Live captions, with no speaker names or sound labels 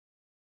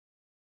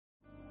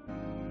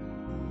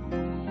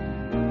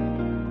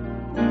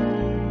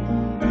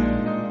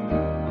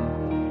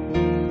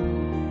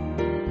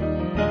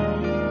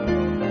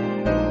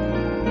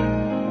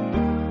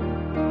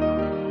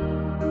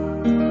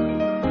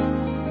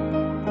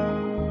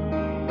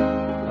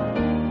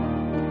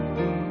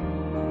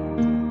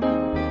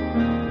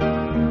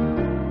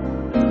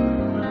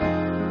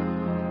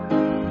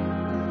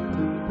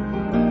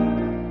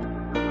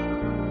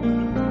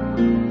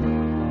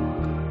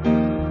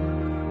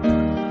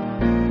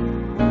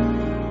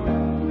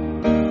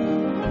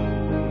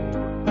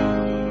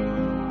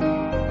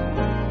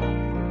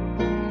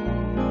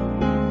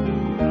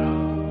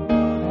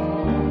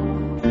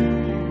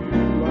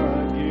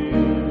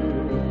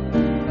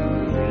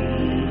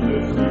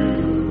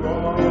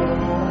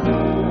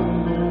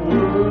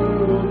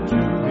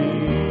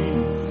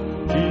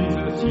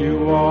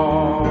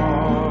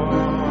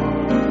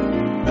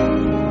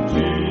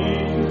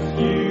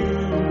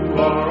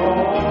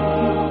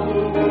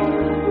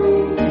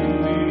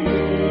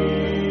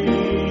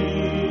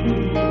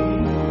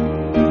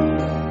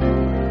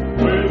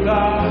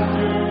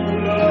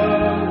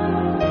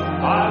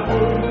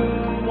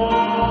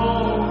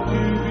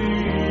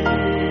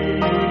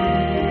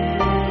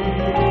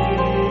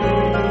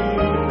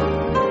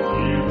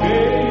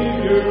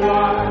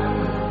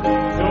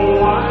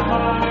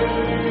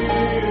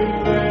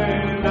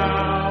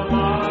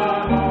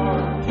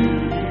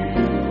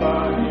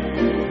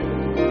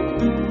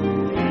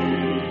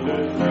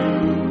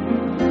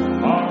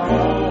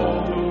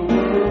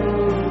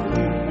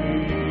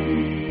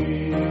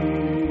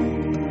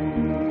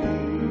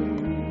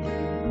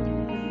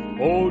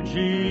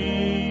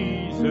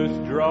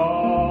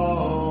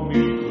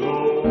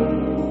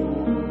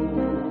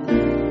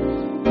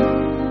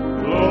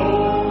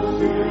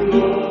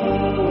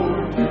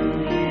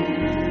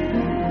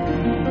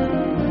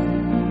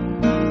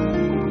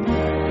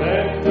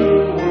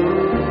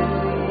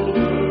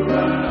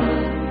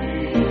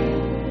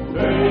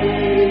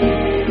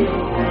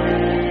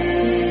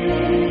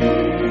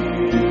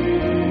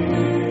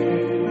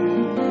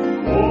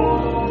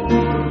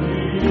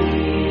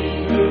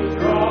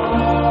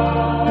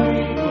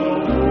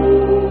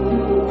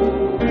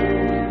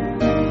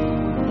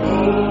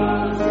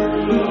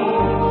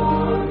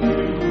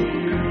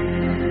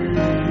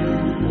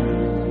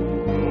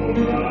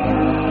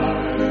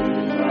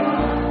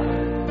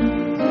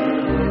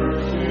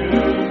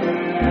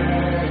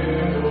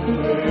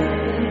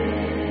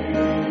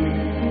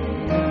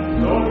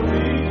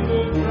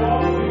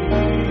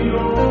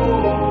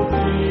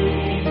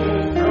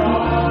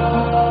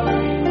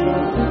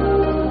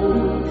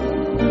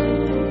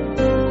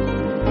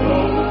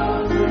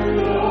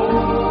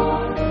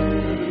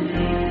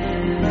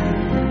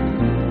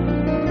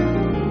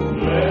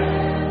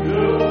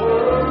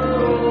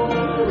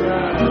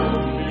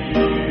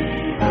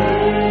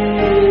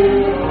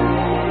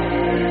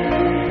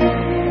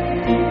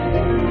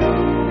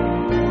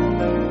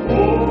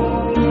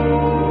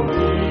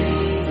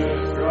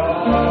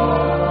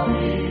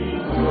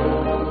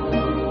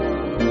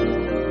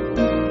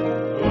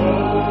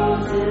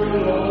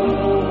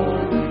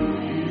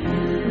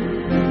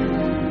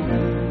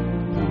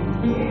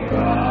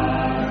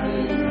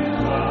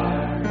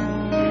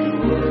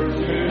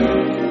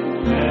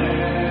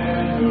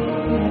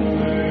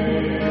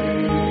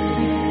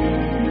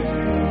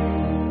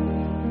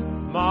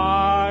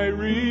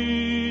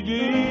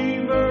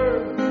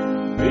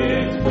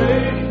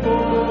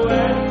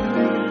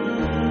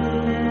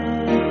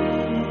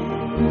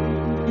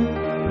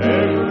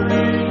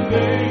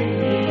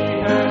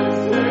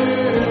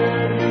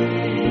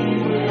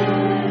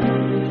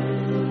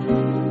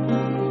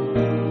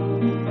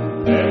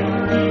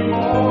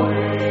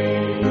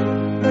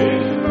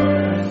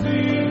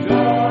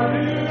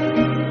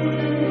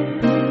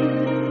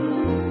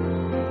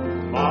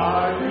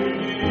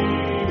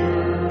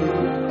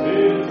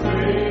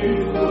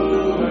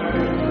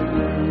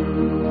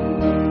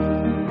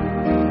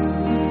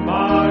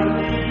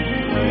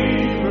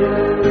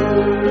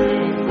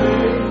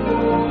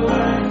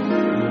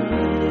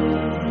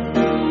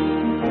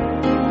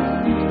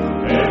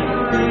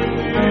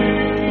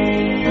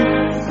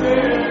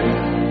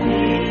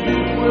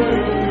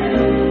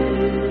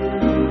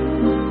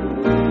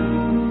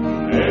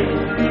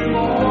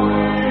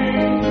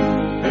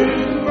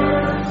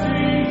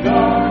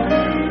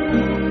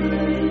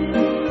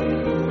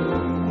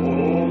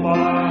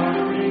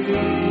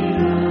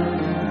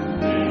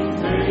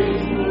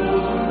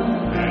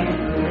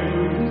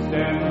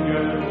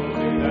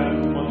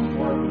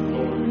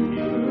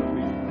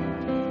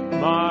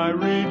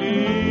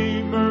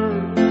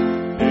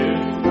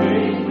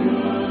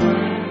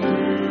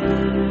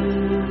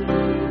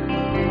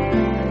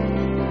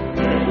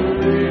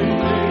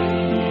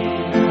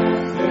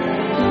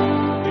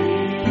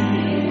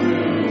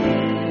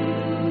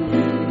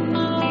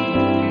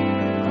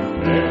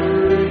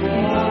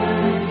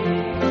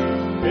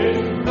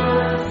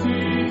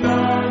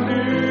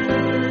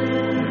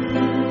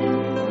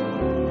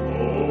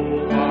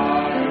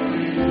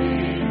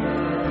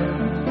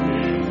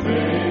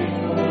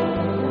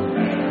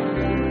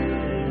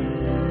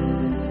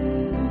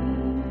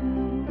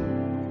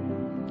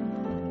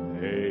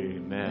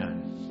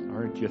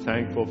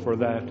Thankful for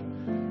that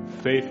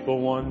faithful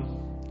one.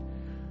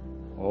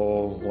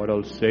 Oh, what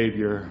a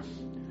Savior.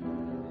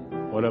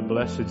 What a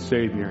blessed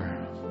Savior.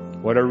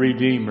 What a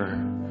Redeemer.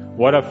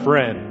 What a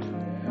friend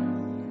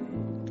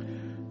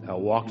that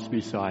walks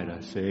beside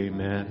us.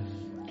 Amen.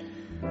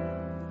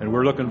 And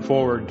we're looking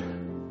forward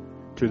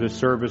to the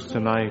service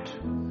tonight,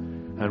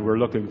 and we're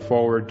looking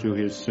forward to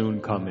His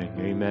soon coming.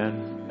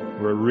 Amen.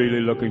 We're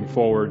really looking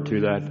forward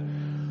to that,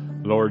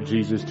 Lord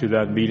Jesus, to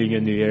that meeting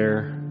in the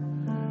air.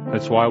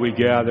 That's why we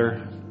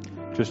gather,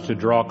 just to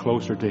draw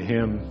closer to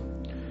Him,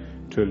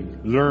 to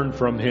learn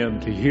from Him,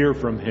 to hear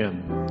from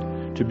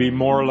Him, to be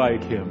more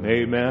like Him.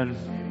 Amen.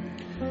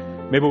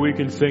 Maybe we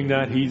can sing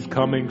that, He's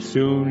coming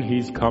soon,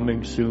 He's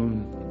coming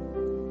soon.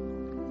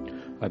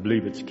 I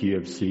believe it's key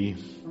of C.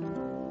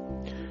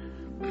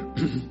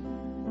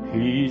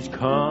 He's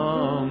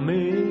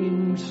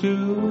coming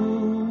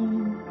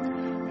soon,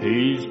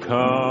 He's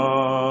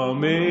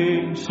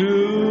coming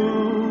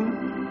soon,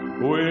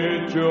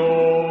 with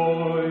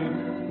joy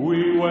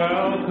we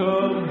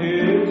welcome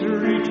His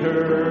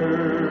returning.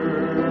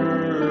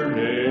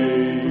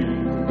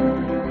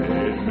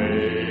 It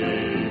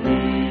may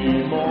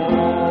be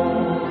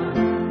morn,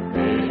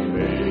 it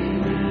may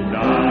be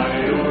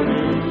night or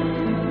noon,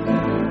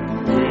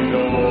 we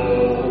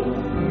know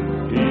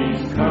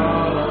He's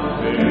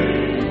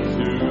coming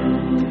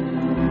soon.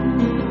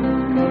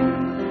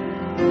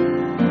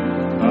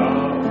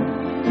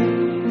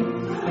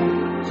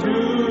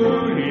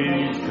 Soon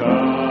He's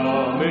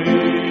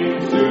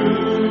coming soon.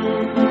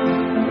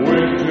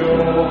 With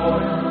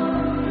joy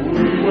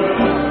we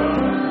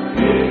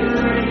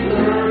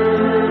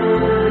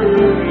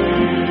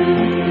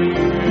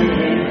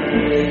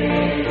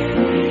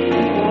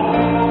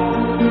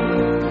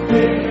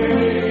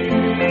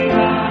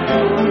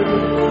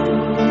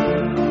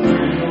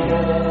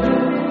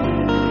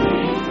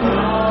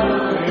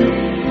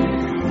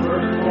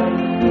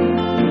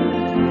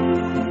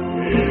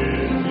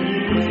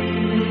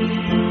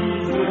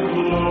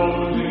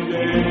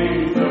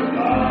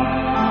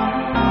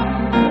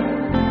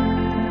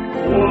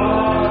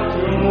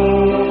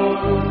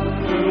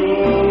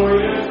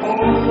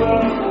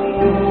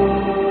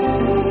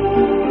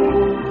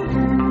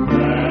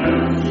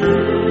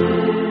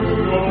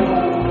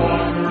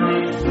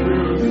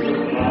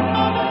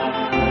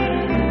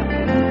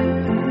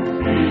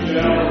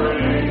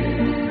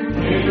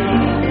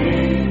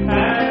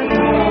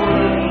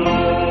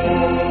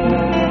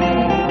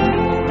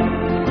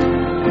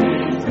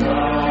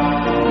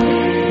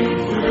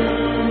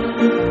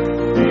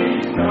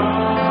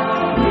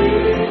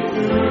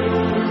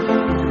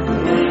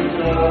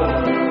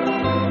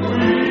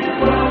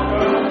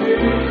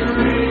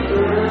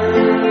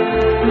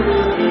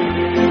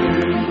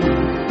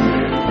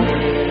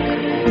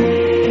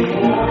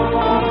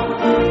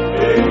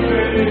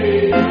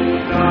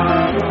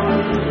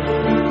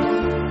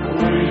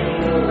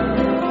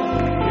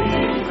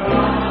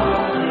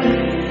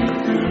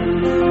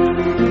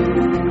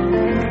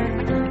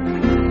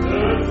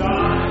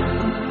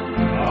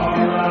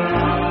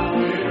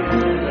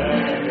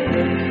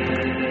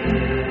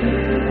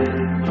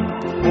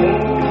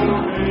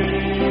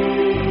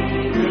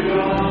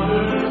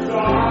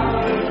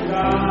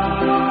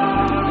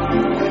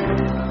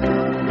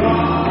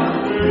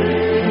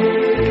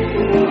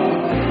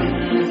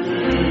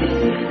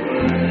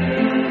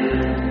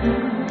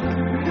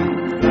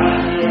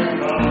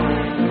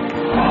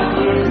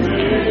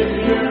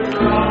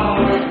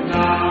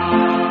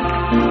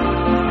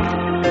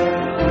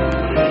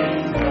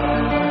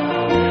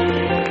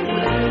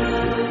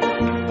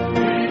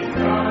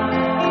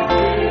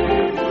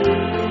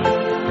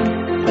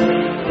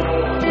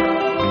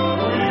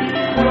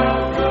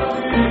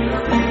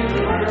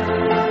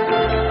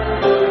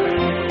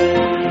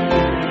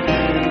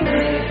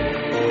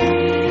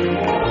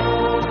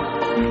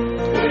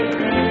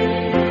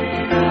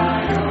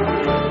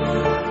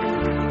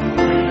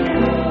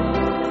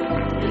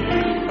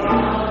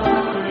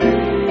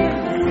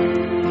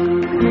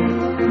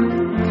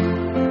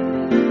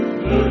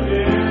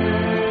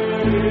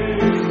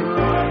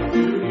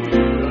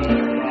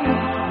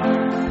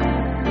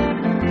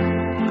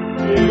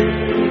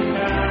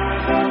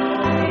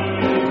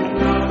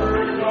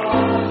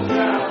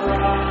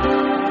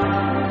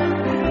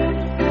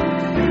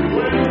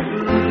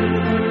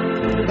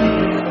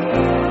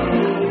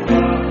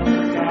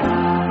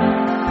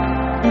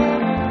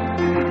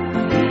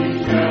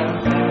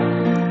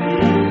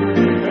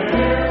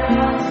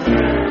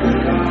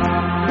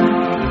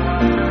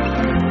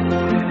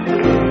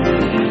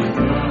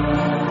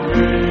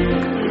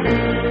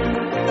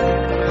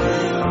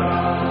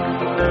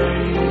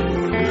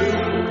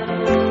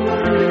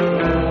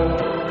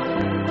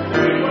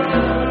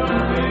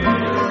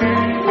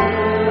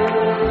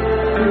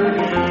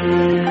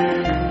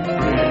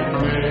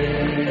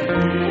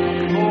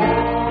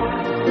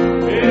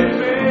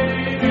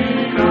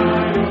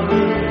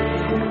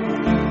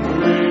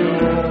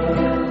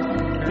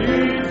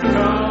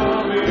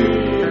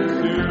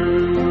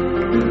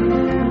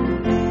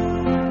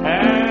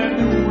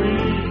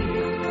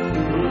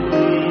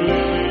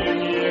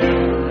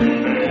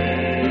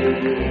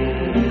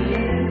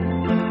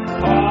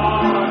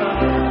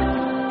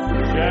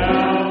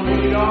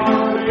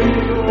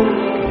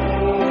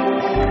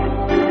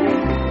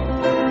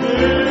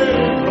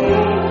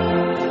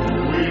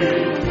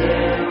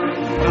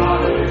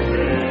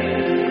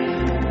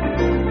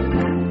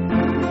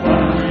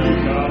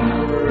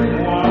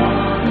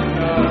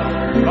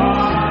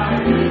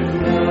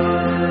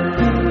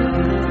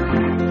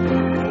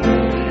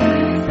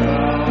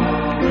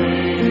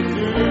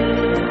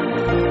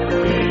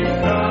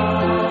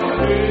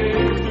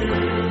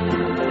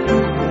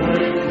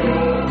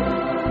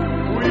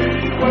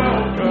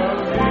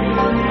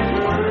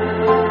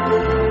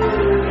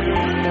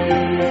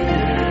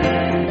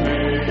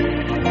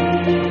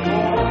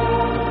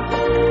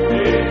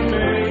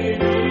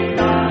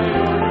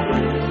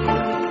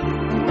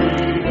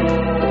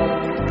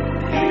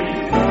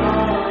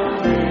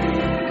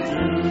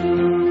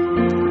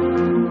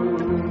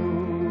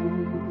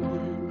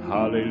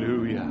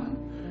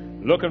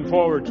Looking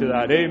forward to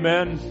that.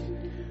 Amen.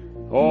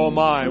 Oh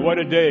my, what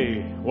a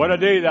day. What a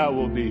day that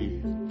will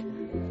be.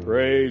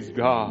 Praise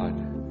God.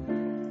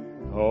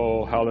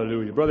 Oh,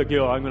 hallelujah. Brother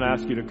Gil, I'm going to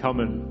ask you to come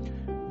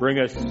and bring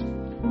us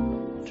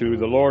to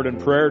the Lord in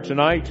prayer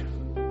tonight.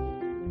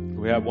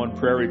 We have one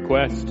prayer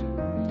request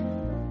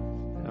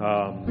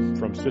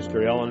from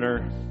Sister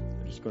Eleanor.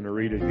 I'm just going to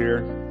read it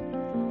here.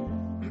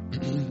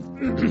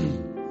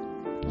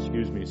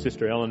 Excuse me.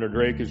 Sister Eleanor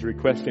Drake is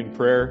requesting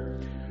prayer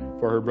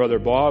for her brother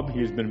Bob.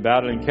 He's been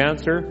battling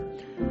cancer,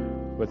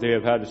 but they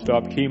have had to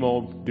stop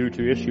chemo due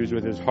to issues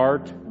with his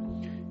heart.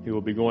 He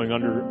will be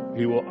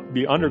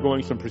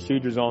undergoing some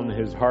procedures on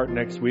his heart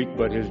next week,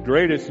 but his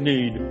greatest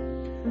need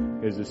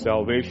is the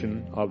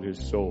salvation of his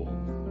soul.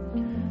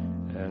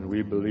 And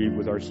we believe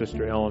with our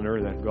sister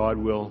Eleanor that God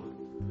will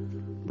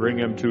bring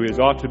him to his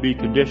ought-to-be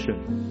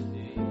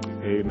condition.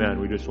 Amen.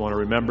 We just want to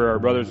remember our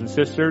brothers and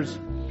sisters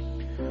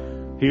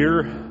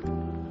here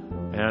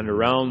and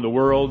around the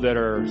world that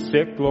are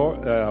sick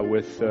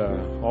with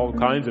all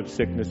kinds of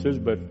sicknesses,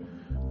 but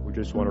we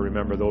just want to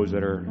remember those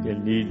that are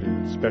in need,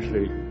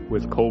 especially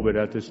with COVID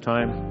at this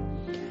time.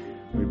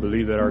 We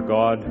believe that our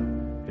God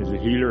is a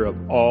healer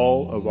of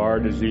all of our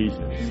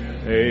diseases.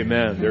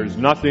 Amen. There's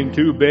nothing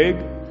too big,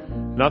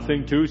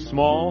 nothing too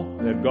small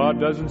that God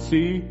doesn't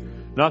see,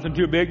 nothing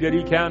too big that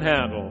He can't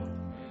handle.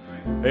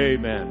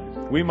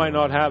 Amen. We might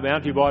not have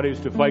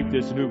antibodies to fight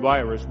this new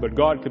virus, but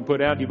God can put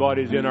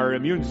antibodies in our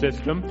immune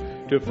system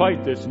to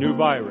fight this new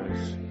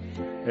virus.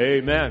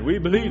 Amen. We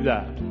believe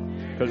that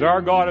because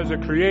our God is a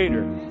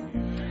creator.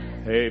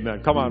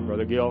 Amen. Come on,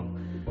 Brother Gil.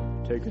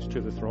 Take us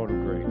to the throne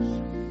of grace.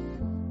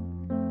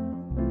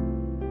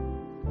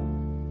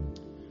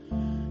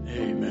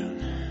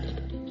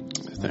 Amen.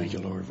 Thank you,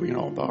 Lord. We can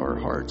all bow our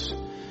hearts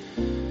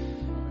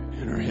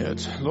and our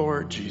heads.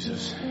 Lord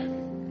Jesus,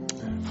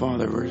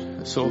 Father,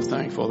 we're so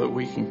thankful that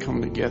we can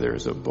come together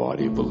as a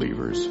body of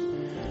believers.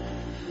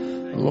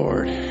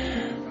 Lord,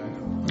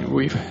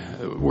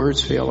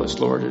 words fail us,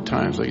 Lord, at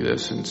times like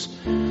this, and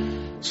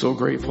so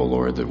grateful,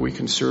 Lord, that we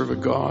can serve a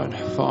God,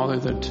 Father,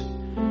 that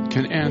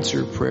can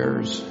answer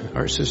prayers.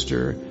 Our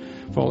sister,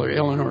 Father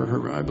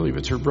Eleanor, I believe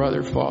it's her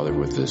brother, Father,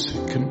 with this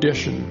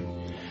condition.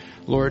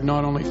 Lord,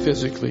 not only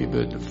physically,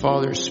 but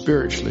Father,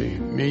 spiritually.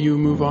 May you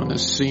move on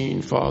this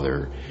scene,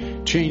 Father.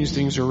 Change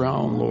things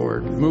around,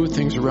 Lord. Move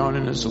things around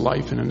in his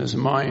life and in his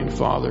mind,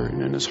 Father,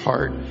 and in his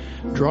heart.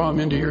 Draw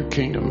him into your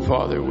kingdom,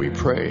 Father, we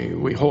pray.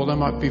 We hold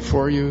him up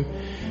before you.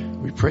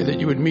 We pray that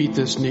you would meet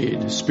this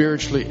need,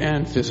 spiritually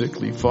and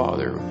physically,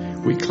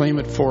 Father. We claim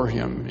it for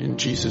him in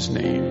Jesus'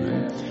 name.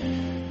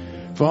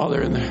 And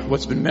Father, and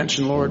what's been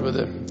mentioned, Lord, with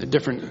the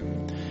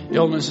different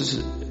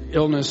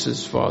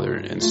illnesses, Father,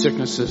 and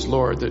sicknesses,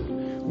 Lord, that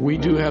we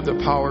do have the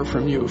power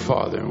from you,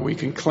 Father, and we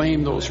can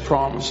claim those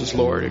promises,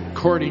 Lord,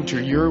 according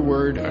to your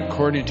word,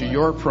 according to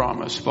your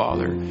promise,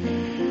 Father.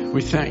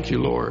 We thank you,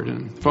 Lord.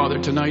 And Father,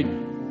 tonight,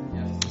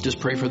 just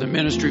pray for the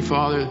ministry,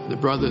 Father, the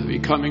brother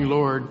becoming,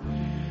 Lord.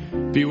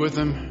 Be with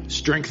him,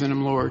 strengthen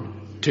him, Lord.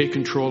 Take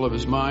control of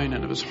his mind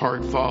and of his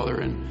heart, Father.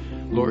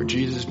 And Lord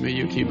Jesus, may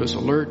you keep us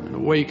alert and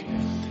awake,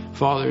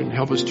 Father, and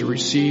help us to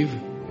receive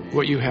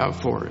what you have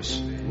for us.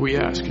 We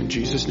ask in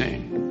Jesus'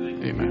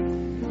 name. Amen.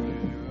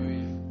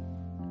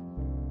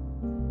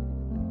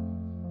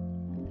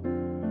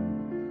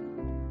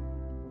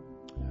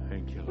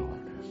 Thank you,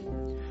 Lord.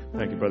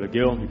 Thank you, Brother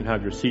Gil. You can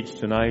have your seats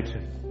tonight.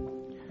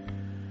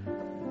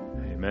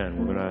 Amen.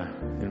 We're going to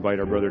invite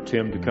our brother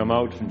Tim to come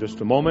out in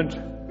just a moment.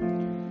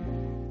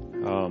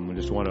 We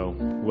just want to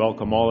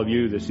welcome all of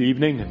you this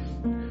evening,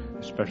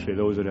 especially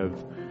those that have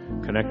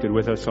connected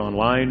with us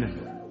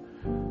online.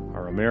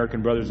 Our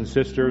American brothers and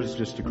sisters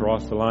just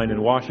across the line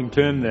in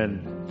Washington,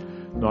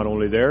 and not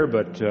only there,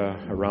 but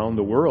around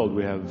the world.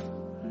 We have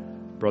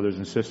brothers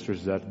and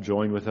sisters that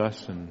join with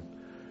us and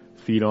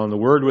feed on the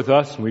Word with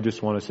us, and we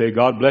just want to say,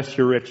 God bless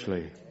you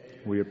richly.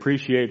 We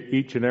appreciate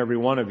each and every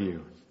one of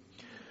you.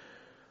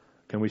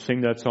 Can we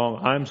sing that song?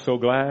 I'm so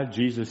glad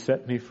Jesus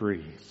set me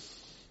free.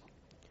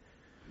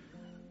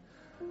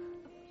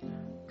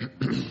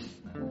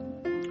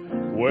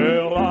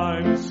 Well,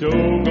 I'm so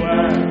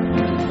glad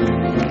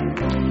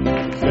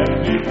set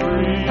me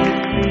free.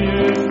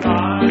 Yes,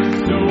 I'm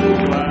so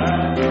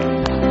glad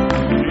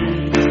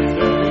Jesus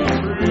set me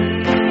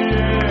free.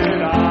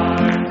 And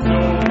I'm so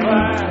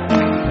glad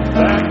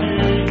that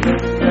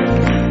Jesus set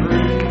me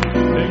free.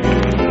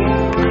 Singing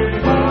glory,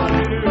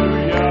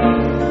 hallelujah.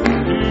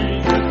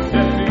 Jesus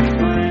set me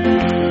free.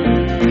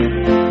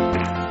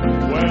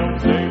 Well,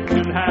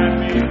 Satan had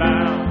me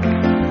bound,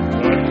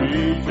 but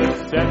Jesus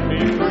set me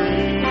free.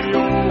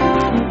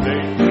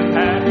 Satan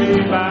had me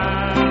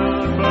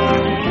bound, but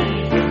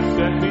Jesus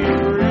set me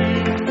free.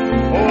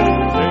 Oh,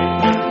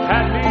 Satan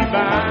had me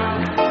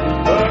bound,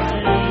 but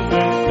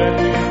Jesus set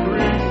me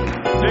free.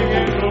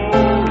 Singing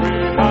glory,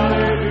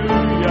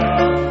 hallelujah.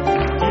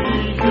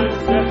 Jesus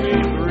set me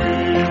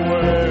free.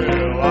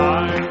 Well,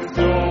 I'm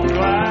so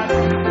glad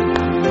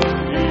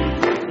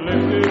Jesus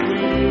lifted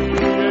me.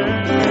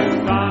 Yes,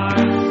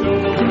 I'm so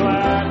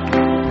glad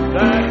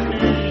that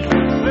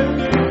Jesus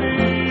lifted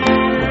me.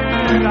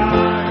 And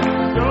I'm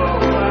so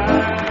glad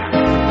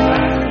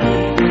that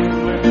Jesus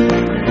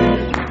lifted me.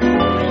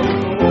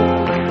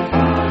 Glory,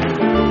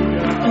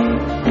 hallelujah.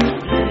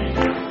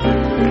 Jesus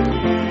lifted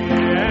me.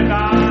 And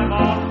I'm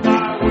on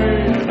my way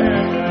to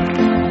heaven.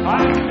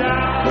 I'm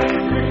down in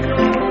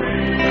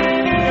victory.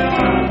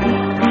 I'm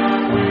on my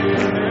way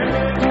to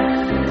heaven.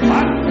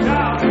 I'm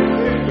down in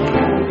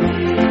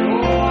victory.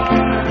 Oh,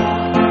 I'm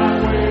on my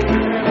way to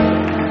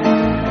heaven.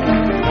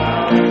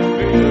 Down in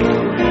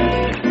victory.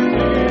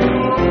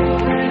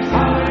 Glory,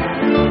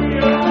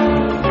 hallelujah.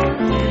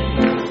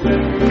 Jesus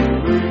set me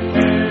free.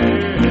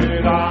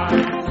 And I'm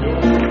so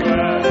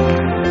glad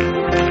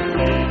Jesus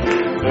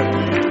set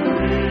me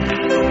free.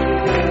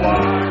 Oh,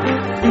 I'm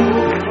so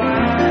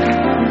glad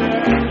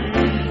that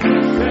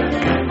Jesus set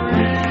me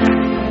free.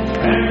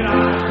 And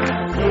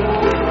I'm so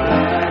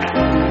glad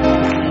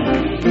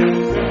Jesus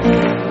set me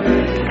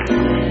free.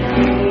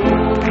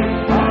 Glory,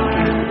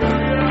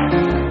 hallelujah.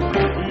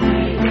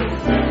 Jesus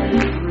set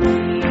me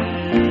free.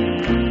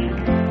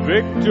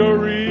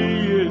 Victory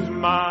is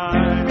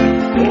mine.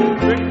 Oh,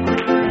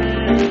 victory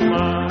is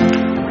mine.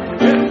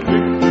 Yes,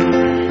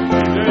 victory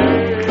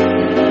today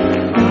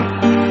is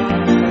mine.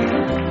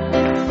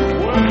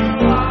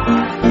 Well, I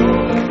know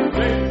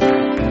Satan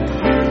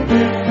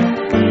is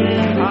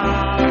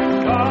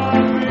behind.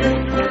 God,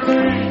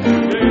 victory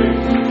today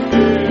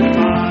is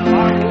mine.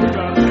 I woke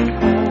up this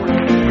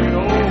morning.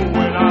 Oh,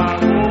 when I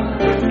woke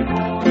this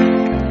morning.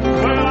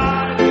 Well,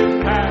 I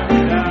didn't have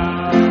it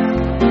out.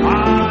 I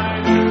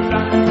knew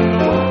that the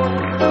Lord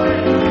would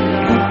bring me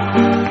out.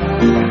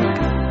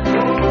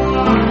 Oh,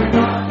 I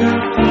got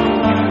down on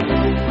my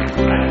knees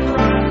and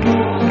cried,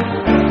 Lord,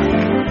 help me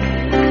please.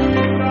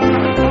 I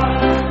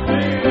got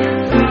singing,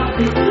 trying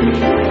to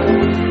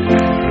be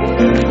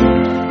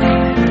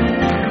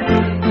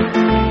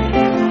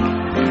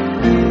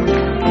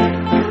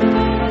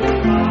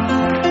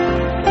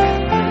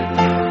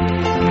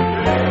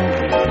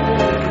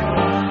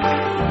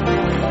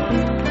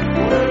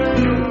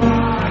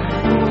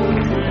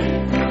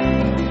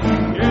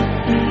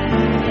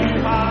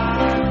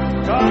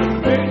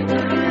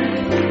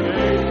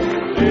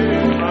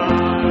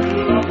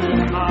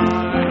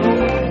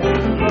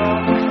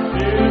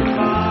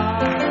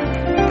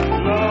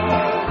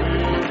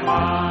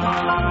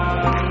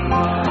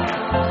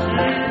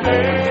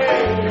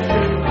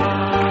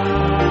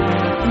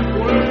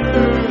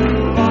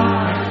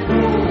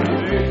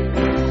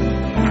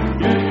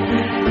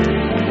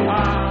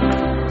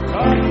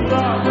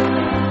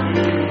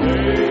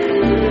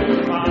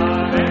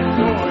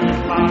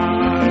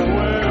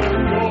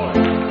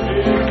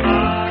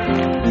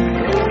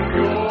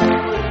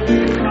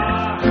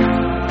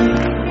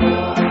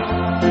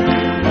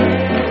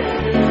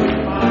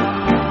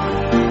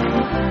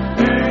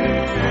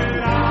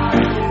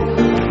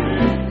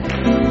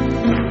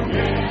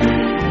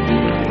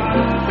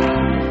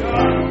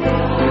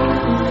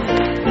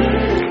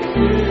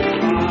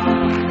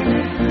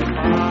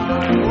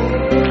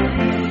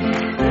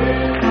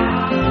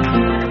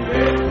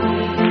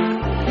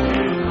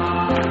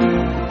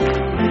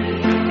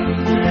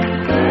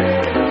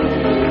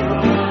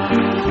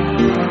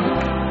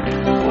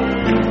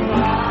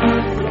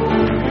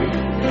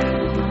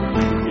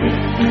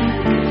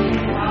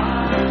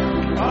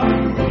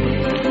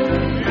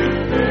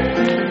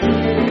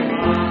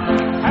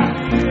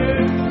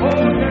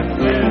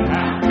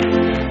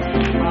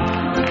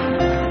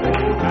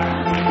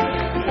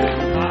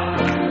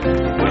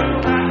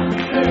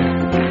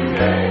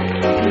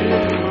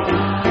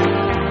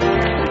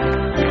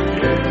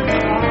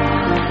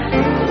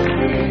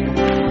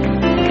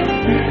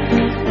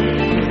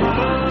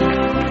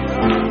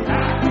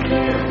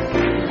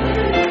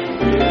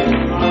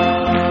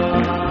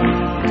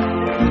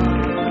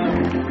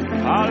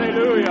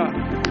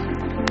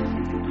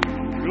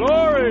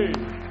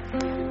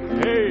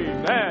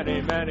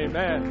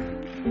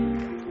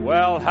Amen.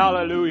 Well,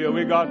 hallelujah.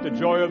 We got the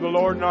joy of the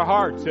Lord in our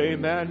hearts.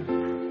 Amen.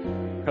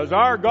 Because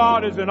our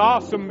God is an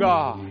awesome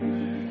God.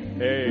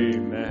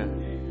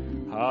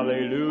 Amen.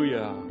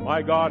 Hallelujah.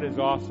 My God is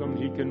awesome.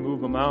 He can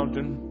move a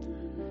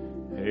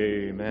mountain.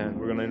 Amen.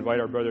 We're going to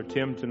invite our brother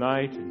Tim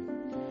tonight.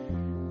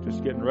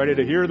 Just getting ready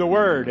to hear the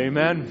word.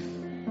 Amen.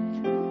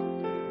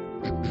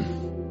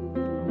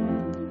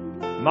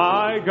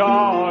 My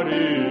God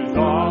is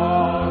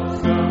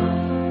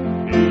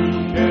awesome. He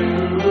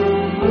can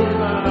move a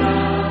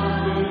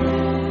mountain.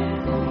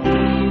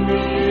 Keep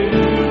me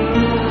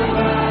in the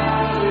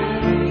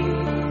valley.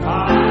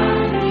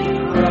 Hide me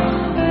from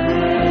the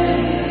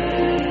rain.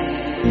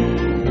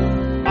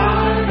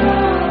 My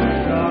God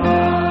is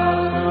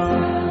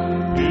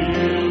awesome.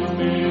 Heals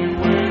me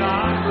when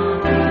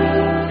I'm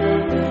broken.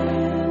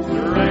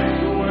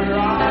 Strength where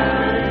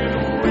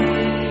I've been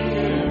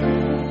weak.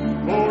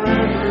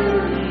 Forever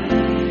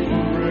He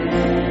will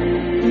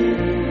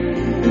reign.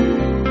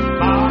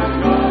 My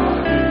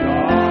God is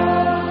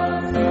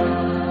awesome.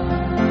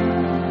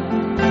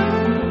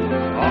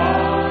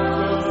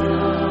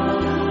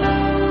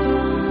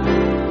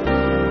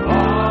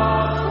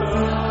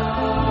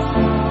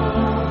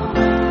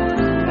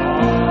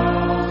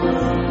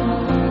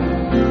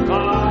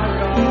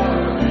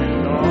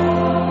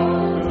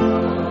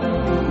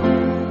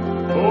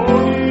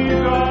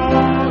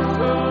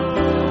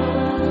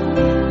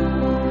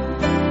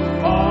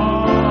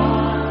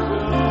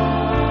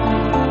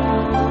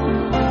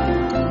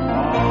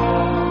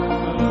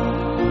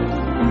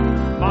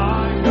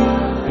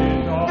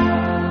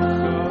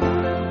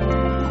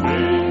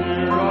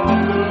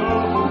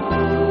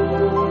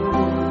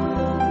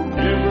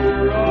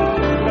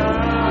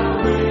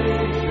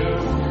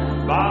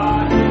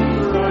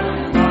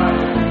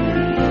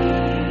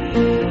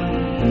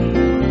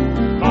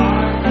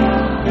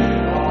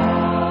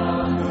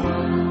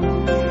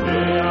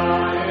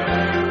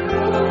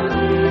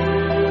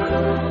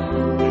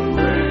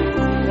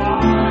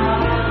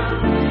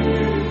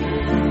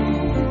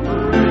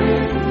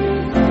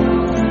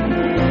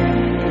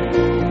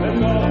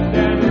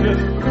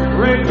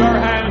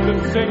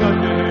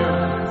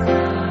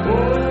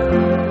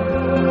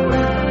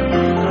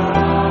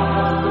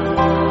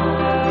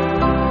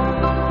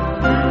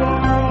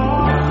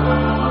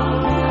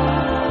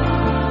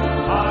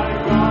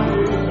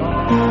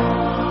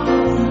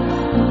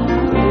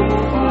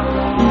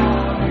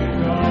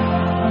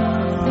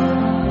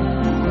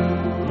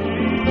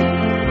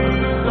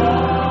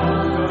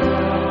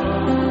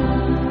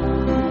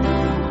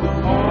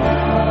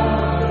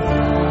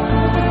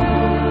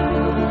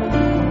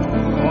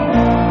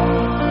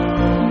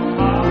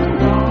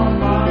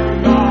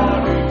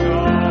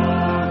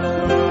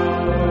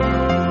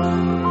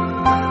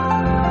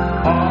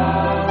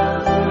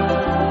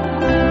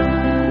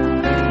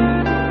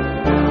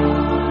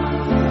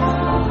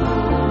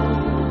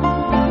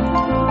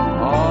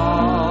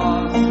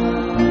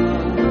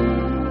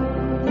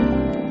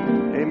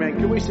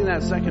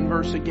 Second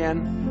verse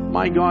again.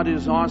 My God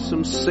is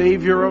awesome,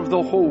 Savior of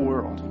the whole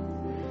world,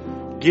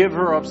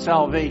 giver of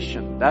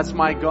salvation. That's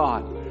my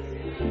God.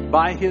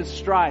 By His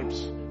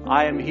stripes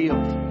I am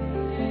healed.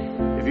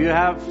 If you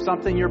have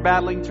something you're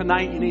battling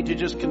tonight, you need to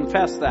just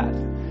confess that.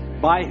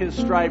 By His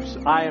stripes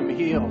I am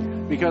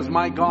healed, because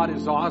my God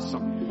is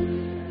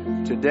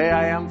awesome. Today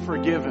I am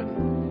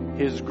forgiven.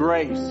 His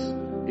grace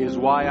is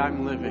why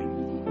I'm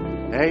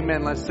living.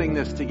 Amen. Let's sing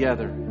this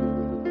together.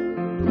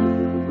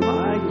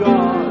 My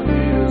God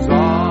is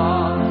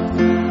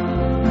awesome,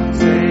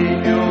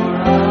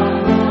 Savior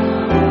of the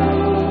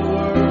whole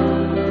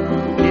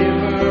world,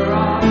 giver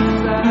of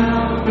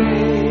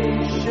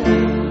salvation.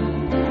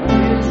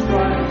 His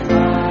stripes I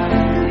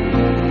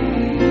am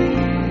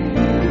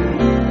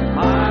healed.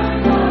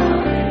 My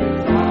God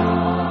is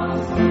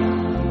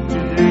awesome.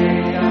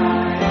 Today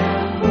I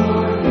am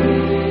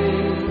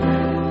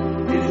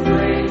forgiven. His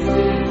grace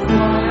is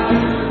why I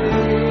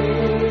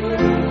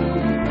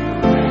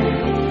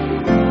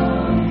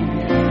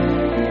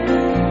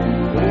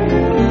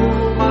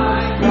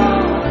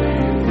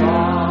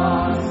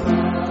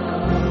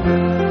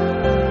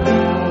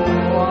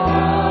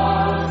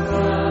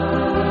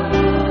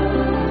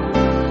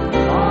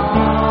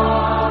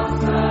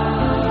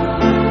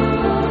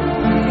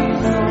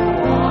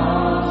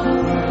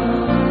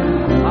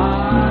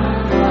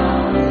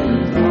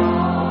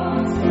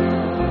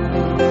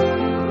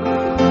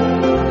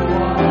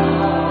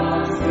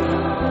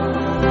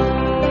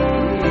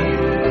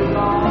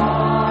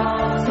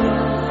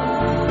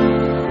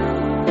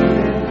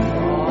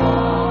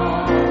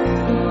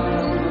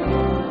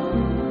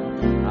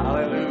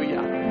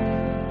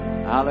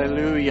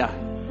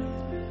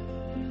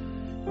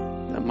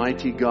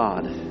Almighty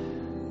God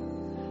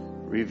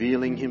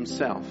revealing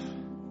Himself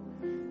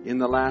in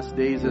the last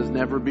days as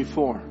never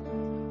before.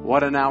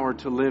 What an hour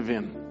to live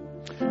in.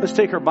 Let's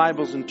take our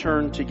Bibles and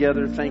turn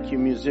together. Thank you,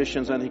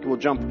 musicians. I think we'll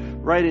jump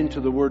right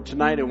into the Word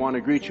tonight. I want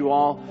to greet you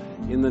all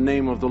in the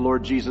name of the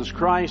Lord Jesus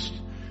Christ.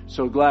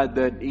 So glad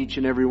that each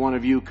and every one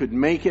of you could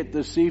make it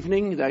this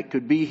evening, that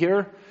could be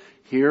here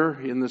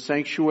in the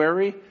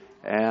sanctuary.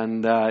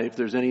 And if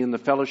there's any in the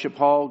fellowship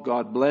hall,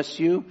 God bless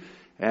you.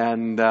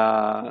 And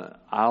I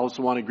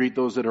also want to greet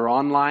those that are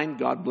online.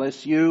 God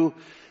bless you.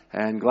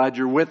 And glad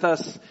you're with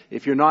us.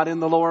 If you're not in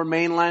the Lower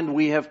Mainland,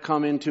 we have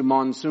come into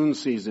monsoon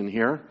season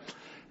here.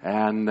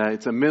 And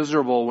it's a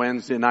miserable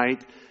Wednesday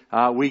night.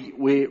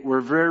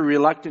 We're very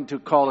reluctant to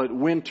call it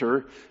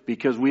winter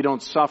because we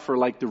don't suffer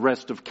like the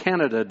rest of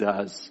Canada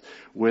does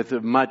with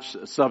a much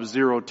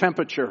sub-zero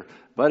temperature.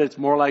 But it's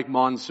more like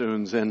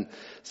monsoons. And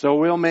so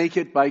we'll make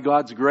it by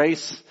God's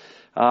grace.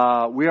 We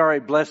are a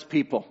blessed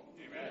people.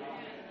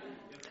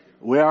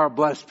 We are a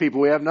blessed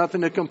people. We have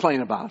nothing to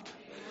complain about.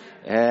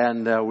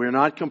 And we're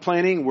not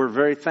complaining. We're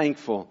very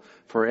thankful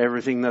for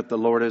everything that the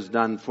Lord has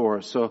done for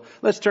us. So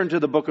let's turn to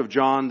the book of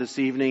John this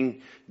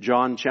evening.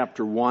 John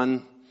chapter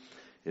 1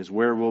 is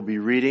where we'll be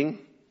reading.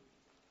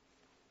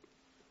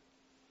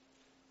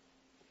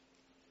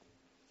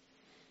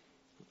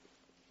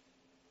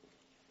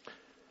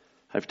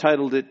 I've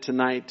titled it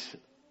tonight,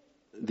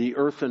 The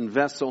Earthen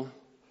Vessel,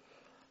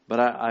 but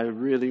I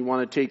really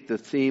want to take the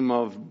theme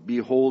of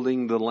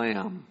Beholding the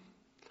Lamb.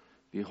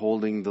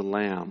 Beholding the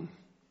Lamb.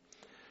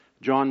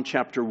 John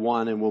chapter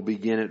 1, and we'll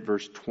begin at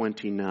verse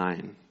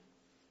 29.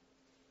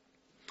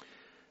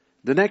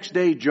 The next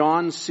day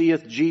John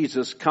seeth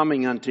Jesus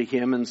coming unto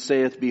him, and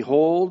saith,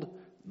 Behold,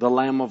 the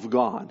Lamb of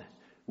God,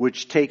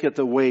 which taketh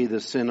away the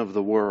sin of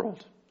the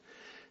world.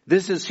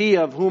 This is he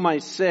of whom I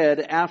said,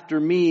 After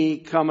me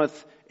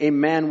cometh a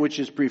man which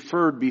is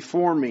preferred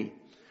before me,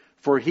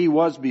 for he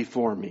was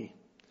before me.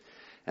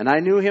 And I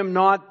knew him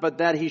not, but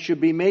that he should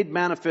be made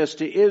manifest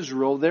to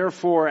Israel.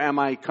 Therefore am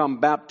I come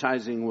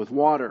baptizing with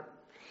water.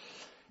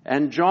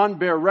 And John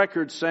bare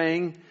record,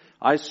 saying,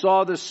 I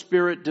saw the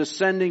Spirit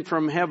descending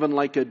from heaven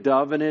like a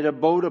dove, and it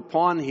abode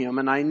upon him,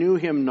 and I knew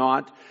him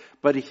not.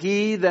 But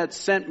he that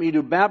sent me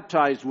to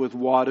baptize with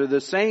water,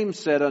 the same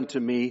said unto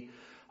me,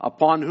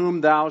 Upon whom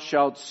thou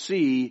shalt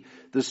see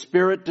the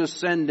Spirit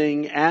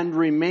descending and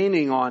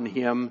remaining on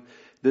him,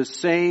 the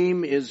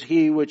same is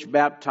he which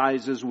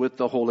baptizes with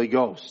the Holy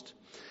Ghost.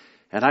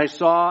 And I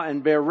saw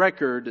and bear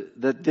record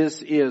that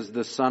this is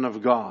the Son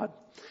of God.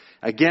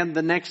 Again,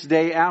 the next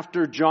day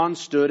after John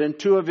stood, and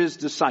two of his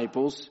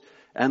disciples,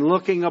 and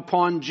looking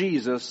upon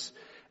Jesus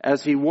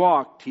as he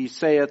walked, he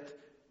saith,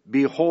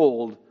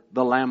 Behold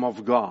the Lamb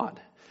of God.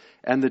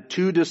 And the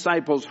two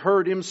disciples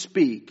heard him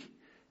speak,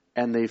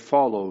 and they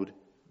followed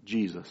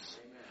Jesus.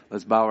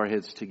 Let's bow our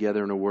heads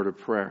together in a word of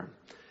prayer.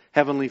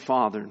 Heavenly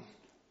Father,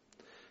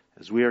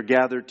 as we are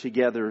gathered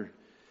together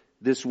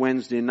this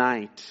Wednesday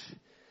night,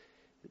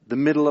 the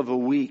middle of a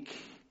week,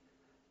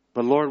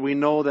 but Lord, we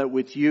know that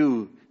with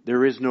you,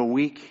 there is no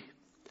week,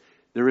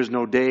 there is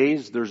no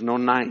days, there's no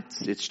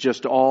nights. It's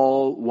just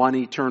all one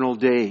eternal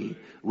day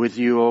with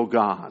you, O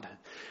God.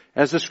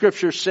 As the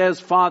scripture says,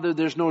 Father,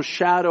 there's no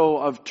shadow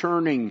of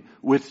turning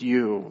with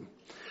you.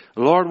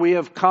 Lord, we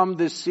have come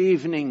this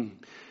evening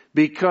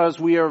because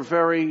we are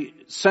very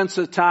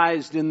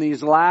sensitized in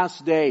these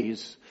last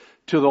days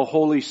to the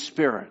Holy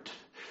Spirit.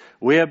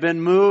 We have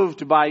been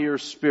moved by your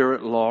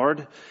Spirit,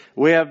 Lord.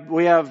 We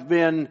have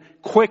been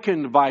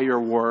quickened by your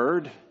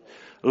word.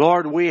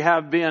 Lord, we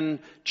have been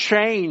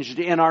changed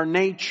in our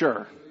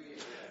nature.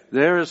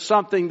 There is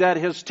something that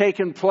has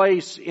taken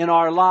place in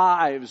our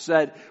lives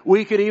that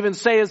we could even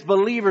say as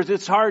believers,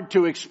 it's hard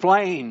to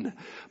explain.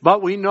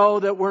 But we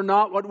know that we're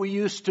not what we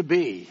used to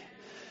be.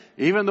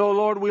 Even though,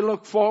 Lord, we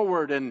look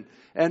forward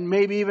and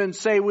maybe even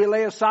say we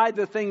lay aside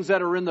the things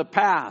that are in the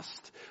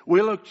past.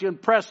 We look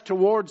and press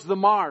towards the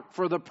mark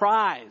for the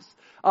prize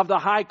of the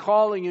high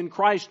calling in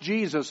Christ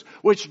Jesus,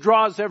 which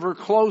draws ever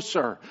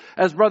closer.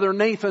 As Brother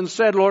Nathan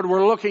said, Lord,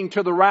 we're looking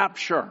to the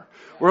rapture.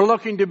 We're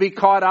looking to be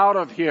caught out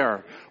of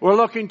here. We're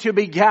looking to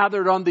be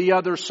gathered on the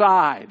other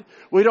side.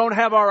 We don't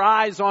have our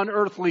eyes on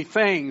earthly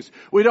things.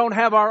 We don't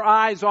have our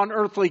eyes on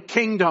earthly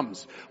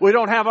kingdoms. We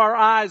don't have our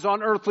eyes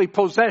on earthly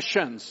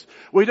possessions.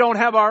 We don't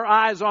have our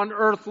eyes on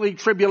earthly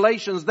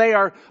tribulations. They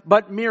are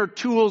but mere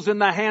tools in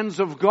the hands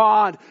of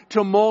God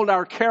to mold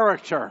our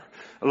character.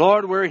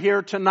 Lord, we're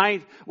here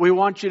tonight. We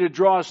want you to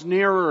draw us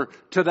nearer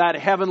to that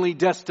heavenly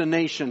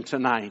destination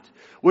tonight.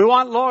 We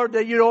want, Lord,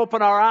 that you'd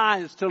open our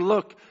eyes to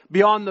look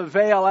beyond the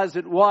veil as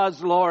it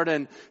was, Lord,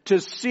 and to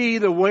see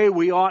the way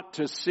we ought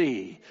to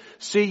see.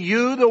 See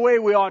you the way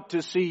we ought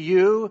to see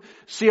you.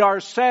 See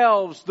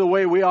ourselves the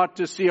way we ought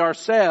to see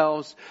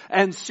ourselves.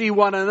 And see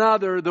one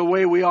another the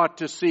way we ought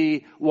to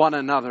see one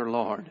another,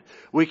 Lord.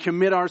 We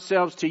commit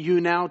ourselves to you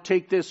now.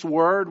 Take this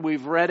word.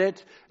 We've read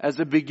it as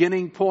a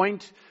beginning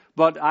point.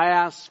 But I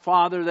ask,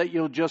 Father, that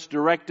you'll just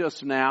direct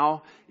us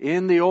now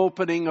in the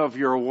opening of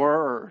your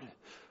word.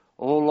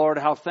 Oh, Lord,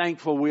 how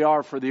thankful we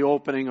are for the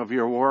opening of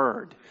your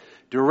word.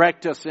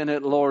 Direct us in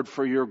it, Lord,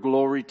 for your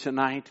glory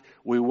tonight.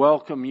 We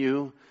welcome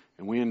you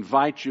and we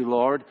invite you,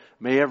 Lord.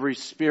 May every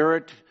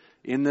spirit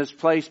in this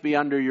place be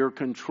under your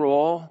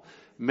control.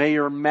 May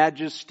your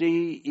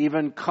majesty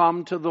even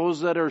come to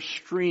those that are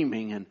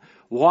streaming and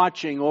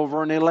watching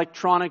over an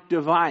electronic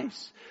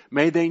device.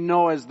 May they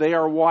know as they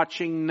are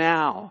watching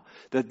now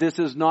that this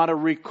is not a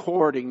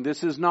recording.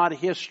 This is not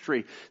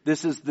history.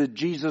 This is the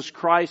Jesus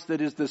Christ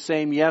that is the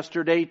same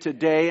yesterday,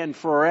 today, and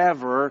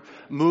forever,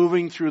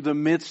 moving through the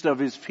midst of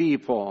His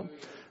people.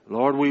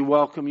 Lord, we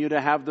welcome You to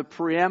have the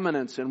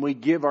preeminence, and we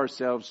give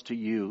ourselves to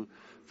You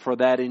for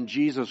that in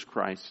Jesus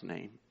Christ's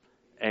name.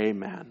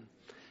 Amen.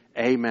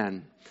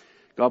 Amen.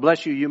 God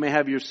bless you. You may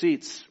have your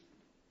seats.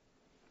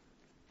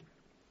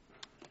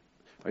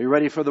 Are you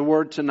ready for the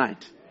word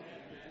tonight?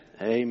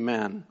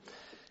 Amen.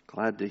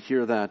 Glad to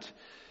hear that.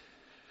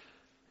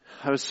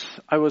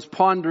 I was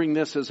pondering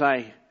this as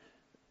I,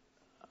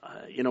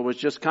 was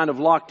just kind of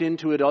locked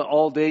into it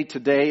all day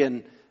today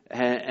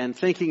and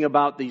thinking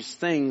about these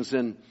things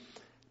and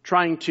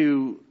trying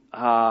to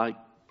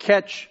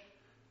catch,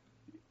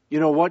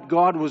 what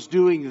God was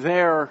doing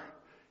there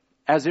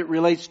as it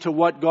relates to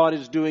what God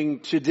is doing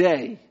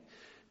today.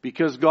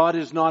 Because God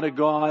is not a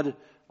God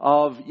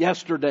of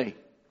yesterday.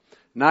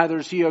 Neither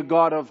is He a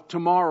God of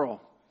tomorrow.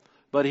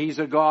 But He's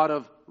a God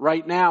of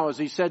right now. As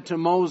He said to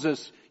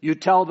Moses, you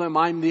tell them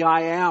I'm the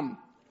I am.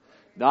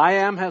 The I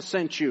am has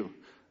sent you.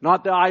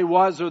 Not the I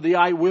was or the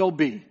I will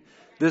be.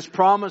 This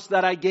promise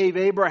that I gave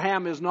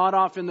Abraham is not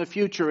off in the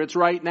future. It's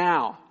right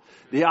now.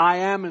 The I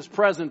am is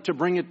present to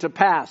bring it to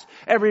pass.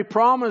 Every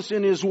promise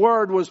in His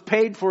Word was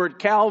paid for at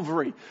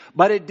Calvary.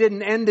 But it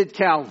didn't end at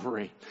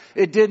Calvary.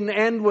 It didn't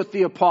end with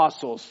the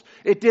apostles.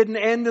 It didn't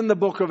end in the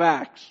book of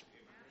Acts.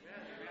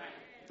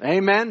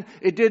 Amen.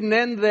 It didn't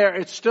end there.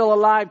 It's still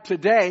alive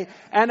today.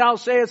 And I'll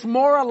say it's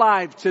more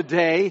alive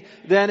today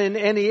than in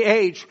any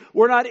age.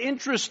 We're not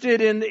interested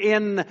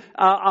in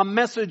a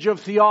message of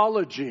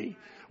theology.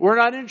 We're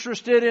not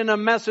interested in a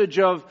message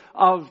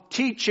of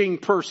teaching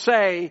per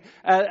se,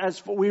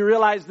 as we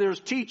realize there's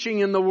teaching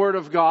in the Word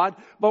of God,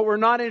 but we're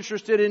not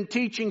interested in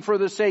teaching for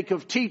the sake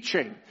of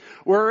teaching.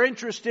 We're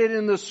interested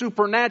in the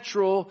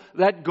supernatural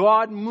that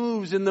God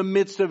moves in the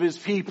midst of His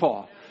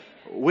people.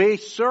 We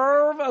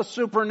serve a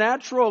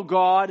supernatural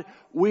God.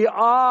 We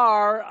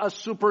are a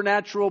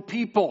supernatural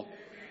people.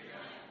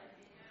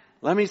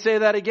 Let me say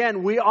that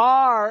again. We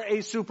are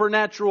a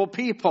supernatural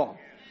people.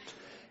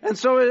 And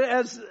so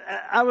as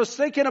I was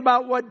thinking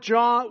about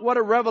what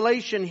a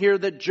revelation here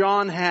that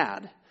John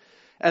had.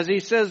 As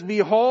he says,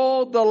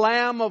 behold the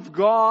Lamb of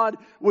God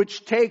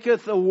which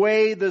taketh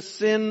away the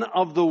sin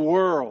of the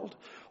world.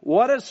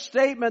 What a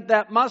statement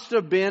that must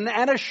have been,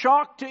 and a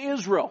shock to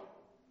Israel.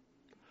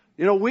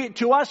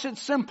 To us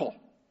it's simple.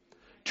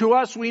 To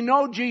us we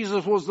know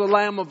Jesus was the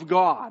Lamb of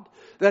God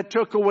that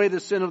took away the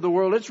sin of the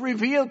world. It's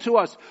revealed to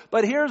us.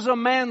 But here's a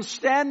man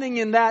standing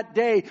in that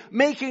day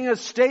making a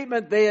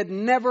statement they had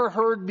never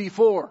heard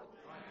before.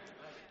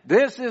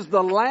 This is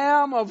the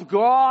Lamb of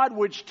God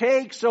which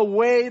takes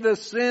away the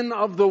sin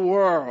of the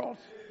world.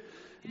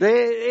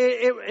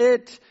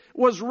 It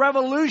was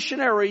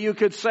revolutionary, you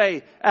could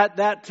say, at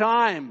that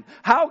time.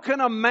 How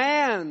can a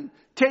man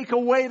take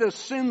away the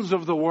sins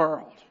of the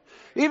world?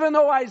 Even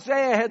though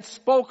Isaiah had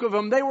spoke of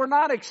Him, they were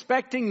not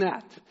expecting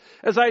that.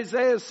 As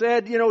Isaiah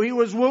said, He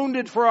was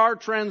wounded for our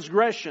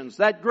transgressions.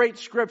 That great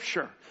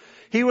scripture.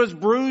 He was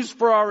bruised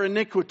for our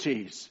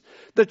iniquities.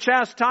 The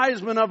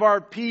chastisement of our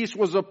peace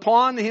was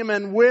upon Him,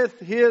 and with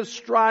His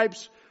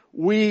stripes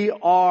we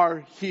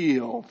are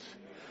healed.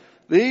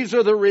 These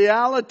are the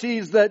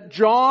realities that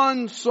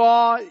John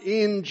saw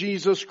in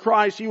Jesus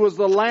Christ. He was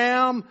the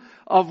Lamb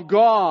of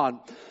God.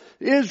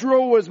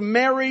 Israel was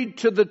married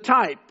to the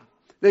type.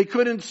 They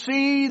couldn't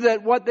see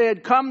that what they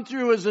had come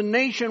through as a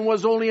nation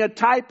was only a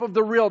type of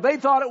the real. They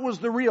thought it was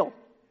the real.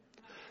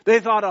 They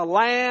thought a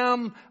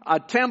lamb, a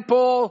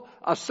temple,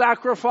 a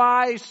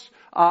sacrifice,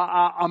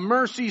 a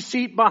mercy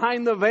seat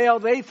behind the veil.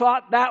 They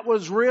thought that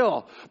was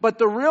real. But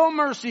the real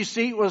mercy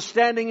seat was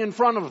standing in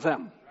front of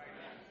them.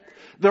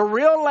 The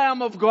real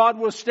Lamb of God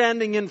was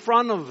standing in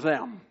front of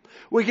them.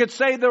 We could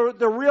say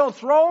the real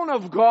throne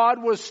of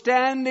God was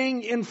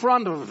standing in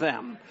front of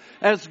them.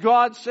 As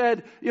God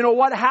said,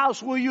 what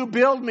house will you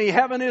build me?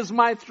 Heaven is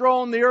my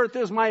throne, the earth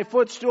is my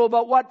footstool,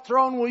 but what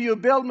throne will you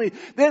build me?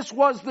 This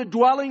was the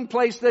dwelling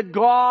place that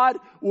God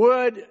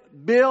would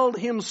build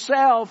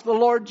Himself, the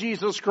Lord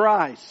Jesus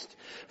Christ.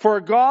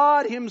 For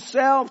God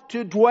Himself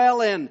to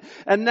dwell in.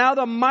 And now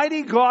the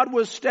mighty God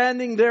was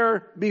standing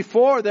there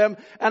before them.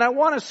 And I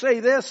want to say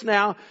this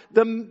now,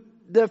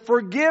 the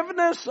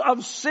forgiveness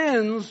of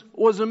sins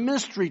was a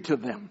mystery to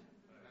them.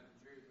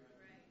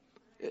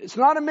 It's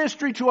not a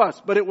mystery to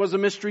us, but it was a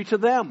mystery to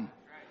them.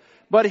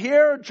 But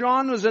here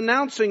John was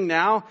announcing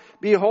now,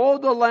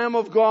 behold the Lamb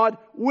of God,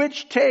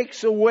 which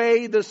takes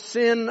away the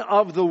sin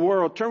of the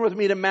world. Turn with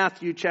me to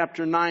Matthew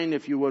chapter 9,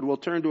 if you would. We'll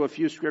turn to a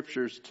few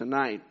scriptures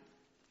tonight.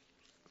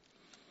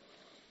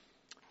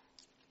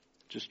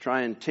 Just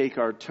try and take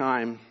our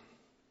time.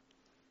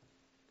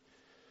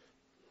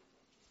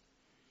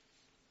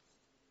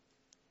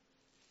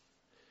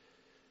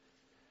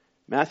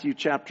 Matthew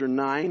chapter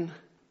 9.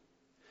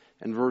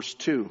 And verse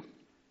 2.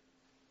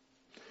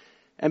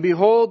 And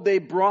behold, they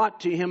brought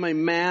to Him a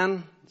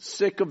man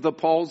sick of the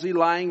palsy,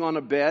 lying on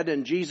a bed.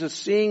 And Jesus,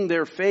 seeing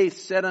their faith,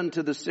 said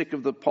unto the sick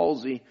of the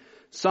palsy,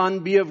 Son,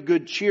 be of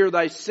good cheer,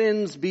 thy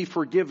sins be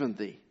forgiven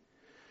thee.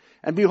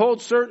 And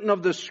behold, certain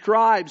of the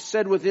scribes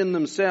said within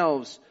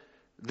themselves,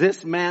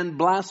 this man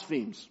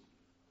blasphemes.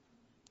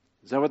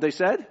 Is that what they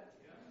said?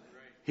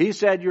 He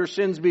said, your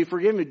sins be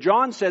forgiven.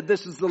 John said,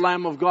 this is the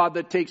Lamb of God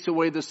that takes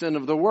away the sin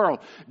of the world.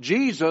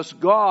 Jesus,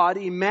 God,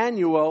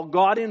 Emmanuel,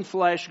 God in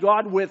flesh,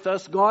 God with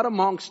us, God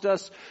amongst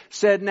us,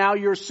 said, now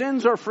your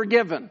sins are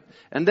forgiven.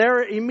 And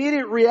their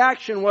immediate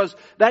reaction was,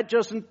 that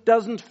just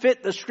doesn't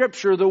fit the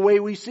scripture the way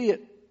we see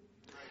it.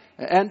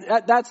 And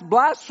that's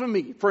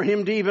blasphemy for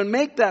him to even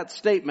make that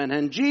statement.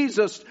 And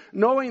Jesus,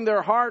 knowing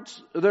their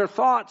hearts, their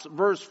thoughts,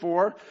 verse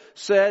 4,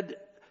 said,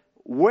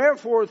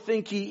 wherefore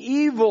think ye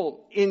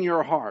evil in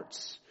your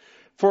hearts?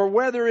 For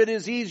whether it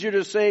is easier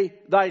to say,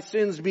 thy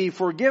sins be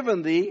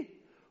forgiven thee,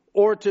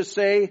 or to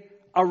say,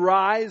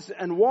 arise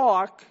and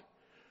walk,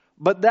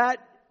 but that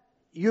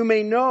you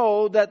may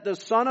know that the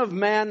Son of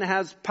Man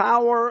has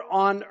power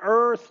on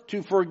earth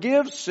to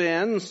forgive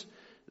sins.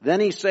 Then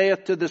he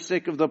saith to the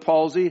sick of the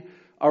palsy,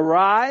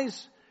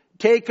 arise,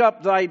 take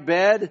up thy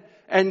bed,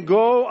 and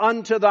go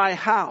unto thy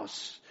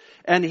house.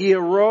 And he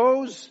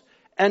arose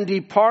and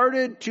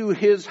departed to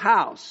his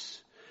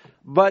house.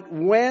 But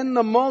when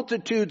the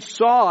multitude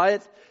saw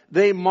it,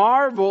 they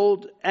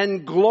marveled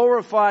and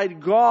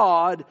glorified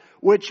God,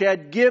 which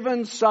had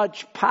given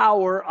such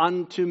power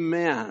unto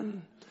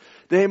men.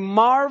 They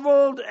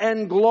marveled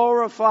and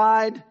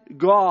glorified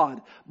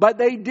God. But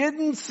they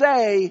didn't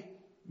say,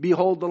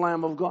 behold the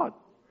Lamb of God.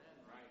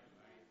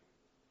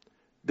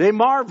 They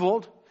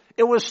marveled.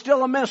 It was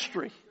still a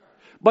mystery.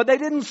 But they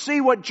didn't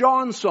see what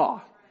John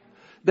saw.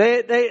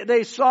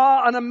 They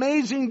saw an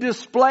amazing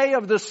display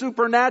of the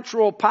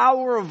supernatural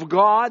power of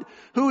God,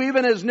 who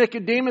even as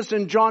Nicodemus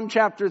in John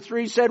chapter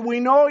 3 said,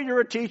 we know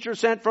you're a teacher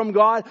sent from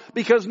God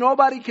because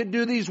nobody could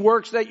do these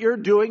works that you're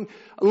doing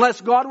unless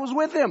God was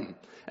with him.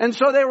 And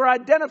so they were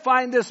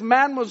identifying this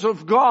man was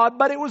of God,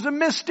 but it was a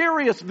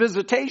mysterious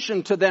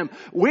visitation to them.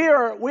 We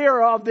are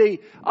of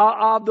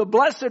the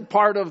blessed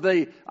part of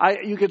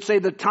you could say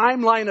the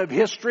timeline of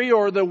history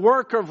or the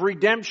work of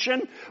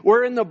redemption.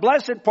 We're in the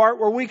blessed part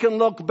where we can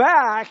look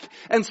back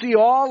and see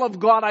all of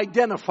God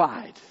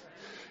identified.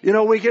 You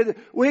know, we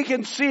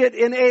can see it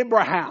in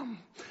Abraham.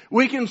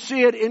 We can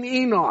see it in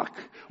Enoch.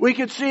 We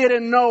can see it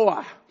in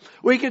Noah.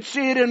 We could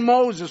see it in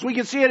Moses. We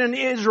could see it in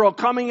Israel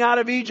coming out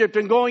of Egypt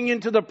and going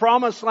into the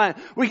promised land.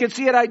 We could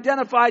see it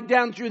identified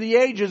down through the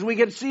ages. We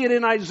could see it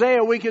in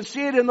Isaiah. We could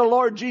see it in the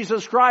Lord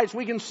Jesus Christ.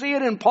 We can see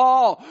it in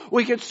Paul.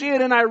 We could see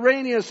it in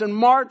Irenaeus and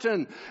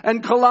Martin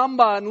and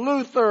Columba and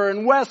Luther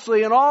and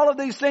Wesley and all of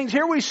these things.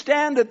 Here we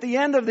stand at the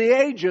end of the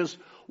ages.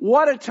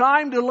 What a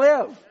time to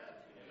live.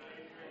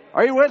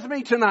 Are you with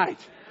me tonight?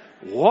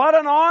 What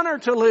an honor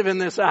to live in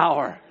this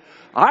hour.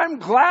 I'm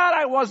glad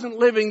I wasn't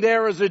living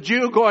there as a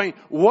Jew going,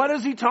 what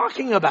is he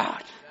talking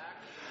about?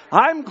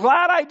 I'm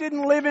glad I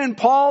didn't live in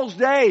Paul's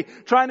day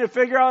trying to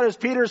figure out, as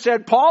Peter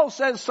said, Paul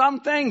says some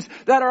things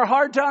that are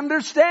hard to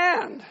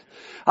understand.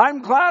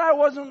 I'm glad I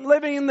wasn't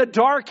living in the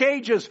dark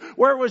ages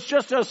where it was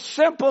just a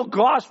simple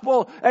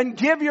gospel and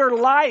give your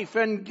life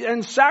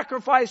and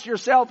sacrifice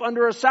yourself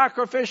under a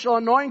sacrificial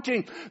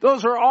anointing.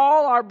 Those are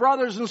all our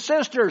brothers and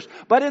sisters.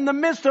 But in the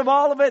midst of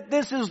all of it,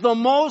 this is the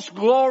most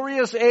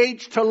glorious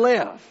age to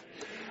live.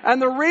 And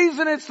the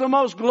reason it's the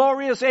most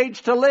glorious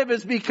age to live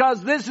is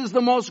because this is the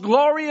most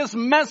glorious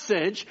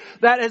message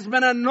that has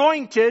been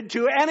anointed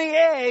to any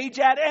age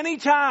at any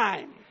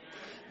time.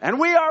 And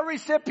we are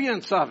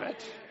recipients of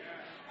it.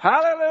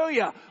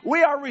 Hallelujah.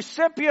 We are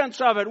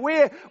recipients of it.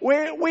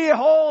 We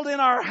hold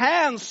in our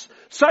hands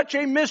such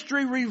a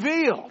mystery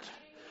revealed.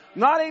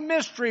 Not a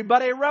mystery,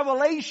 but a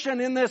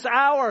revelation in this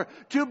hour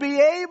to be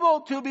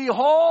able to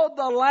behold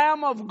the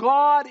Lamb of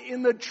God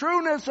in the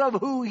trueness of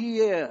who He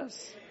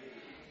is.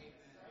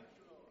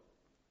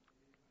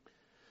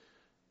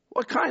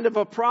 What kind of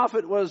a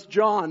prophet was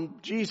John?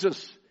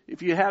 Jesus,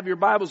 if you have your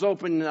Bibles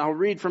open, I'll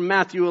read from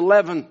Matthew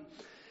 11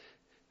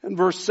 and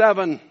verse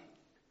 7.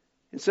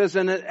 It says,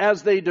 and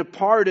as they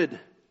departed,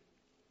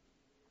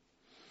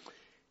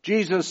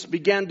 Jesus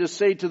began to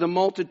say to the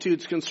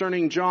multitudes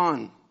concerning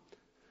John,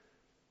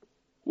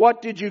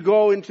 what did you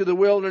go into the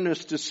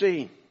wilderness to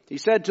see? He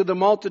said to the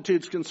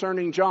multitudes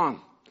concerning John.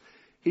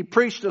 He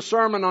preached a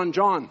sermon on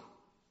John.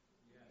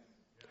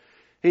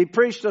 He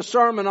preached a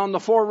sermon on the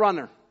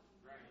forerunner.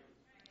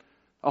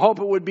 I hope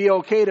it would be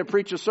okay to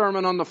preach a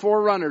sermon on the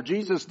forerunner.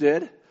 Jesus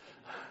did.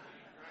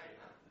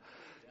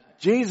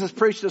 Jesus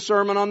preached a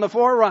sermon on the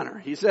forerunner.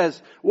 He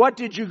says, what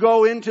did you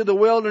go into the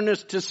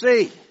wilderness to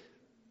see?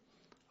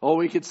 Oh,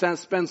 we could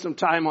spend some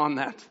time on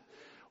that.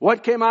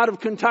 What came out of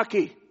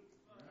Kentucky?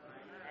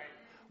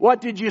 What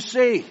did you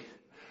see?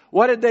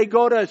 What did they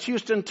go to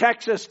Houston,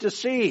 Texas to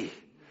see?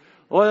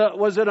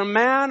 Was it a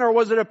man or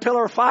was it a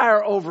pillar of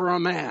fire over a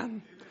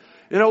man?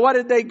 You know, what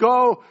did they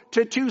go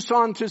to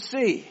Tucson to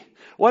see?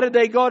 What did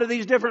they go to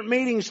these different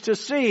meetings to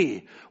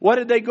see? What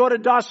did they go to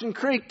Dawson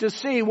Creek to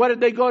see? What did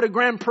they go to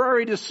Grand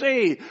Prairie to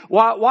see?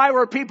 Why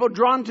were people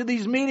drawn to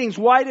these meetings?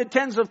 Why did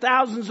tens of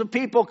thousands of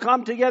people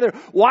come together?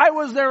 Why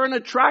was there an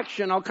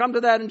attraction? I'll come to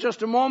that in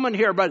just a moment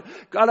here, but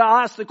gotta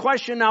ask the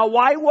question now,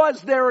 why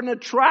was there an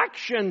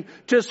attraction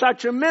to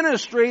such a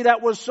ministry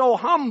that was so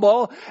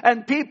humble?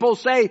 And people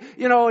say,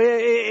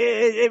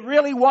 it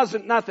really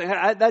wasn't nothing.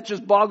 That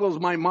just boggles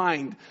my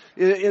mind.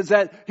 Is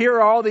that here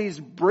are all these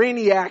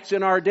brainiacs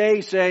in our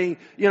day saying,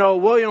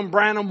 William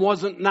Branham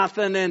wasn't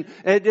nothing and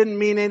it didn't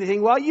mean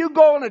anything. Well, you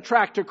go and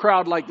attract a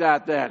crowd like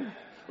that then.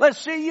 Let's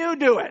see you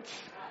do it.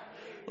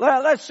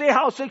 Let's see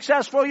how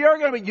successful you're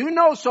going to be. You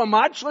know so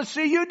much. Let's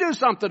see you do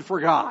something for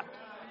God.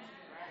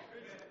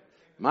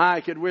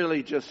 We could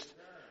really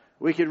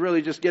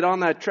just get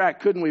on that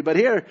track, couldn't we? But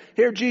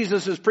here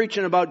Jesus is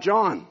preaching about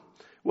John.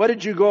 What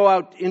did you go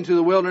out into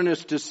the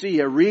wilderness to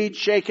see? A reed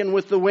shaken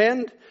with the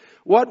wind?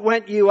 What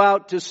went you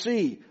out to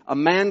see? A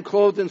man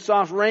clothed in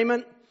soft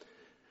raiment?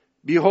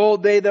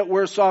 Behold, they that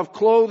wear soft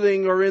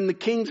clothing are in the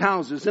king's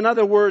houses. In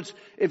other words,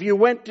 if you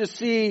went to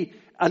see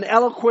an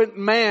eloquent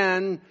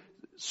man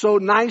so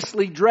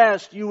nicely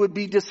dressed, you would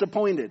be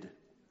disappointed.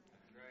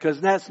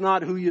 Because that's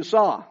not who you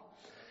saw.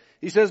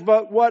 He says,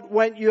 but what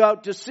went you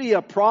out to see?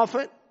 A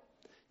prophet?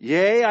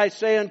 Yea, I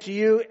say unto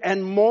you,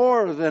 and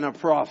more than a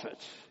prophet.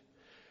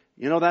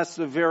 That's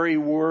the very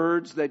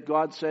words that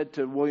God said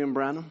to William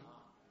Branham.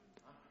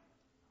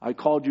 I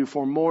called you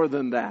for more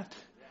than that.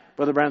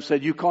 Brother Branham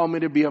said, you call me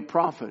to be a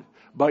prophet,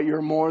 but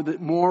you're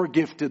more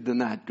gifted than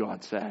that,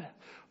 God said.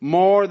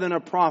 More than a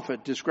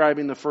prophet,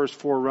 describing the first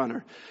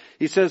forerunner.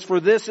 He says, for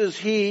this is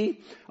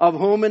he of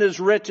whom it is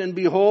written,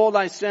 behold,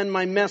 I send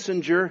my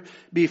messenger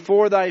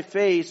before thy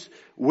face,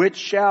 which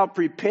shall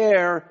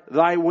prepare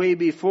thy way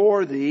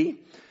before thee.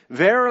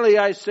 Verily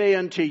I say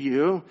unto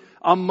you,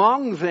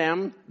 among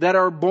them that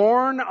are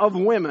born of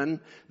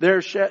women,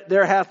 there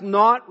hath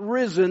not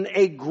risen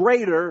a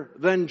greater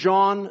than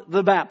John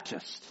the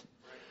Baptist.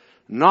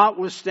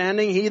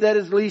 Notwithstanding, he that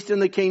is least in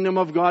the kingdom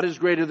of God is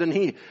greater than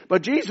he.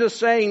 But Jesus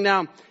saying,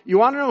 now, you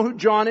want to know who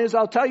John is?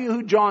 I'll tell you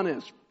who John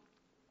is.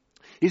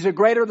 He's a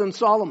greater than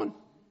Solomon.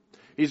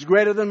 He's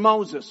greater than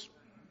Moses.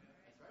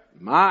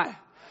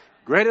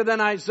 Greater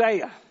than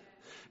Isaiah.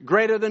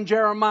 Greater than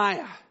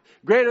Jeremiah.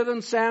 Greater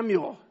than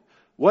Samuel.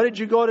 What did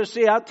you go to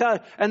see? I'll tell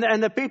you.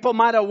 And the people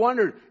might have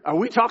wondered, are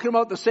we talking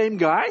about the same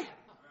guy?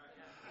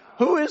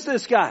 Who is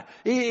this guy?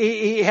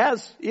 He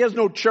has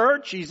no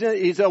church. He's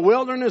a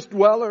wilderness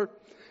dweller.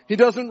 He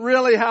doesn't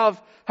really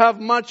have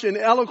much in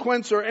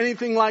eloquence or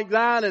anything like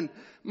that. And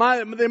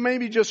they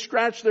maybe just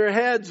scratched their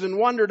heads and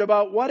wondered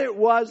about what it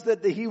was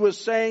that he was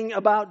saying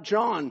about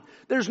John.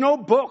 There's no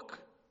book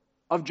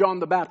of John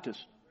the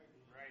Baptist.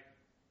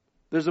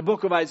 There's a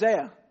book of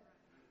Isaiah.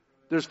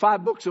 There's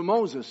 5 books of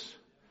Moses.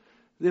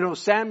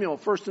 Samuel,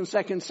 1st and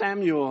 2nd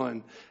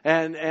Samuel,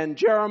 and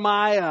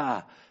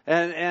Jeremiah,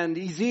 and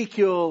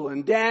Ezekiel,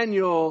 and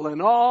Daniel,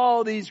 and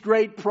all these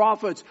great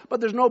prophets. But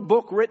there's no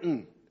book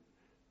written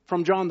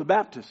from John the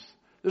Baptist.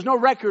 There's no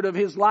record of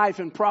his life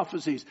and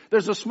prophecies.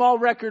 There's a small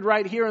record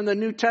right here in the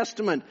New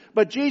Testament.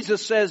 But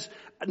Jesus says,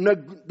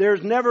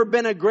 there's never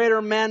been a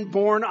greater man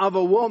born of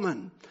a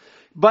woman.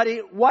 But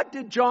what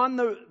did John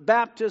the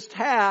Baptist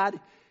had?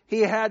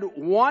 He had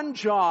one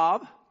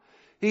job.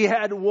 He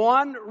had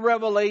one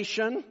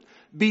revelation.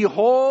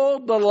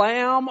 Behold the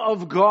Lamb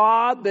of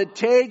God that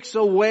takes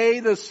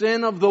away the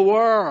sin of the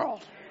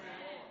world.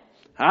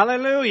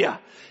 Hallelujah.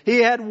 He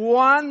had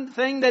one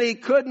thing that he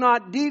could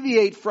not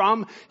deviate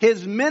from.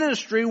 His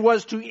ministry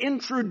was to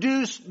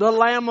introduce the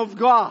Lamb of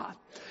God.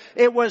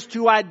 It was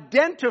to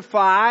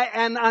identify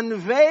and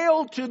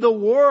unveil to the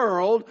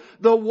world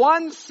the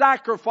one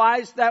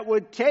sacrifice that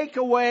would take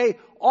away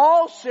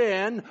all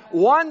sin,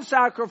 one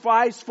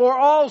sacrifice for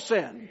all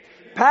sin.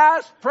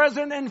 Past,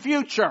 present, and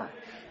future.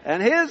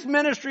 And his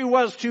ministry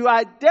was to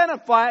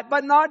identify it,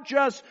 but not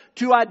just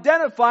to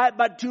identify it,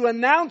 but to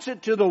announce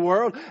it to the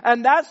world.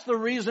 And that's the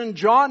reason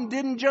John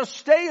didn't just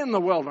stay in the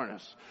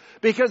wilderness.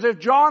 Because if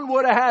John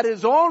would have had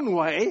his own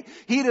way,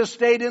 he'd have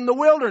stayed in the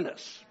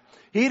wilderness.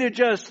 He'd have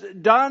just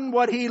done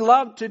what he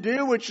loved to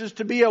do, which is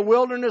to be a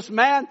wilderness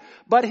man.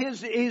 But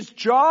his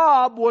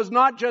job was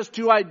not just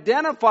to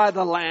identify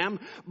the Lamb,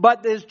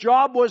 but his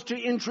job was to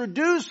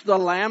introduce the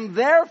Lamb.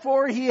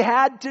 Therefore, he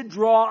had to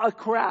draw a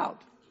crowd.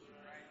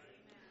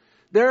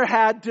 There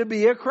had to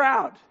be a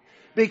crowd.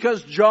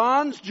 Because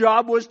John's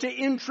job was to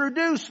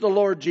introduce the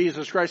Lord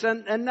Jesus Christ.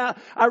 And now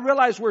I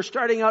realize we're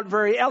starting out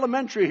very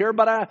elementary here,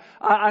 but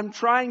I'm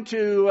trying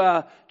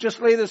to just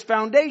lay this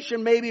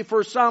foundation maybe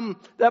for some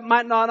that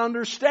might not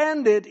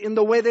understand it in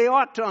the way they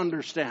ought to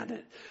understand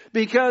it.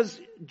 Because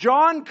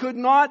John could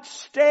not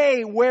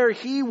stay where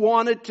he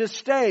wanted to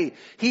stay.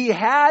 He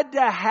had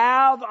to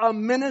have a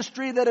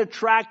ministry that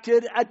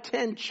attracted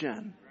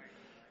attention.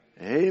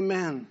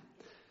 Amen.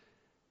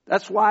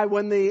 That's why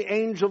when the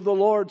angel of the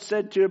Lord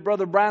said to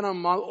Brother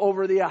Branham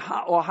over the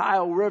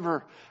Ohio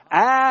River,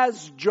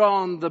 as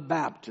John the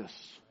Baptist,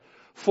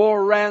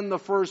 foreran the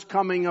first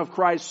coming of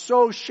Christ,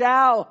 so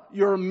shall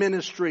your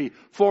ministry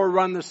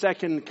forerun the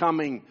second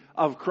coming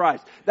of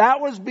Christ.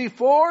 That was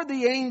before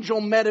the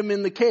angel met him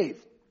in the cave.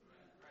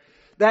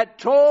 That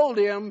told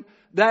him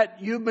that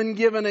you've been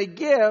given a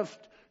gift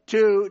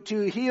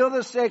to heal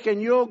the sick,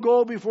 and you'll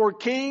go before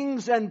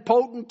kings and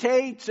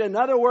potentates. In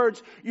other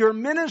words, your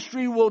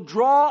ministry will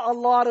draw a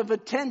lot of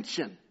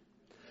attention.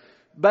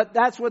 But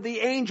that's what the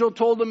angel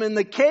told him in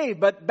the cave.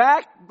 But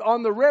back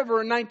on the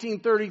river in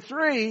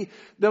 1933,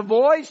 the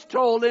voice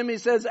told him, he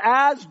says,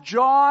 as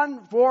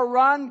John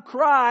forerun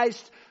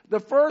Christ, the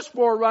first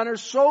forerunner,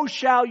 so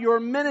shall your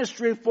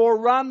ministry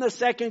forerun the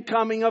second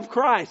coming of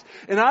Christ.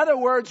 In other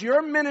words,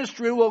 your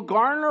ministry will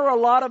garner a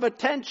lot of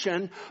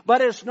attention,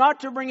 but it's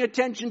not to bring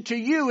attention to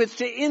you. It's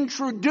to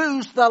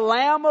introduce the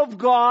Lamb of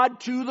God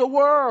to the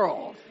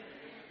world.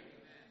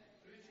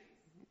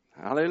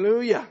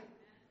 Hallelujah.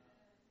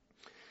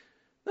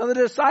 Now the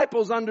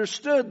disciples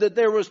understood that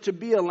there was to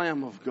be a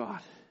Lamb of God.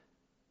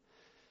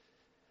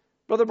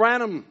 Brother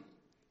Branham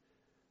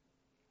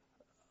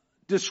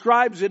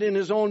describes it in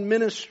his own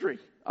ministry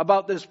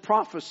about this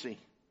prophecy.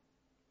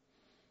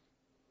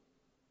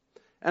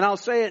 And I'll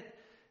say it,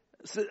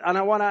 and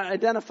I want to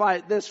identify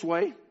it this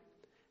way.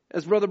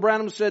 As Brother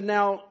Branham said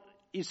now,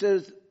 he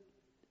says,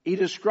 he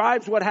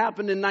describes what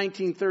happened in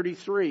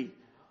 1933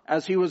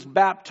 as he was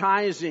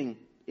baptizing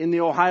in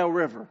the Ohio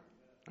River.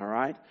 All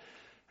right?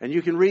 And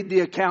you can read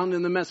the account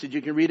in the message.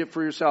 You can read it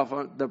for yourself.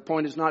 The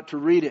point is not to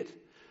read it.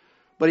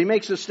 But he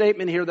makes a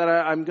statement here that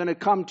I'm going to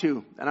come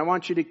to. And I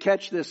want you to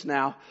catch this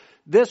now.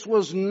 This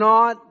was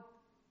not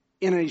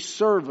in a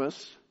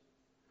service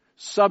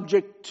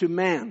subject to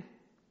man.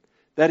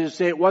 That is to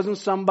say, it wasn't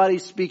somebody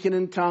speaking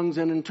in tongues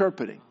and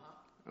interpreting.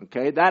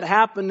 Okay, that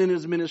happened in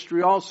his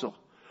ministry also.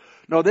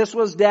 No, this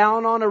was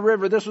down on a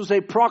river. This was a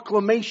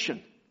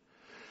proclamation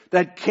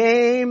that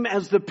came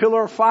as the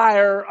pillar of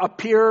fire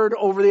appeared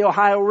over the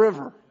Ohio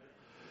River.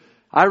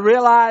 I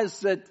realize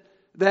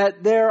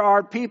that there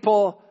are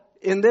people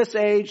in this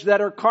age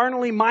that are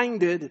carnally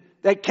minded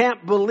that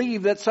can't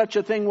believe that such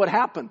a thing would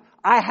happen.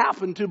 I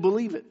happen to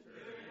believe it.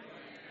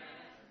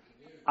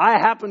 I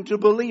happen to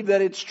believe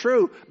that it's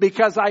true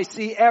because I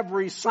see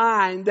every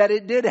sign that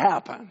it did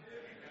happen.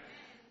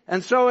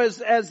 And so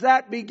as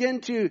that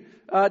began to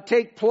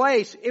take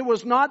place, it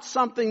was not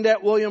something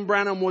that William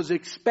Branham was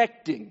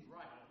expecting.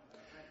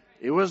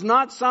 It was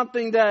not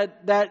something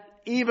that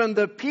even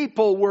the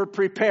people were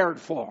prepared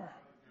for.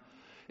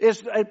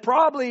 It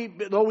probably,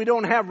 though we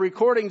don't have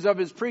recordings of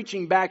his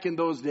preaching back in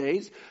those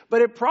days,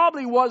 but it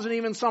probably wasn't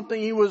even something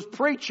he was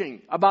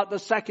preaching about the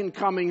second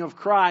coming of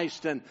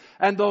Christ and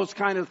those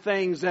kind of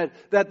things that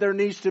there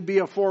needs to be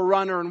a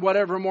forerunner and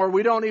whatever more.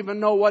 We don't even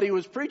know what he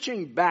was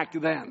preaching back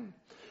then.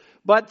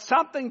 But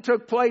something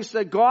took place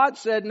that God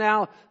said,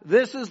 now,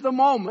 this is the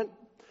moment.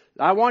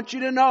 I want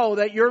you to know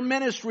that your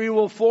ministry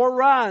will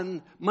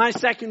forerun my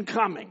second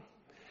coming.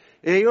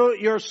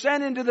 You're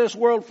sent into this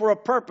world for a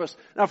purpose.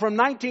 Now from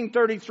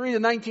 1933 to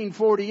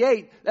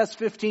 1948, that's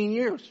 15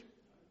 years.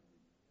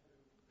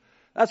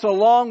 That's a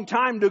long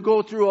time to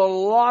go through a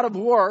lot of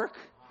work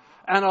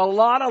and a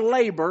lot of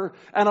labor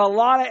and a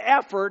lot of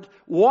effort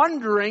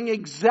wondering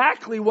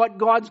exactly what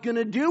God's going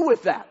to do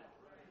with that.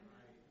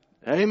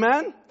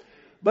 Amen?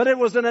 But it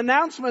was an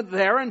announcement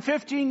there, and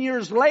 15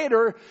 years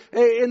later,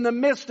 in the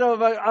midst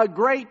of a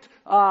great,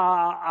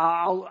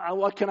 angst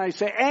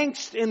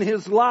in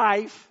his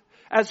life,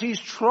 as he's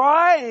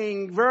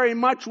trying very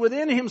much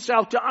within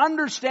himself to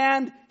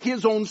understand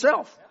his own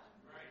self.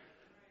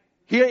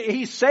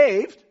 He's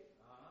saved.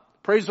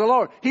 Praise the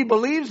Lord. He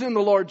believes in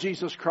the Lord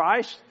Jesus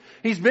Christ.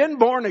 He's been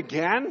born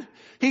again.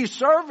 He's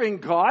serving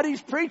God.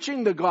 He's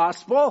preaching the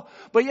gospel.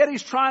 But yet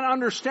he's trying to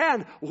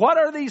understand, what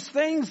are these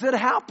things that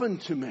happen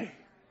to me?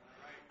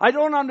 I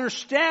don't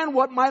understand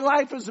what my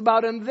life is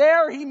about. And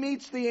there he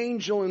meets the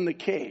angel in the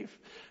cave.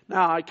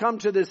 Now I come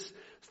to this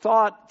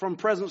thought from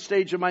present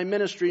stage of my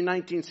ministry in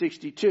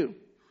 1962.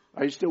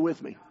 Are you still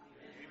with me?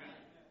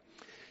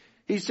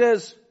 He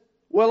says,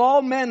 well,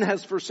 all men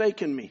has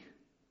forsaken me,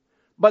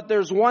 but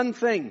there's one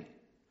thing.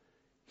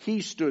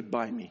 He stood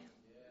by me.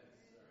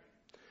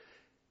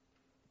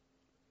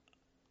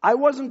 I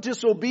wasn't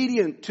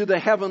disobedient to the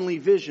heavenly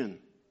vision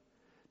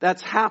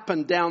that's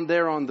happened down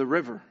there on the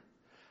river.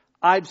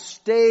 I've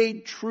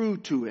stayed true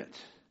to it.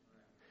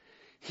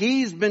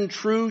 He's been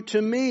true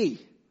to me.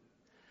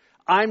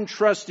 I'm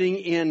trusting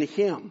in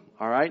Him.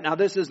 All right. Now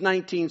this is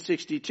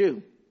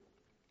 1962.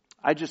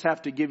 I just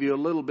have to give you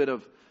a little bit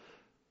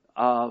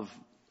of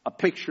a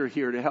picture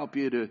here to help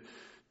you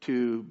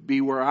to be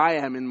where I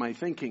am in my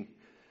thinking.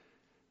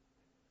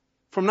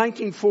 From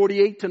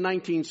 1948 to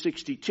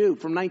 1962,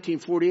 from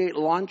 1948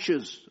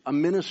 launches a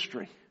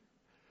ministry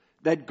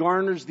that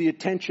garners the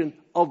attention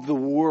of the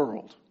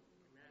world.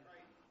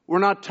 We're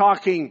not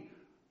talking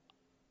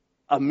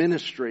a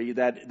ministry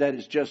that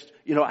is just,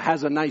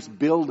 has a nice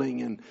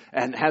building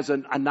and has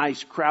a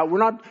nice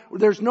crowd.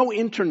 There's no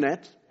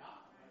internet.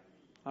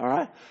 All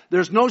right.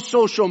 There's no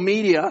social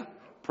media.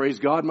 Praise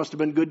God. Must have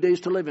been good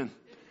days to live in.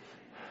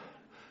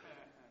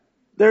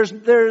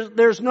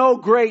 There's no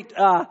great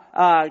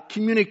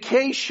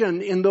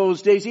communication in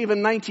those days.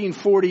 Even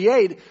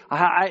 1948,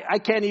 I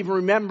can't even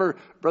remember.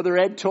 Brother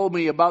Ed told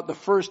me about the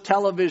first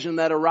television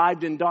that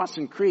arrived in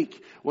Dawson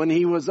Creek when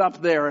he was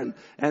up there,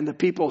 and the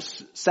people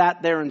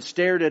sat there and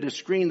stared at a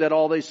screen that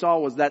all they saw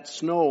was that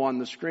snow on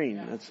the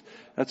screen.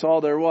 That's all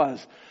there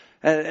was,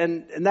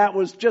 and that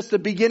was just the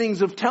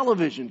beginnings of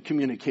television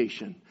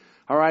communication.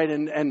 All right,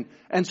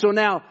 and so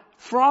now,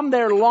 from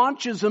their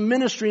launches of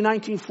ministry in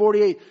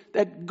 1948,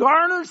 that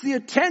garners the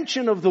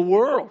attention of the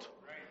world.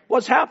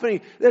 What's happening?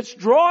 That's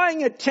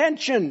drawing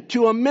attention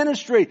to a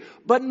ministry,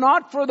 but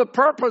not for the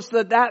purpose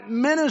that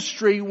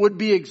ministry would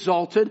be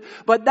exalted,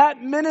 but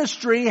that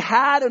ministry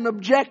had an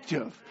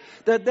objective.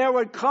 That there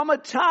would come a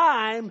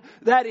time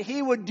that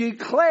he would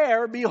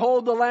declare,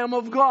 "Behold the Lamb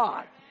of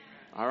God."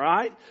 All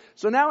right?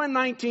 So now in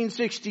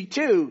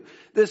 1962,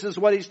 this is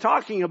what he's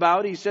talking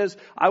about. He says,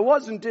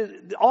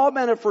 all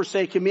men have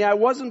forsaken me. I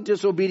wasn't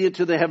disobedient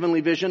to the heavenly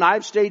vision.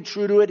 I've stayed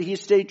true to it. He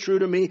stayed true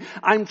to me.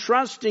 I'm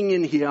trusting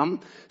in him.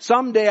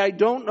 Someday, I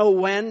don't know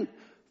when,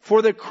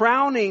 for a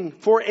crowning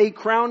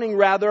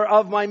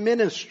of my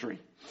ministry.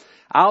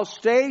 I'll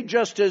stay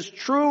just as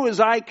true as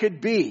I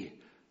could be.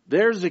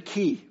 There's a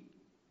key.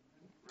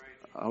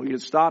 We can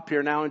stop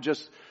here now and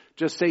just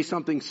say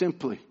something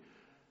simply.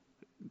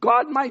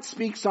 God might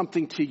speak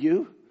something to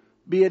you,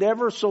 be it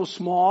ever so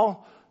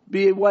small,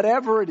 be it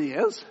whatever it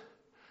is.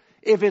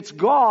 If it's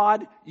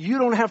God, you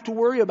don't have to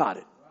worry about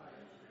it.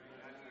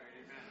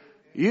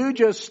 You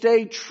just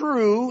stay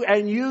true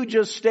and you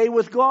just stay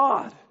with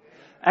God.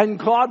 And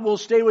God will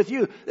stay with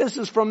you. This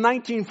is from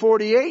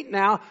 1948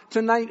 now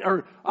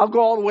I'll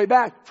go all the way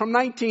back. From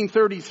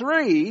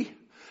 1933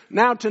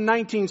 now to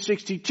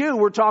 1962,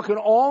 we're talking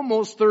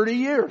almost 30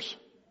 years.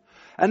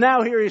 And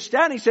now here he's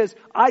standing, he says,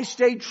 I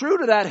stayed true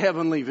to that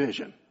heavenly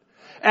vision.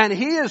 And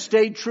he has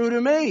stayed true to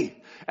me.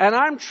 And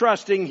I'm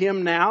trusting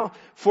him now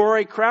for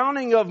a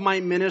crowning of my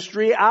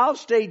ministry. I'll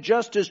stay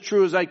just as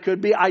true as I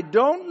could be. I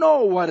don't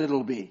know what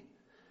it'll be.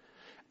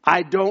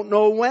 I don't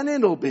know when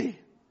it'll be.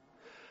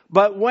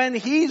 But when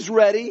he's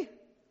ready,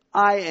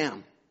 I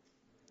am.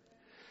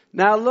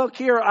 Now look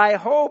here, I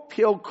hope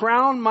he'll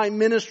crown my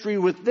ministry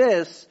with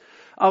this,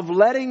 of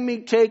letting me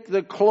take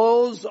the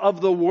clothes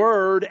of the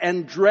Word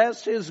and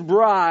dress his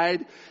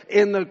bride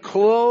in the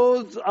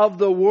clothes of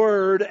the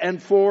Word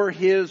and for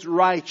his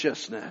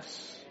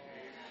righteousness.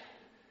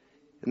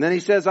 And then he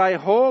says, I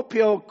hope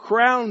he'll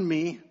crown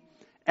me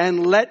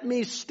and let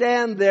me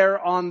stand there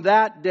on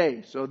that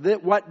day. So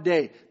what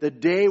day? The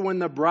day when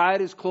the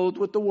bride is clothed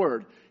with the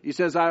Word. He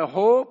says, I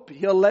hope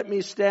he'll let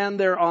me stand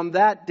there on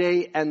that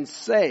day and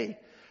say,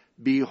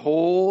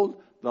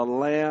 "Behold the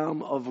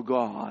Lamb of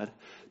God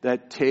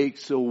that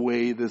takes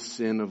away the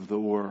sin of the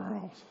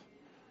world."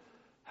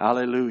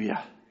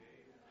 Hallelujah.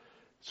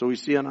 So we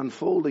see an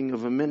unfolding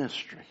of a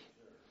ministry.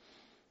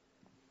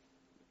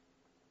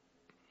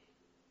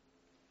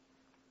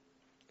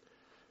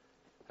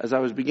 As I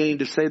was beginning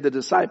to say, the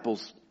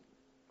disciples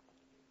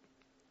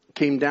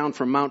came down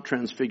from Mount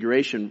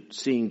Transfiguration,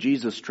 seeing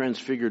Jesus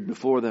transfigured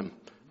before them.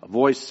 A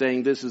voice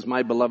saying, "This is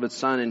my beloved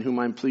Son, in whom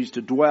I'm pleased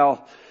to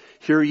dwell.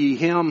 Hear ye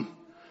him."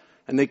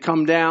 And they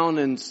come down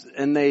and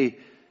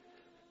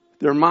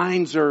their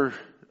minds are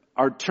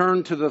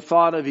turned to the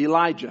thought of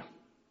Elijah.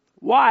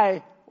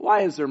 Why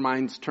is their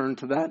minds turned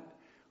to that?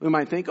 We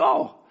might think,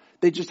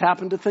 they just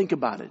happen to think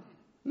about it.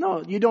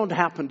 No, you don't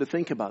happen to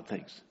think about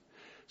things.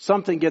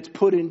 Something gets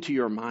put into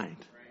your mind.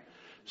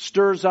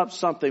 Stirs up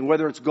something,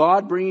 whether it's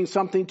God bringing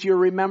something to your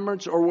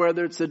remembrance or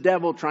whether it's the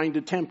devil trying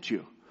to tempt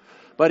you.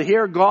 But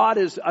here God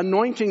is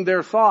anointing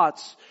their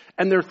thoughts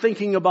and they're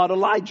thinking about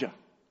Elijah.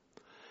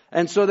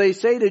 And so they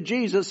say to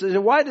Jesus,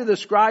 "Why do the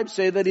scribes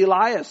say that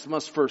Elias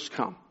must first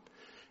come?"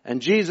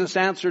 And Jesus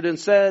answered and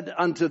said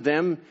unto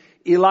them,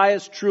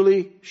 "Elias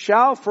truly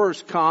shall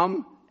first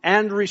come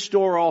and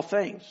restore all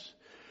things.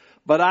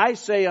 But I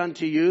say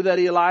unto you that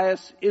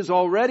Elias is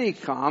already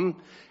come,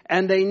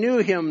 and they knew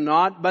him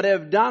not, but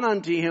have done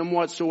unto him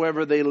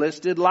whatsoever they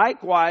listed.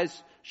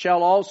 Likewise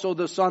shall also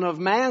the Son of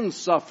Man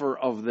suffer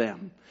of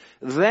them."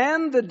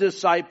 Then the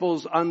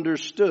disciples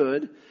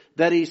understood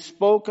that he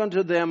spoke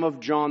unto them of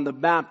John the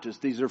Baptist.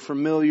 These are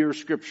familiar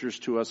scriptures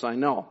to us, I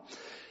know.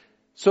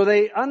 So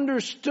they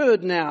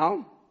understood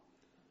now.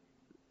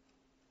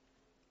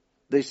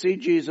 They see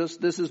Jesus.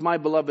 "This is my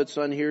beloved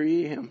Son, hear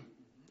ye him."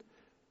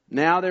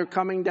 Now they're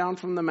coming down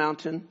from the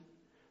mountain.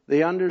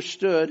 They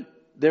understood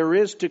there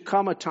is to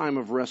come a time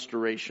of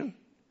restoration.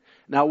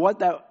 Now what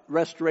that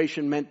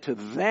restoration meant to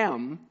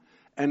them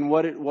and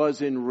what it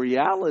was in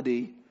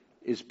reality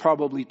is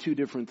probably two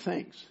different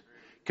things.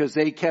 Because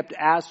they kept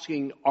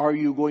asking, "Are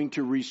you going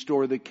to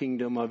restore the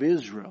kingdom of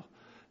Israel?"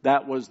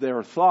 That was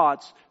their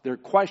thoughts, their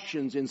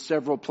questions in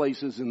several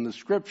places in the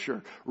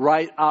scripture,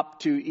 right up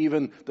to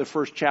even the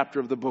first chapter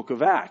of the book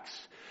of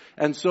Acts.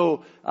 And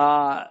so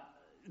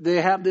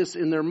they have this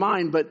in their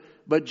mind,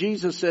 but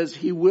Jesus says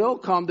he will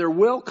come. There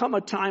will come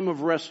a time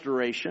of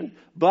restoration.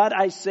 But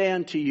I say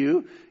unto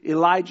you,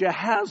 Elijah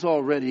has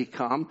already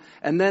come.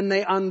 And then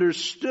they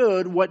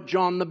understood what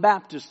John the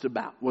Baptist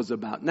was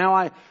about.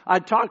 Now, I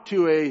talked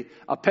to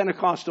a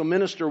Pentecostal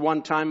minister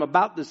one time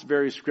about this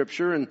very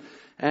scripture,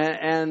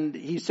 and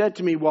he said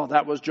to me, well,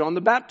 that was John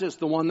the Baptist,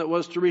 the one that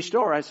was to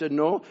restore. I said,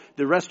 no,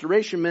 the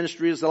restoration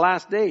ministry is the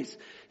last days.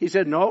 He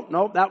said,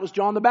 no, that was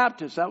John the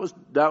Baptist. That was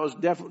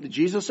definitely,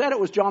 Jesus said it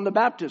was John the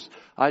Baptist.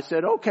 I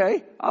said,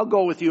 okay, I'll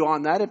go with you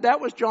on that. If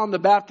that was John the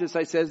Baptist,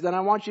 I says, then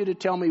I want you to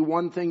tell me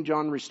one thing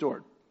John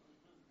restored.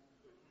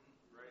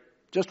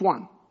 Just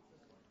one.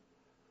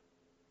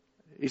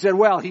 He said,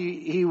 well,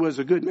 he was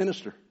a good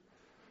minister.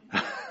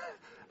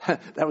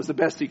 That was the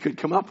best he could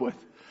come up with.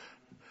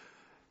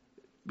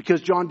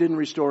 Because John didn't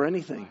restore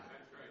anything.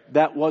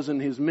 That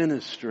wasn't his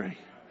ministry.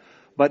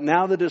 But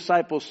now the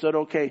disciples said,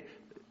 okay,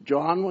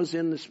 John was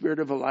in the spirit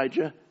of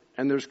Elijah,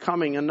 and there's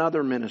coming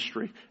another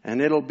ministry.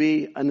 And it'll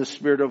be in the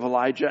spirit of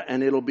Elijah,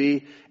 and it'll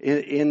be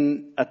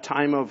in a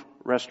time of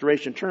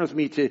restoration. Turn with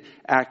me to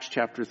Acts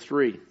chapter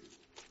 3.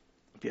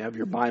 If you have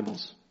your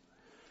Bibles.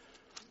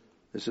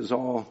 This is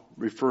all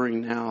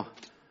referring now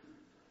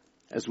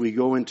as we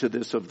go into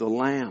this of the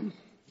Lamb.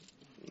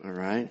 All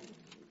right.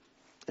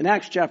 In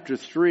Acts chapter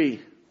 3,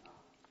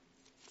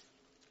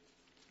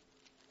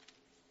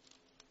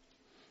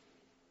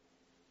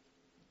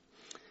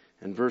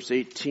 and verse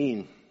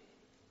 18.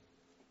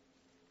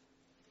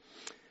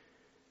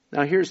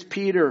 Now here's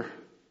Peter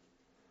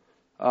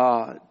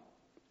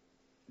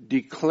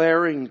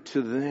declaring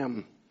to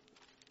them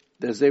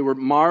as they were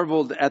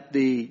marveled at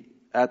the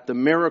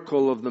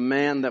miracle of the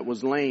man that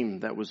was lame,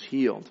 that was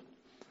healed.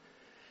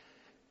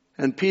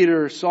 And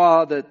Peter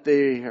saw that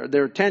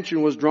their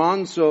attention was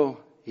drawn, so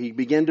he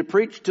began to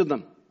preach to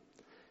them.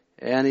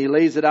 And he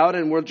lays it out,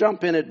 and we'll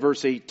jump in at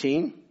verse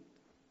 18.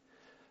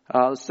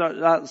 Let's start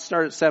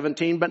at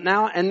 17. But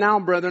now,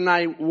 brethren,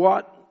 I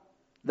wot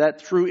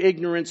that through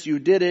ignorance you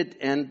did it,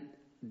 and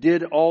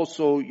did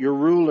also your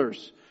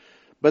rulers.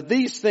 But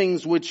these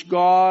things which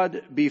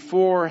God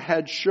before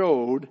had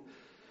showed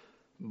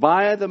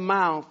by the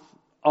mouth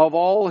of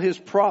all his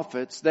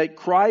prophets that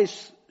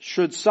Christ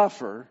should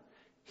suffer,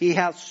 he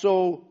hath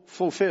so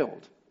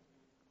fulfilled.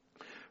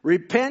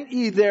 Repent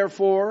ye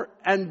therefore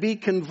and be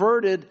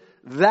converted,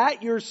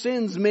 that your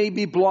sins may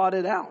be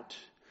blotted out,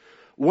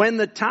 when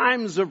the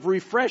times of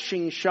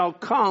refreshing shall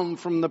come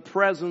from the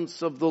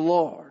presence of the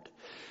Lord.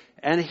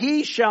 And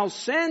he shall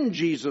send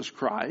Jesus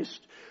Christ,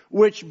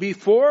 which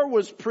before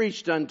was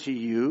preached unto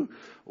you,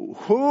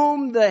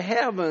 whom the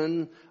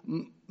heaven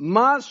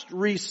must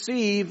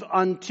receive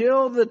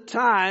until the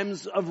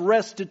times of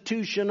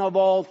restitution of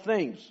all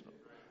things.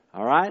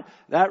 All right?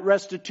 That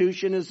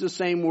restitution is the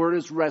same word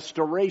as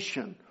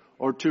restoration,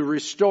 or to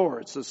restore.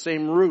 It's the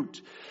same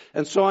root.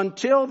 And so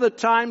until the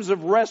times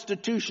of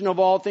restitution of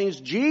all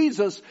things,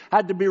 Jesus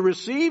had to be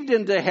received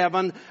into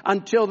heaven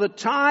until the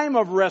time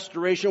of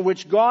restoration,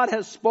 which God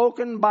has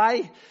spoken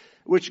by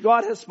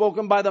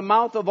the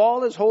mouth of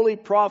all his holy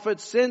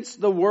prophets since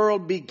the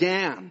world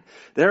began.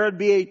 There would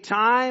be a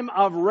time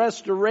of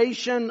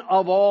restoration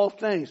of all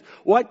things.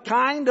 What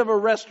kind of a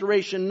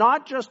restoration?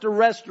 Not just a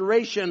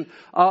restoration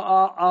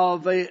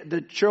of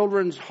the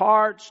children's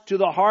hearts to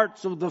the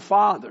hearts of the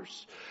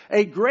fathers.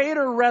 A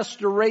greater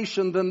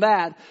restoration than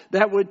that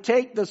would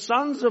take the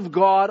sons of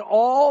God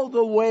all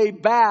the way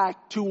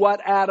back to what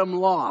Adam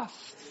lost.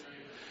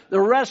 The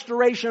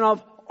restoration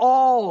of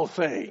all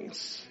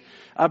things.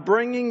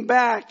 Bringing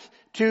back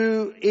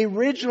to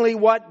originally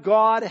what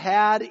God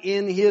had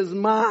in his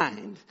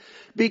mind.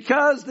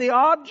 Because the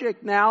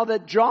object now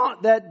that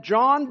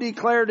John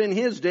declared in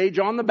his day,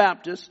 John the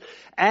Baptist,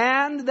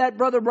 and that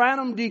Brother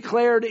Branham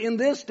declared in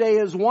this day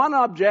as one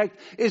object,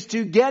 is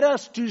to get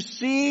us to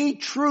see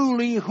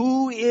truly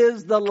who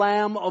is the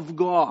Lamb of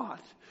God.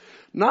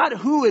 Not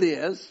who it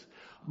is,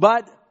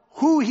 but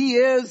who he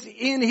is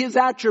in his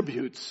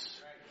attributes.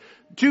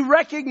 To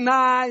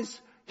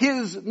recognize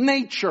his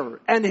nature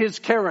and his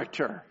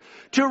character.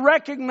 To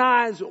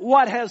recognize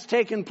what has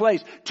taken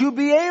place. To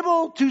be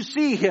able to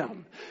see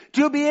him.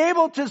 To be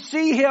able to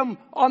see him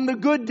on the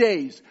good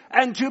days.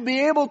 And to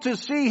be able to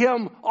see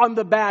him on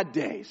the bad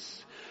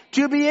days.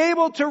 To be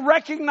able to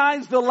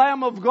recognize the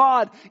Lamb of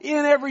God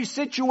in every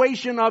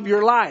situation of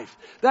your life.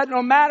 That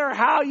no matter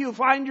how you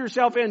find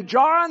yourself in.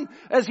 John,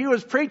 as he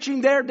was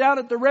preaching there down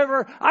at the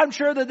river, I'm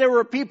sure that there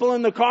were people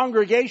in the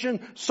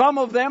congregation, some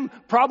of them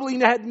probably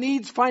had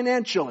needs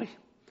financially.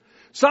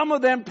 Some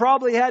of them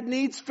probably had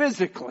needs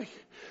physically.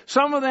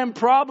 Some of them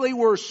probably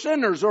were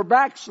sinners or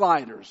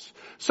backsliders.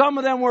 Some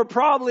of them were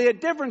probably at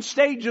different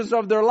stages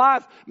of their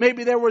life.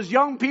 Maybe there was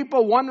young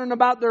people wondering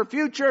about their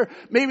future.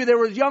 Maybe there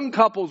was young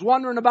couples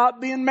wondering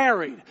about being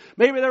married.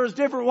 Maybe there was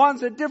different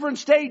ones at different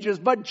stages.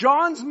 But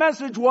John's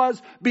message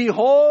was,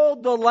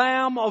 behold the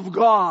Lamb of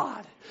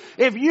God.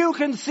 If you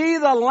can see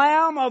the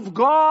Lamb of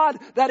God,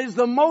 that is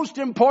the most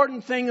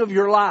important thing of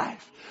your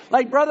life.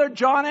 Like Brother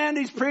John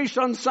Andy's preached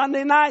on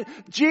Sunday night,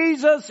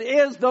 Jesus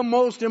is the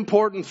most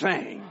important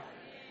thing.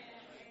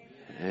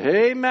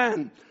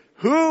 Amen.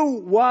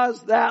 Who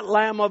was that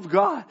Lamb of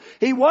God?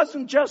 He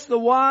wasn't just the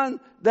one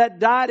that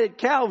died at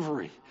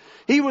Calvary.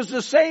 He was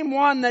the same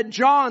one that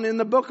John in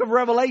the book of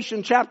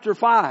Revelation chapter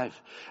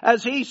 5,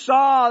 as he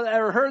saw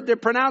or heard the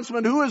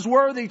pronouncement, who is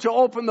worthy to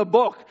open the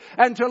book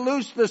and to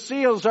loose the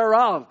seals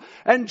thereof.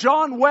 And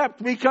John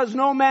wept because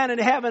no man in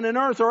heaven and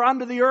earth or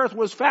under the earth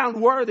was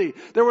found worthy.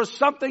 There was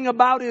something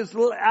about this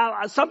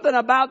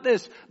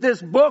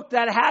book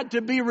that had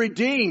to be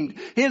redeemed.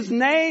 His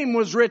name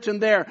was written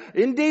there.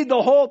 Indeed,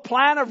 the whole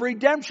plan of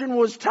redemption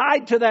was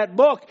tied to that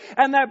book,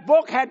 and that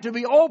book had to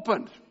be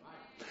opened.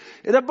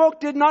 The book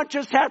did not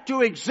just have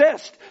to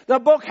exist. The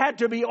book had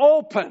to be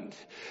opened.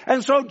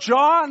 And so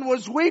John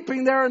was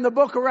weeping there in the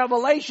book of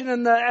Revelation,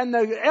 and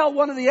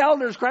one of the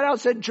elders cried out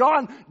and said,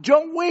 John,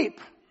 don't weep.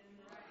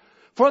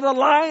 For the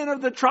Lion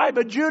of the tribe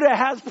of Judah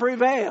has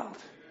prevailed.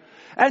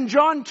 And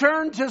John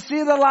turned to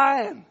see the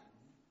Lion.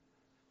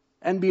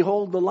 And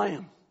behold the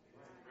Lamb.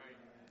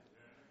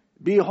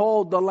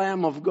 Behold the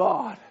Lamb of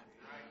God,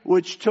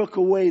 which took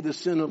away the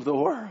sin of the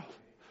world.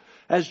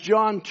 As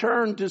John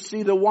turned to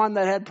see the one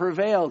that had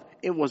prevailed,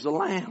 it was a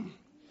lamb.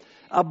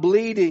 A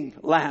bleeding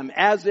lamb,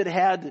 as it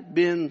had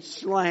been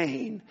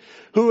slain,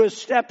 who is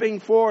stepping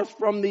forth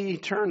from the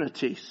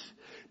eternities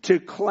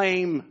to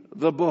claim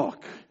the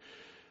book.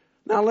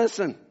 Now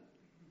listen,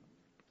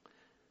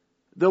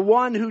 the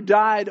one who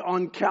died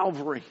on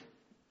Calvary,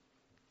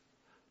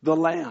 the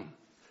Lamb,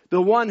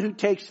 the one who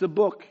takes the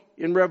book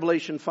in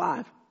Revelation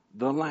 5,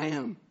 the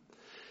Lamb.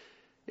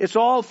 It's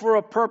all for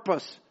a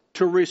purpose,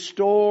 to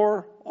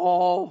restore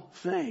all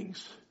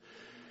things,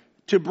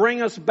 to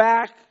bring us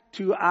back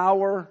to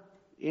our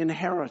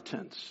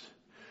inheritance,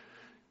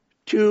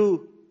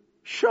 to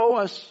show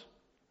us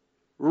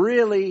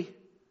really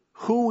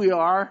who we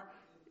are.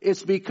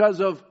 It's because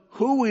of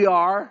who we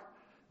are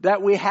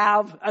that we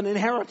have an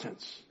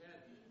inheritance.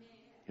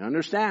 You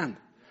understand?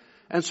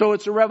 And so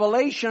it's a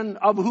revelation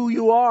of who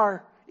you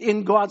are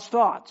in God's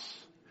thoughts.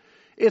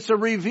 It's a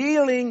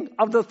revealing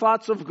of the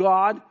thoughts of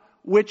God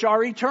which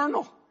are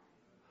eternal.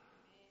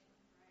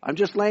 I'm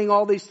just laying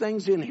all these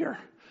things in here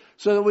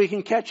so that we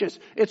can catch it.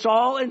 It's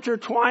all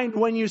intertwined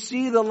when you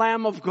see the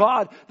Lamb of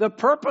God. The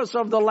purpose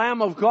of the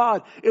Lamb of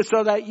God is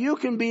so that you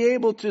can be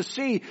able to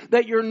see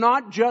that you're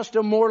not just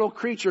a mortal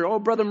creature. Oh,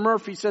 Brother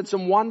Murphy said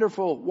some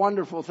wonderful,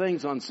 wonderful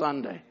things on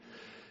Sunday.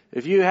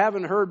 If you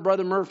haven't heard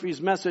Brother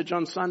Murphy's message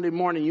on Sunday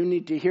morning, you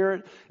need to hear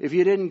it. If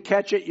you didn't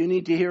catch it, you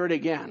need to hear it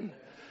again.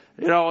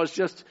 You know, it's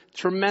just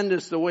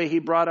tremendous the way he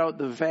brought out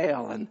the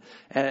veil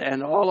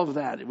and all of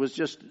that. It was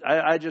just,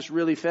 I just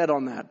really fed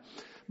on that.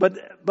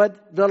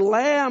 But the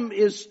Lamb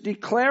is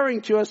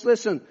declaring to us,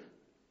 listen,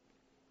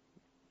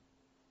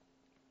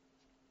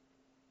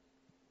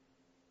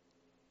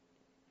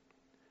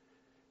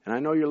 and I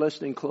know you're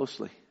listening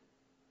closely.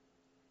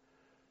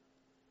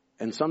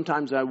 And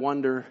sometimes I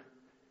wonder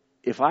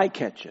if I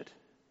catch it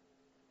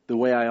the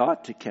way I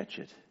ought to catch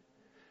it.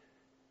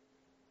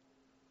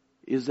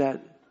 Is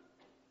that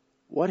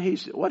what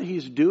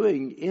he's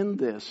doing in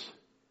this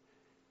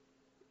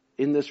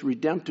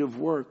redemptive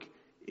work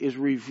is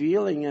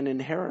revealing an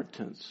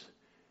inheritance.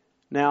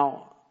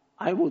 Now,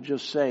 I will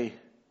just say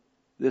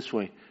this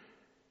way.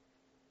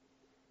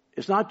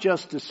 It's not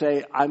just to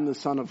say, I'm the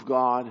Son of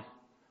God.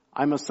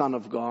 I'm a son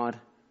of God.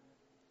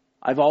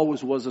 I've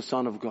always was a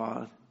son of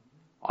God.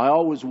 I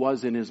always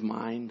was in his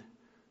mind.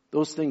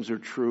 Those things are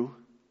true.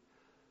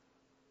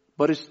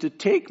 But it's to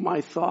take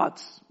my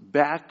thoughts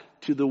back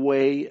to the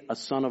way a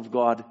son of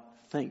God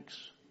thinks.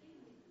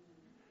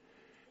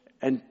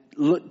 And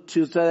look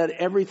to that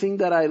everything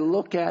that I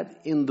look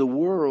at in the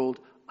world,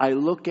 I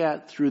look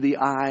at through the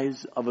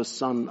eyes of a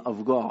son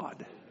of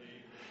God.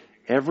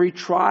 Every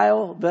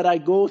trial that I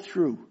go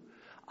through,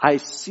 I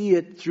see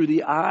it through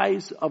the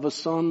eyes of a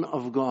son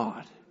of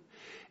God.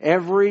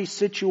 Every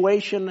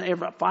situation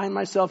I find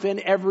myself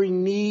in, every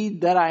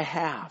need that I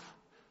have.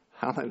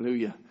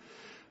 Hallelujah.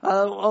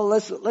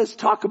 Let's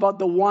talk about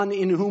the one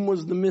in whom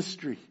was the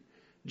mystery.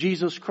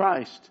 Jesus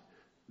Christ,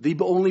 the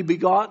only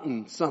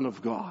begotten Son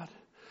of God,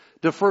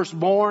 the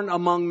firstborn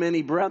among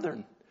many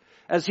brethren.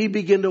 As he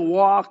began to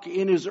walk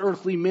in his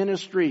earthly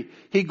ministry,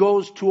 he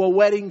goes to a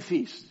wedding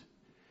feast.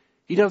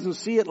 He doesn't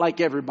see it like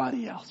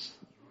everybody else.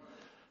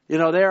 You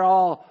know, they're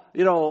all,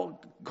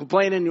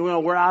 complaining,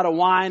 we're out of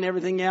wine,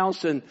 everything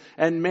else.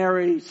 And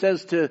Mary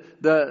says to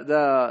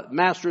the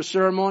master of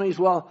ceremonies,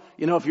 well,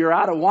 if you're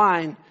out of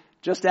wine,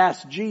 just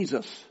ask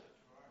Jesus.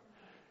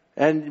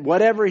 And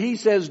whatever he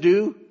says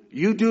do,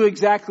 you do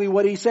exactly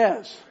what he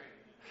says.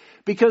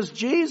 Because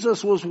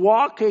Jesus was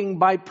walking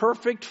by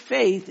perfect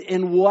faith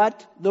in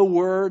what the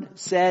Word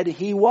said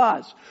he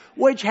was,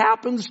 which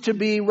happens to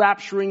be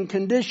rapturing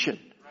condition.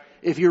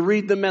 If you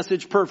read the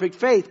message Perfect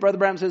Faith, Brother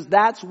Branham says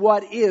that's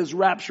what is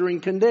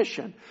rapturing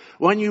condition.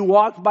 When you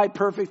walk by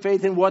perfect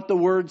faith in what the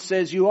Word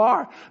says you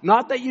are.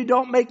 Not that you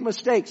don't make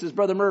mistakes, as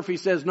Brother Murphy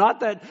says.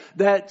 Not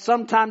that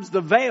sometimes the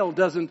veil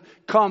doesn't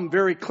come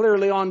very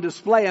clearly on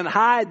display and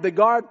hide the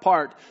guard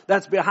part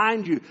that's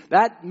behind you.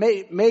 That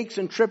makes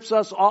and trips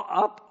us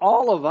up,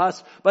 all of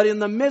us. But in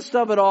the midst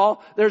of it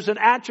all, there's an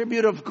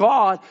attribute of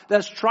God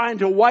that's trying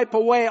to wipe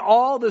away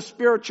all the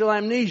spiritual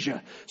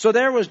amnesia. So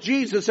there was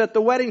Jesus at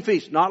the wedding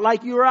feast. Not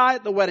like you or I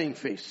at the wedding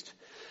feast.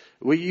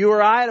 You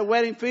or I at a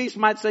wedding feast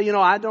might say,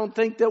 I don't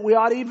think that we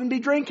ought to even be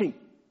drinking.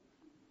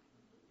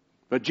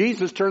 But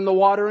Jesus turned the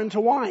water into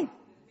wine.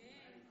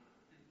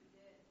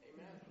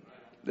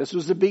 This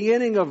was the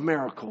beginning of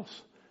miracles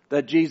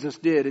that Jesus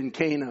did in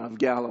Cana of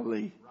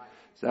Galilee.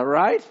 Is that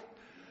right?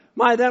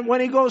 Then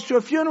when he goes to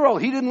a funeral,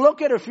 he didn't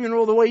look at a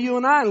funeral the way you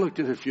and I looked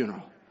at a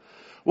funeral.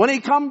 When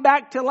he come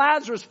back to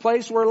Lazarus'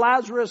 place where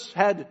Lazarus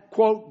had,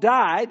 quote,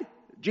 died,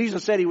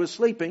 Jesus said he was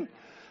sleeping,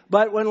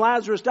 but when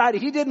Lazarus died,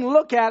 he didn't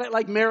look at it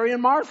like Mary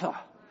and Martha.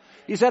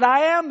 He said,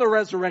 I am the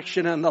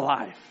resurrection and the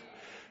life.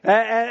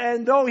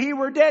 And though he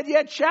were dead,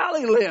 yet shall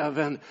he live.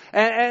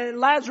 And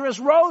Lazarus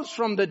rose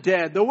from the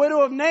dead. The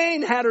widow of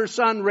Nain had her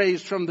son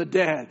raised from the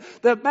dead.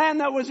 The man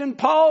that was in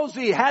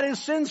palsy had his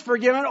sins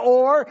forgiven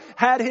or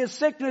had his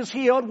sickness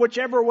healed,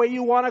 whichever way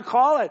you want to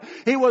call it.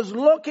 He was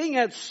looking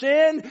at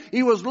sin.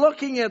 He was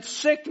looking at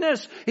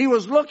sickness. He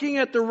was looking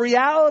at the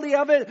reality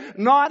of it,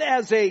 not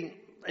as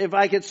if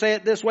I could say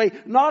it this way,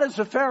 not as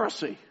a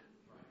Pharisee.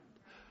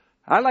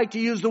 I like to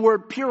use the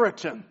word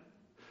Puritan.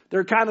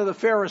 They're kind of the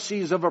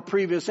Pharisees of a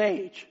previous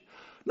age.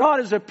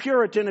 Not as a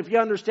Puritan, if you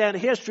understand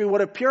history,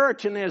 what a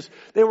Puritan is,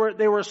 they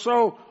were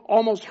so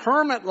almost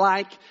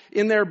hermit-like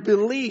in their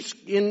beliefs,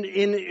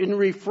 in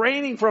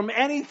refraining from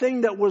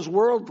anything that was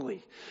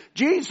worldly.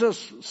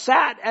 Jesus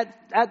sat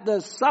at the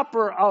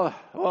supper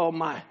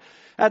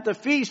at the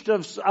feast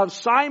of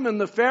Simon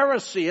the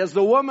Pharisee as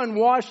the woman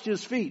washed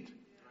his feet.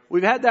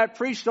 We've had that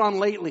preached on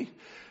lately.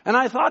 And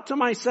I thought to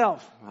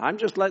myself, I'm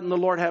just letting the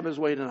Lord have his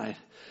way tonight.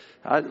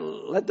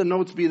 Let the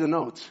notes be the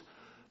notes.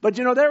 But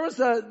there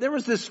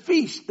was this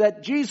feast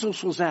that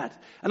Jesus was at.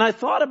 And I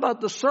thought about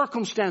the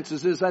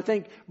circumstances as I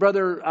think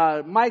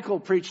Brother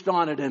Michael preached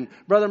on it and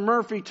Brother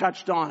Murphy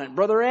touched on it.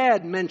 Brother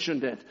Ed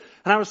mentioned it.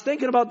 And I was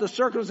thinking about the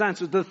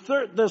circumstances.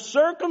 The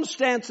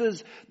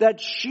circumstances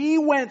that she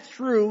went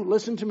through,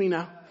 listen to me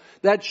now,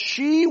 that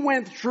she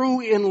went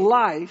through in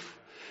life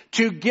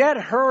to get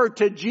her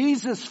to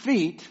Jesus'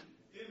 feet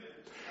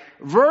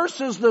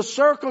versus the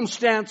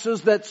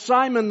circumstances that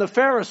Simon the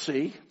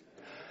Pharisee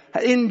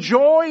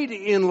enjoyed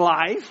in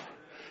life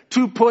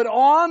to put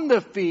on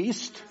the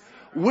feast,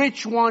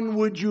 which one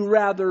would you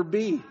rather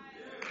be?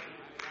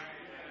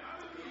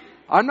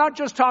 I'm not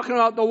just talking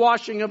about the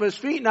washing of his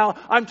feet now.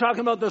 I'm talking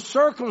about the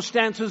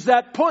circumstances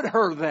that put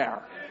her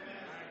there.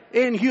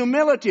 In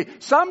humility.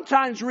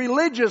 Sometimes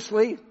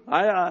religiously,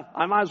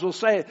 I might as well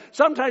say it,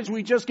 sometimes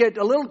we just get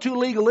a little too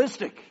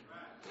legalistic.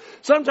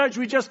 Sometimes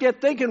we just get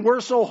thinking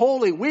we're so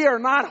holy. We are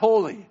not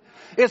holy.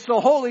 It's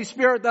the Holy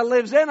Spirit that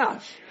lives in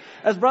us.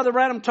 As Brother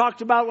Branham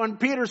talked about when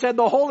Peter said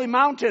the holy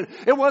mountain,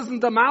 it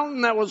wasn't the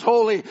mountain that was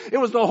holy. It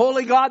was the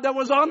holy God that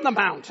was on the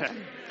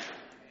mountain.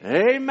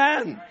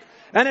 Amen.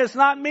 And it's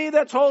not me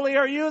that's holy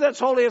or you that's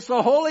holy. It's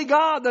the holy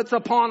God that's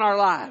upon our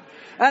life.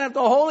 And if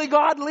the holy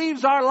God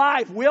leaves our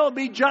life, we'll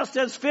be just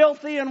as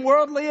filthy and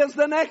worldly as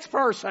the next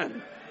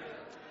person.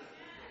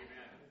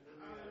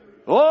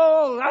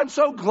 Oh, I'm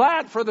so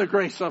glad for the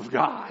grace of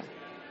God.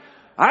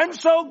 I'm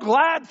so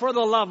glad for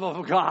the love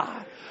of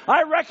God.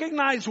 I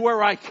recognize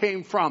where I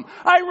came from.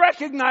 I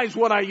recognize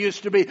what I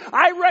used to be.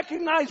 I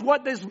recognize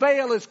what this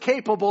veil is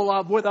capable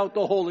of without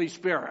the Holy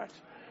Spirit.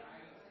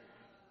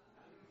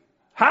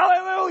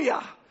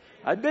 Hallelujah.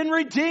 I've been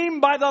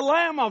redeemed by the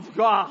Lamb of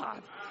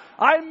God.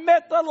 I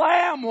met the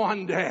Lamb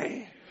one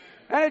day.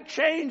 And it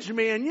changed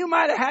me. And you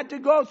might have had to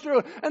go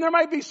through. And there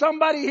might be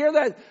somebody here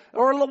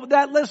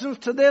that listens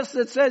to this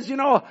that says,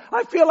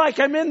 I feel like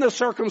I'm in the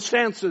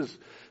circumstances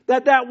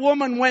that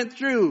woman went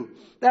through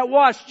that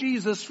washed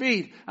Jesus'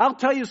 feet. I'll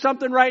tell you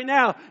something right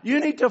now. You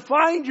need to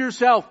find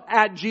yourself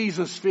at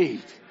Jesus'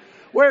 feet.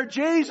 Where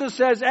Jesus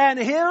says, and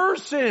her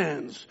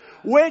sins,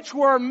 which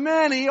were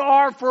many,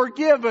 are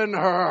forgiven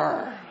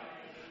her.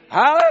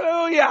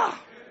 Hallelujah.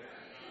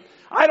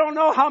 I don't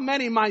know how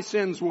many my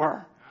sins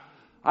were.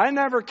 I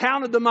never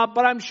counted them up,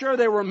 but I'm sure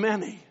there were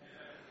many.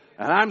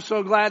 And I'm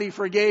so glad he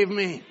forgave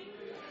me.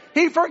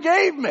 He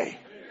forgave me.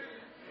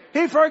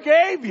 He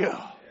forgave you.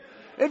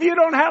 If you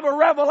don't have a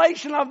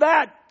revelation of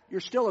that,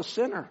 you're still a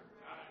sinner.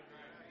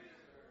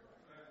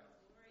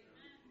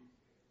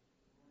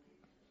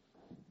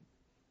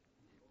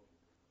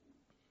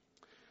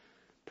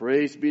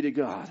 Praise be to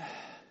God.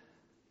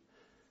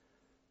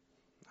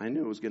 I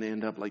knew it was going to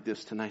end up like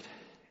this tonight.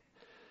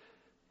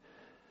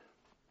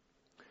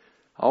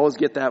 I always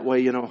get that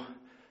way,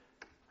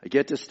 I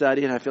get to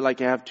study and I feel like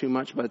I have too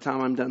much. By the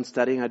time I'm done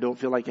studying, I don't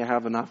feel like I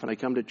have enough. And I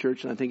come to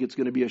church and I think it's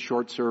going to be a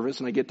short service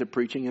and I get to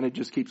preaching and it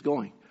just keeps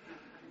going.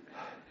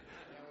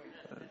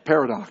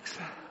 Paradox.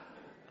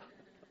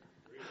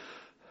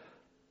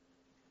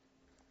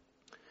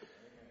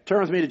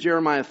 Turn with me to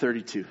Jeremiah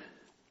 32.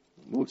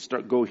 We'll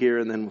go here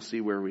and then we'll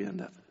see where we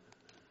end up.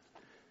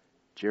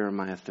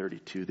 Jeremiah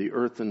 32, the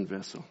earthen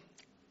vessel.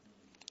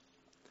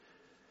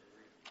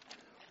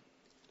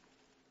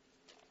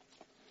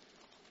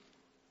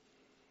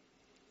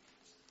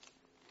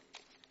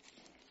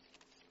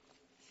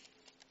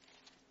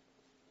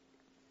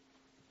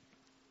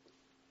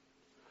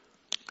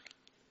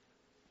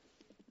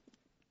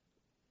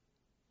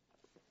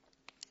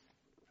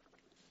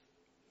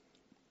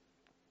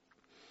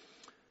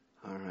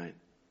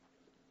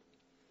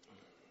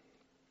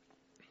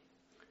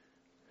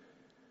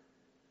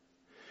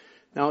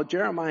 Now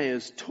Jeremiah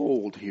is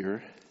told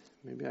here,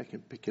 maybe I can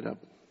pick it up,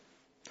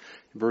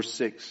 verse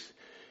 6.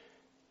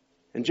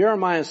 And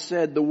Jeremiah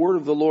said, the word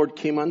of the Lord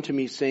came unto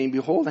me, saying,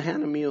 Behold,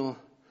 Hanameel,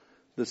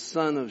 the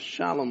son of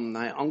Shallum,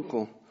 thy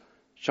uncle,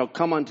 shall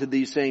come unto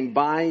thee, saying,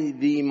 Buy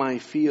thee my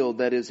field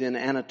that is in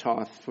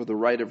Anathoth, for the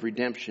right of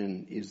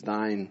redemption is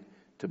thine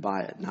to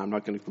buy it. Now I'm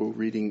not going to go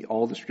reading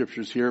all the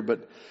scriptures here,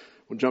 but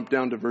we'll jump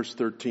down to verse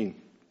 13.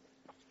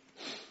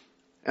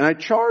 And I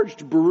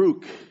charged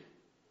Baruch,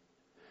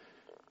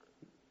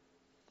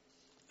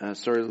 we'll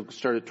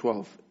start at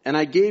 12. And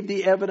I gave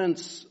the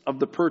evidence of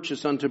the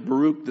purchase unto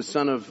Baruch, the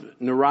son of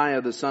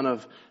Neriah, the son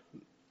of,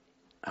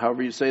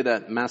 however you say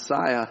that,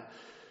 Messiah,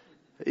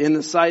 in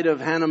the sight of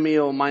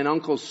Hanameel, mine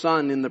uncle's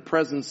son, in the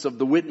presence of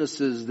the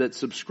witnesses that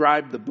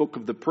subscribed the book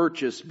of the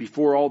purchase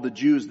before all the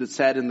Jews that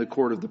sat in the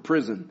court of the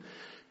prison.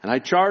 And I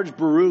charged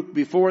Baruch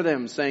before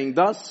them, saying,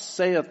 Thus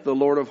saith the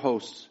Lord of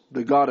hosts,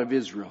 the God of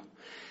Israel.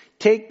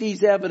 Take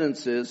these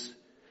evidences,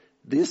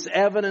 this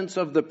evidence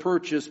of the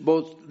purchase,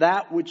 both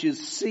that which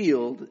is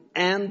sealed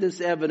and this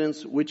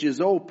evidence which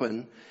is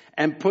open,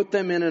 and put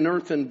them in an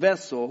earthen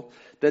vessel,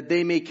 that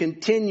they may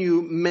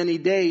continue many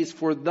days.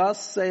 For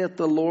thus saith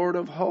the Lord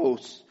of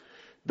hosts,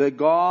 the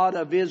God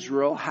of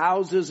Israel,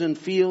 houses and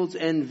fields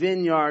and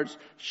vineyards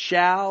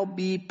shall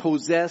be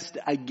possessed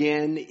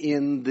again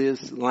in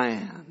this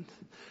land.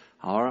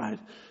 All right.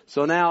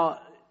 So now,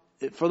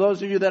 for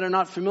those of you that are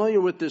not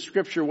familiar with this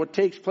scripture, what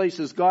takes place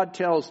is God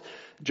tells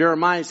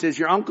Jeremiah, says,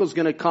 your uncle's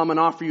going to come and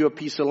offer you a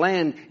piece of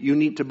land. You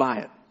need to buy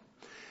it.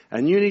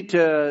 And you need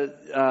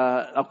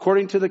to,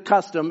 according to the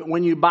custom,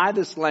 when you buy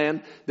this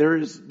land, there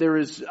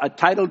is a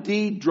title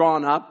deed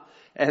drawn up,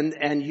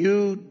 and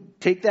you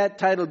take that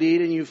title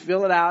deed and you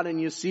fill it out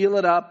and you seal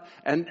it up,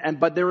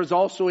 but there is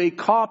also a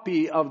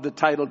copy of the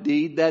title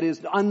deed that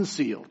is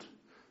unsealed.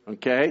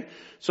 Okay?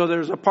 So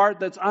there's a part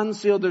that's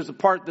unsealed, there's a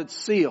part that's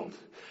sealed.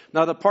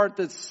 Now the part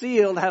that's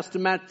sealed has to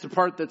match the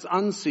part that's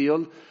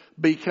unsealed,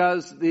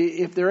 because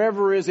if there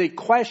ever is a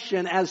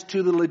question as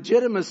to the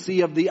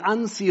legitimacy of the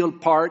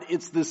unsealed part,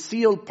 it's the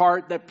sealed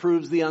part that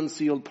proves the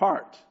unsealed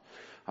part.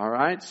 All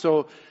right?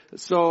 So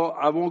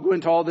I won't go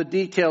into all the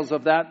details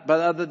of that, but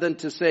other than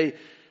to say,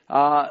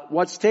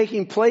 what's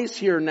taking place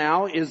here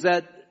now is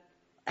that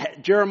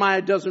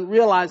Jeremiah doesn't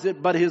realize it,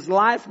 but his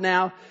life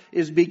now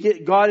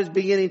God is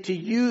beginning to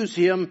use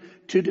him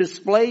to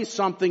display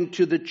something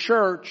to the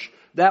church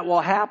that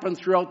will happen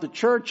throughout the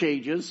church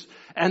ages,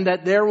 and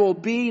that there will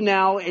be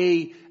now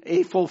a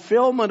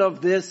fulfillment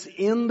of this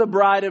in the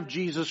bride of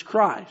Jesus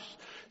Christ.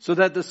 So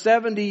that the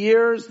 70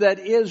 years that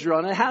Israel,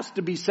 and it has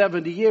to be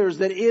 70 years,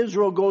 that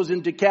Israel goes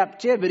into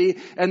captivity,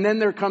 and then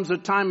there comes a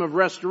time of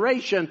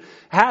restoration,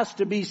 has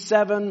to be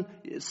 70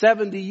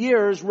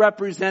 years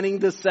representing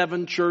the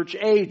 7 church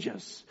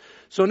ages.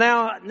 So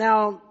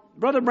now,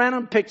 Brother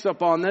Branham picks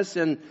up on this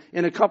in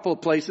a couple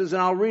of places,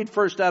 and I'll read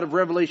first out of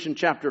Revelation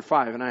chapter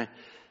 5, and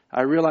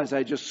I realize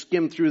I just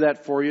skimmed through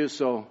that for you,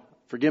 so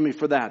forgive me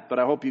for that, but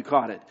I hope you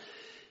caught it.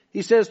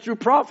 He says, through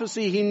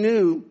prophecy he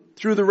knew,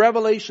 through the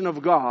revelation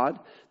of God,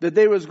 that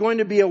they was going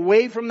to be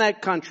away from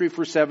that country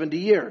for 70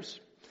 years.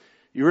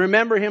 You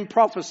remember him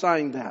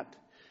prophesying that.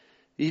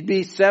 He'd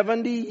be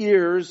 70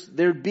 years,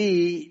 they'd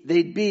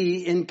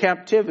be in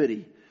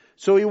captivity.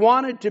 So he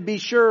wanted to be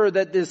sure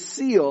that this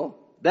seal,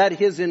 that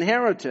his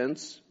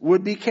inheritance,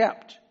 would be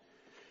kept.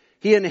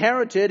 He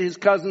inherited his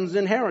cousin's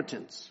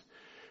inheritance.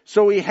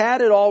 So he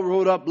had it all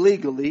wrote up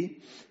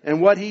legally,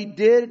 and what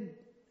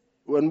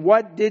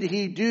did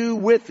he do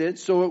with it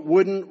so it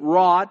wouldn't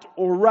rot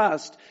or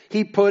rust?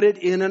 He put it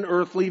in an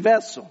earthly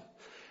vessel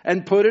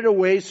and put it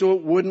away so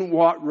it wouldn't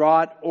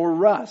rot or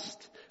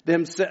rust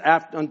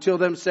until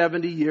them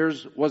 70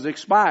 years was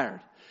expired.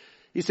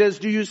 He says,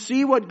 do you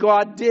see what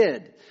God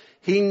did?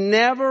 He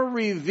never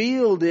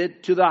revealed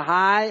it to the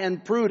high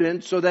and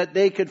prudent so that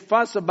they could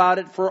fuss about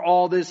it for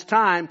all this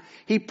time.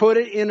 He put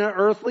it in an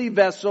earthly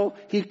vessel.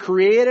 He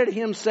created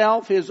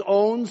himself his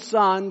own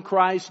son,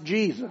 Christ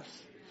Jesus.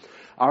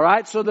 All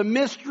right, so the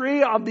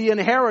mystery of the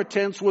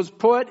inheritance was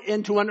put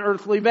into an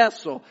earthly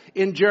vessel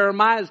in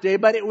Jeremiah's day,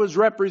 but it was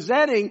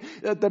representing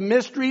that the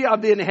mystery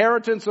of the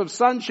inheritance of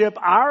sonship,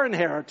 our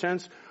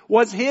inheritance,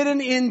 was hidden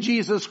in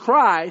Jesus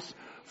Christ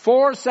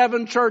for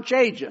 7 church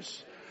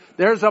ages.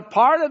 There's a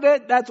part of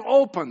it that's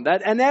open,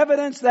 an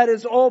evidence that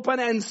is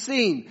open and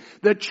seen.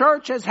 The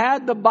church has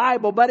had the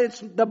Bible, but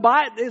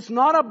it's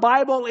not a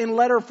Bible in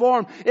letter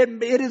form.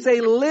 It is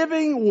a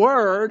living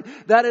word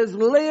that is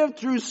lived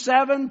through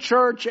 7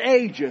 church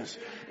ages.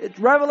 It's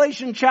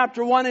Revelation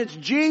chapter 1. It's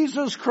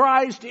Jesus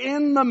Christ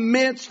in the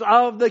midst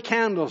of the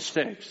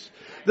candlesticks.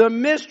 The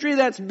mystery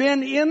that's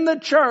been in the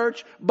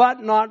church,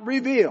 but not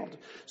revealed.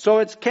 So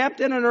it's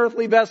kept in an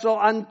earthly vessel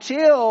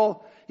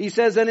until, he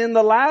says, and in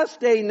the last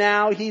day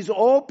now, he's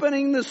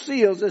opening the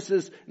seals. This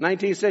is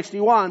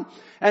 1961.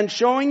 And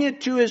showing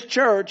it to his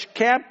church,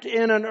 kept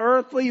in an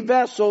earthly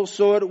vessel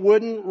so it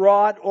wouldn't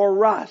rot or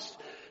rust.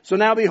 So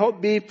now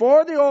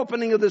before the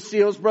opening of the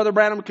seals, Brother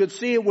Branham could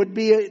see it would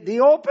be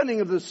the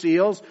opening of the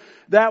seals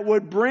that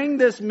would bring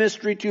this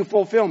mystery to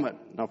fulfillment.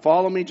 Now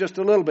follow me just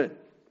a little bit.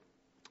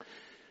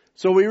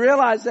 So we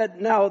realize that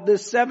now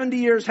this 70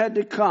 years had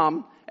to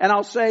come, and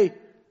I'll say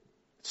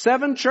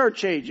 7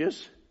 church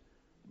ages.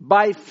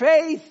 By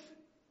faith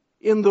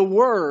in the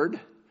Word,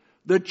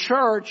 the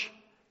church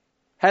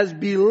has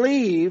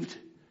believed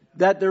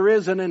that there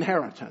is an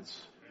inheritance.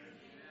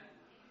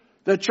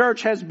 The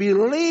church has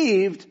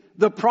believed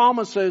the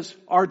promises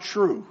are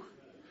true.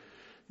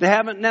 They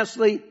haven't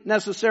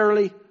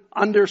necessarily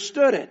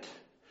understood it,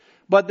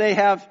 but they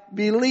have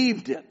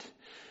believed it.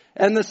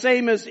 And the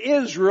same as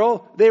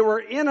Israel, they were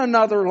in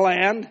another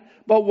land,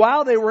 but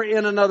while they were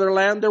in another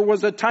land, there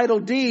was a title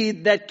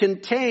deed that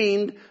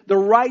contained the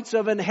rights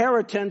of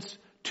inheritance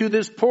to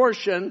this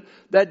portion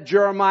that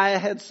Jeremiah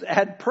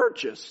had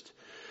purchased.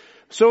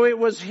 So it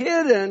was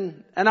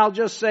hidden, and I'll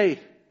just say,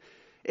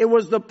 it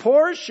was the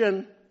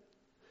portion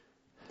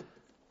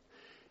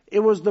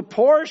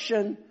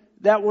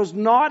that was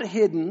not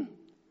hidden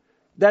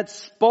that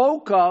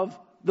spoke of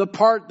the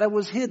part that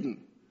was hidden.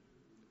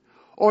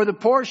 Or the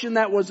portion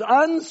that was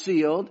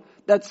unsealed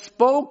that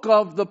spoke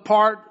of the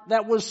part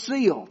that was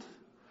sealed.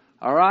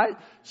 All right?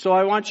 So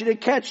I want you to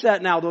catch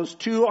that now. Those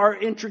two are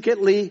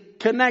intricately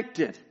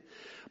connected.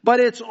 But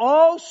it's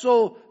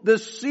also the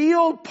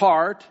sealed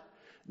part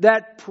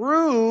that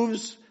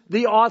proves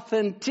the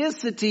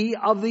authenticity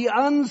of the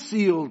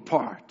unsealed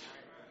part.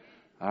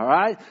 All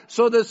right?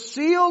 So the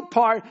sealed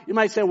part, you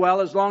might say, well,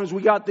 as long as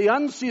we got the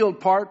unsealed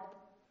part,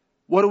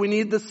 what do we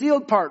need the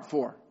sealed part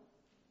for?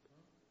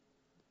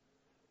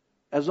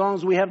 As long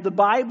as we have the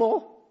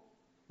Bible,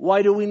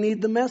 why do we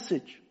need the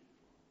message?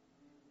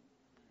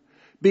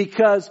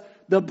 Because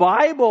the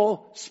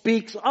Bible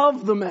speaks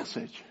of the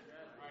message.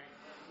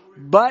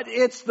 But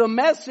it's the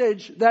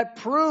message that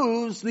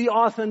proves the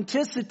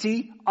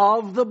authenticity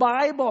of the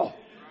Bible.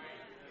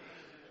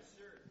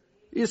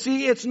 You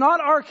see, it's not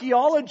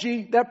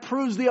archaeology that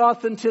proves the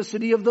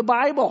authenticity of the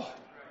Bible.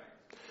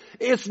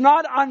 It's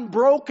not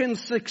unbroken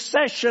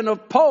succession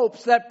of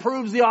popes that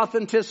proves the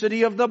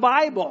authenticity of the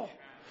Bible.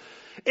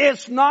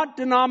 It's not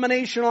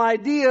denominational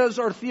ideas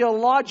or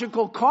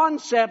theological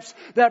concepts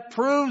that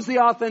proves the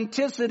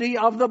authenticity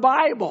of the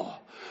Bible.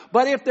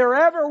 But if there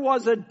ever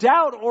was a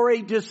doubt or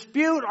a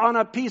dispute on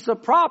a piece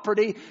of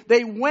property,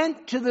 they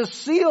went to the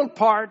sealed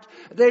part.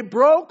 They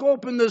broke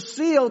open the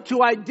seal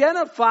to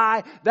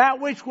identify that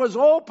which was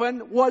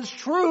open was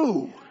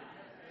true.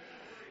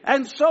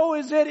 And so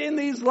is it in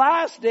these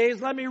last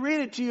days. Let me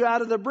read it to you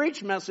out of the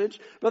Breach Message.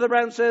 Brother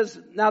Branham says,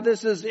 now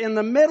this is in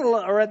the middle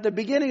or at the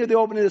beginning of the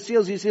opening of the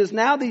seals. He says,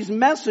 now these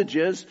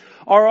messages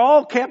are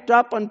all kept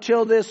up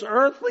until this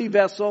earthly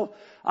vessel,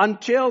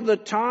 until the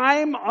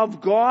time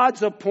of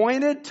God's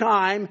appointed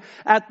time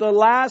at the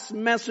last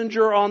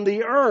messenger on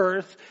the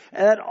earth,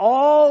 that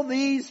all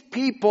these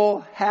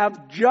people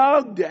have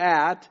jugged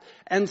at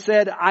and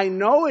said, I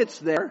know it's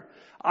there.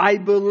 I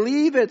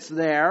believe it's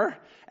there.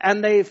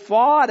 And they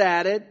fought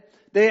at it,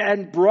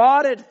 and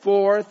brought it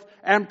forth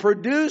and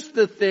produced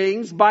the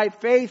things. By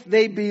faith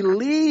they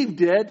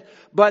believed it,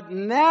 but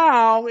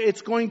now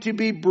it's going to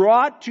be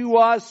brought to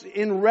us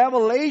in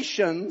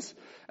revelations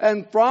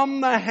and from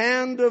the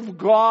hand of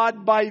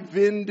God by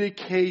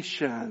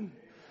vindication.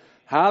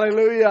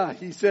 Hallelujah.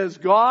 He says,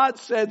 God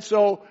said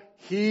so.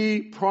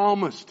 He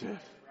promised it.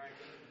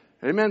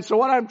 Amen. So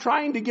what I'm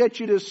trying to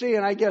get you to see,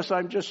 and I guess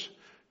I'm just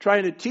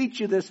trying to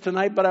teach you this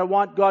tonight, but I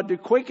want God to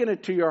quicken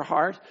it to your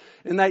heart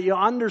and that you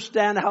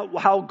understand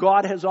how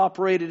God has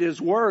operated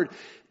His Word.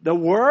 The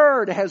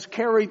Word has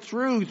carried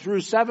through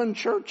 7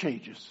 church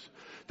ages.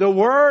 The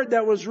Word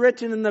that was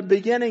written in the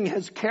beginning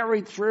has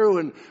carried through,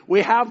 and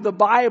we have the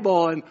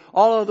Bible and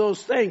all of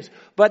those things.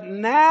 But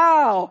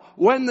now,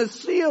 when the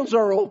seals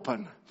are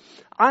open,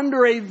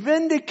 under a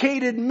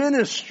vindicated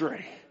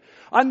ministry,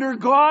 under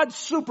God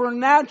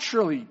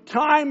supernaturally,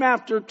 time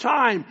after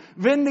time,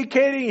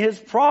 vindicating His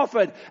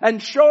prophet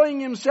and showing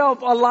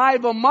Himself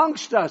alive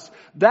amongst us,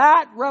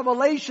 that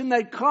revelation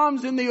that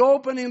comes in the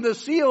opening of the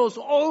seals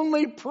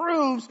only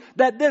proves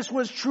that this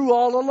was true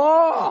all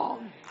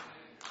along.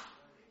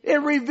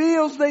 It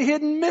reveals the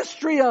hidden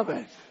mystery of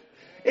it.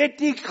 It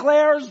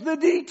declares the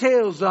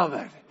details of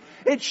it.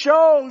 It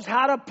shows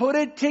how to put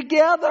it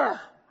together.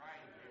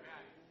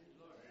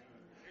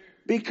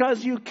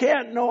 Because you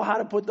can't know how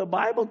to put the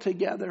Bible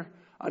together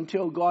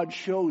until God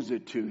shows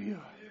it to you.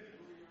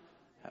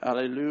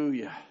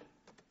 Hallelujah.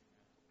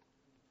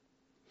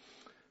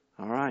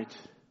 All right.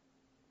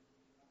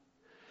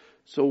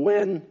 So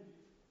when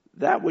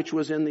that which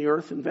was in the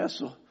earthen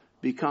vessel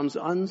becomes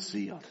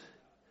unsealed,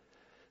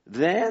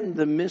 then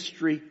the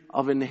mystery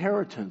of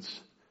inheritance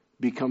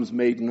becomes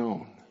made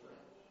known.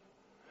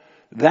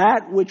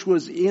 That which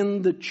was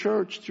in the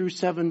church through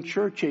 7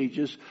 church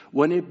ages,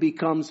 when it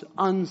becomes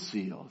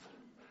unsealed,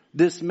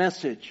 this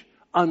message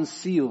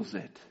unseals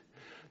it.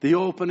 The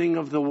opening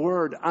of the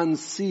Word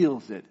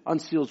unseals it.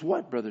 Unseals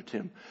what, Brother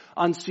Tim?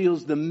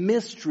 Unseals the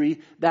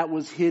mystery that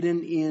was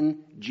hidden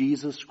in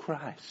Jesus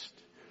Christ,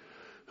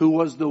 who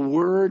was the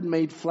Word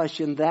made flesh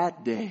in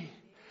that day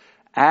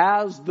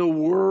As the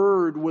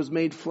Word was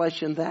made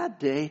flesh in that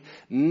day,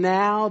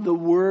 now the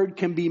Word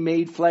can be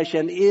made flesh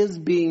and is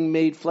being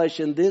made flesh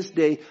in this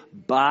day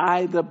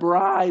by the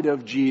bride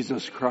of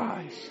Jesus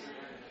Christ.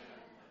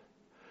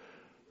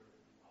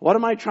 What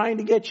am I trying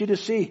to get you to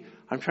see?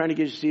 I'm trying to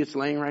get you to see it's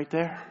laying right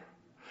there.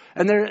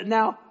 And there,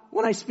 now,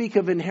 when I speak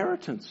of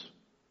inheritance,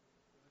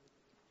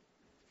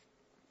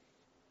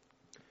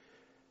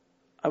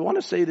 I want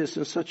to say this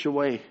in such a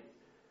way,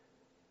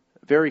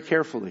 very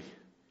carefully.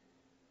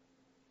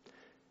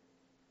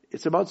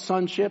 It's about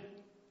sonship.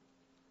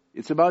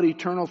 It's about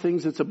eternal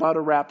things. It's about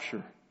a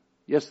rapture.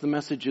 Yes, the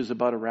message is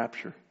about a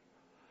rapture.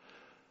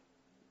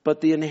 But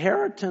the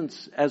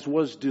inheritance as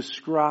was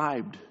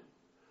described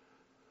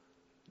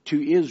to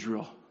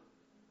Israel,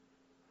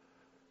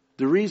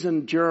 the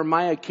reason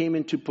Jeremiah came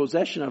into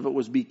possession of it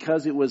was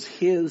because it was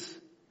his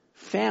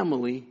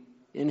family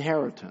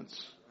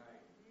inheritance.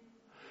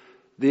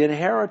 The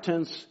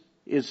inheritance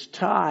is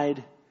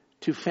tied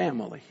to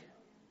family.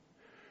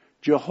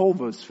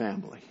 Jehovah's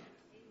family.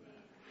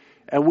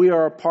 And we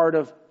are a part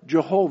of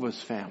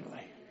Jehovah's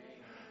family.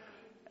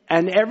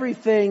 And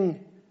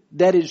everything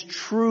that is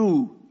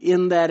true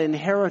in that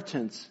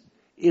inheritance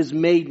is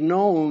made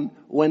known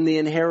when the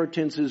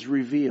inheritance is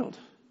revealed.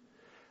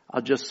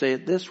 I'll just say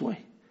it this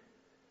way.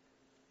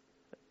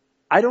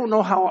 I don't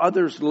know how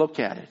others look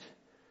at it,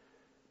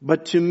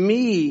 but to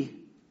me,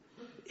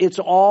 it's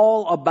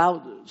all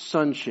about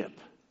sonship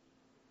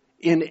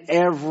in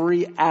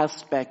every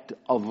aspect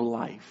of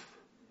life.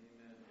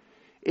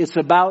 It's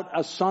about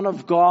a son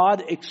of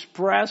God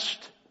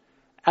expressed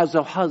as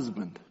a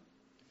husband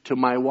to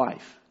my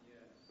wife.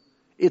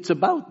 It's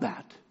about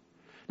that.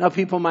 Now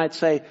people might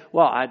say,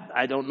 well,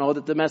 I don't know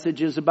that the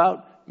message is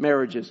about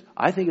marriages.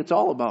 I think it's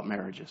all about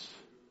marriages.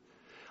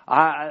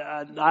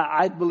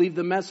 I believe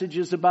the message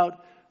is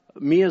about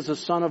me as a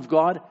son of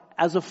God,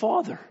 as a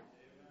father.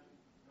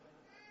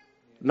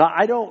 Now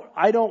I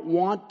don't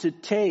want to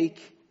take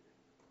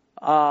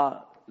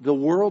the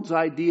world's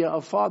idea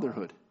of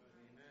fatherhood.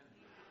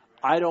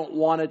 I don't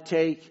want to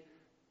take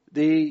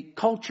the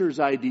culture's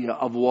idea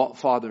of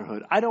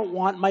fatherhood. I don't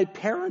want my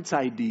parents'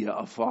 idea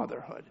of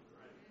fatherhood.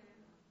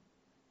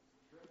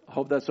 I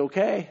hope that's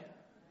okay.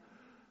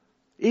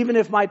 Even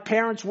if my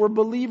parents were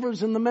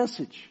believers in the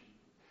message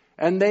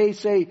and they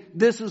say,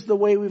 this is the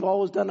way we've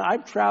always done it.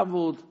 I've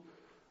traveled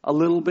a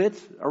little bit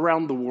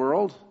around the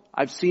world.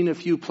 I've seen a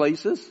few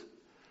places.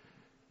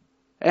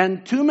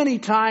 And too many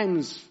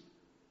times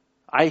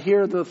I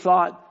hear the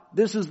thought,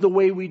 this is the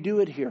way we do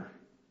it here.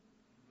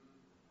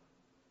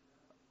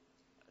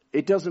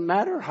 It doesn't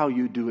matter how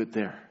you do it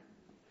there.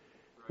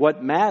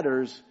 What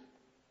matters,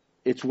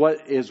 it's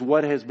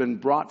what has been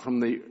brought from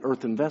the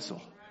earthen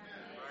vessel.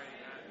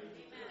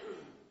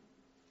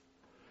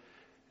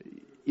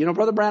 You know,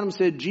 Brother Branham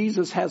said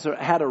Jesus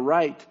had a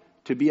right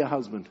to be a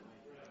husband,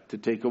 to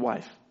take a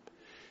wife.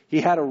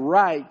 He had a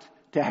right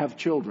to have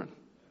children.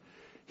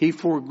 He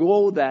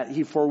forwent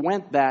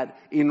that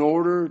in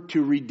order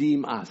to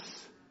redeem us.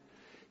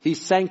 He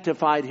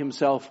sanctified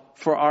himself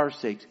for our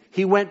sakes.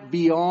 He went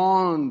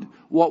beyond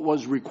what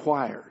was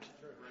required.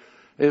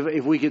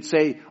 If we could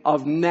say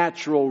of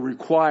natural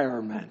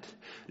requirement.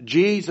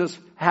 Jesus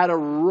had a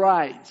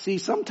right. See,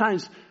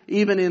 sometimes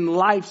even in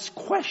life's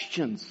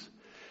questions,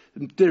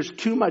 there's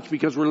too much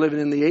because we're living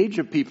in the age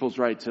of people's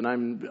rights. And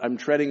I'm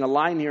treading a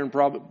line here, and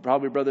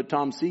probably Brother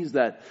Tom sees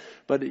that.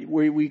 But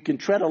we can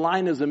tread a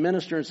line as a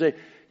minister and say,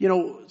 you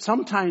know,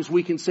 sometimes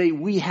we can say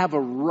we have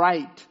a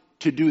right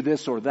to do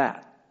this or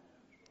that.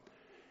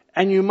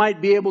 And you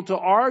might be able to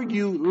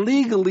argue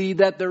legally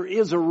that there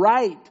is a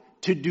right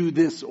to do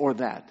this or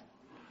that.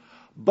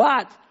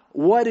 But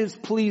what is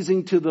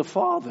pleasing to the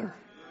Father?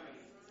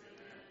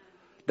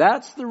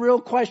 That's the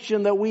real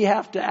question that we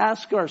have to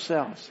ask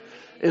ourselves.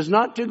 Is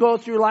not to go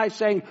through life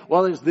saying,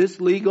 well, is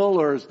this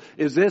legal, or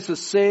is this a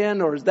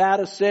sin, or is that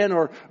a sin,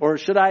 or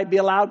should I be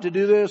allowed to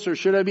do this, or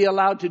should I be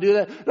allowed to do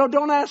that? No,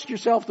 don't ask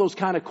yourself those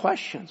kind of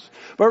questions.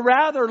 But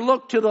rather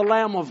look to the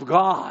Lamb of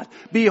God.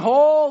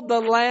 Behold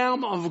the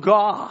Lamb of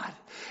God.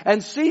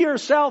 And see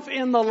yourself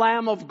in the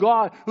Lamb of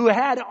God who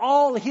had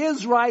all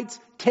his rights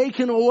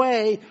taken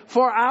away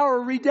for our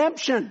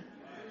redemption.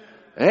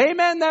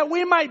 Amen. That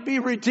we might be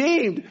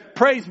redeemed.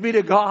 Praise be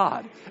to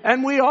God.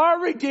 And we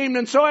are redeemed.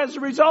 And so as a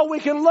result, we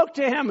can look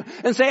to him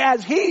and say,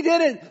 as he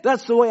did it,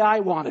 that's the way I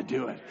want to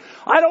do it.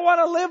 I don't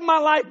want to live my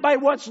life by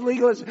what's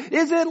legal. Is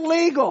it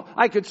legal?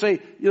 I could say,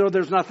 you know,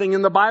 there's nothing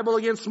in the Bible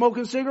against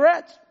smoking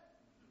cigarettes.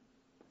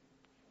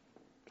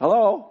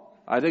 Hello?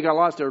 I think I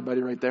lost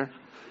everybody right there.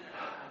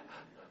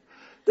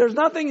 There's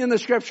nothing in the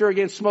scripture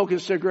against smoking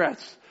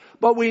cigarettes.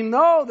 But we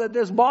know that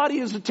this body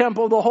is the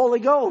temple of the Holy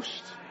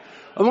Ghost.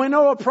 And we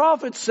know a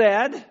prophet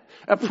said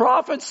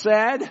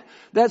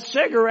that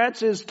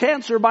cigarettes is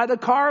cancer by the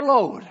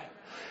carload.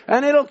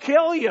 And it'll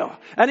kill you.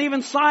 And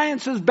even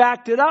science has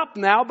backed it up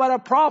now, but a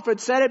prophet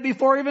said it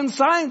before even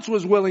science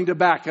was willing to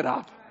back it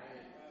up.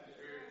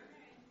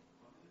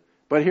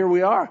 But here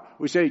we are.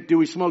 We say, do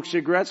we smoke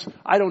cigarettes?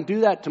 I don't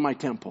do that to my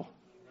temple.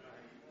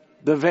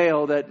 The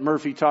veil that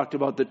Murphy talked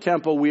about, the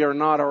temple, we are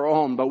not our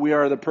own, but we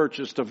are the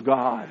purchased of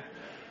God.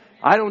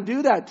 I don't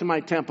do that to my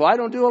temple. I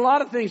don't do a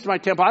lot of things to my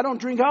temple. I don't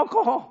drink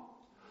alcohol.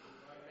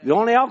 The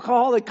only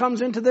alcohol that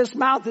comes into this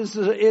mouth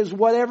is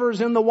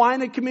whatever's in the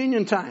wine at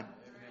communion time.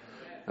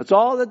 That's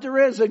all that there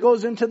is that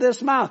goes into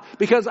this mouth.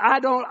 Because I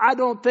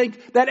don't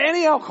think that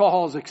any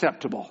alcohol is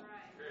acceptable.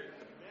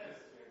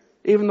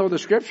 Even though the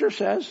Scripture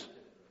says,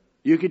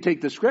 you could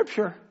take the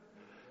Scripture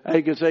and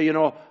you could say,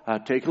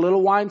 take a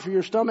little wine for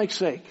your stomach's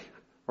sake.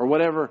 Or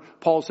whatever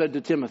Paul said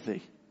to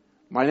Timothy.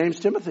 My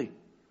name's Timothy.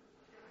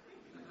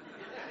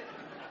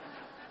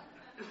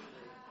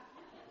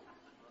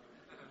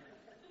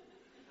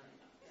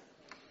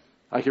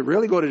 I could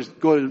really go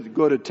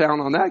to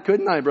town on that,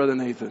 couldn't I, Brother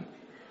Nathan?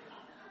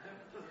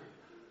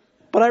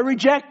 But I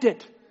reject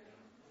it.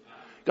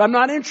 I'm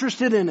not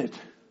interested in it.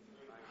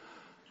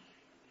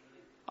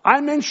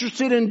 I'm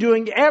interested in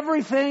doing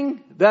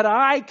everything that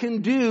I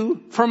can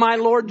do for my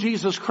Lord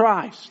Jesus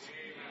Christ.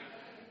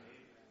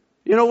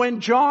 When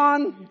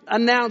John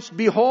announced,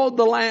 behold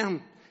the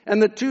Lamb,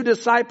 and the two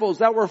disciples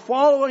that were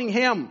following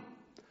him,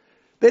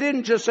 they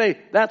didn't just say,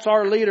 that's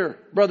our leader,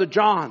 Brother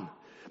John.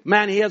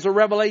 Man, he has a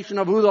revelation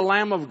of who the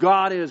Lamb of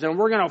God is, and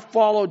we're going to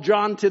follow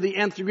John to the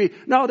nth degree.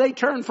 No, they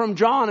turned from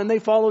John and they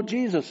followed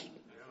Jesus.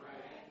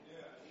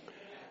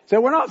 So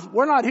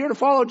we're not here to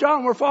follow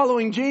John, we're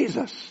following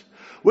Jesus.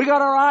 We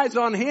got our eyes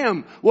on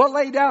him. We'll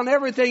lay down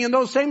everything, and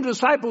those same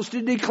disciples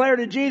to declare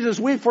to Jesus,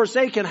 we've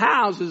forsaken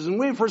houses, and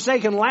we've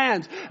forsaken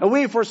lands, and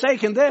we've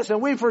forsaken this,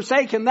 and we've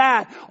forsaken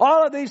that.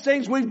 All of these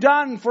things we've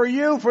done for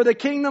you, for the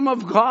kingdom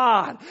of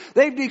God.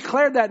 They've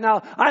declared that.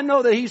 Now, I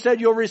know that he said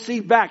you'll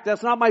receive back.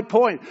 That's not my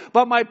point.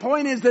 But my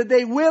point is that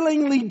they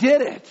willingly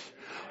did it.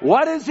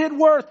 What is it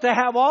worth to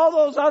have all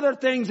those other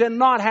things and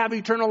not have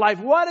eternal life?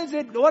 What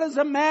does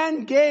a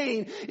man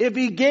gain if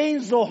he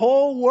gains the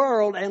whole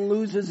world and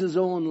loses his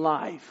own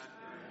life?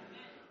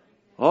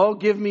 Oh,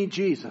 give me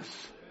Jesus.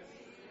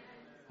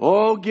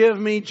 Oh, give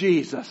me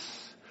Jesus.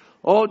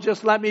 Oh,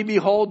 just let me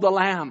behold the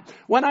Lamb.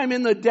 When I'm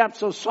in the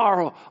depths of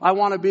sorrow, I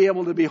want to be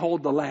able to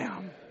behold the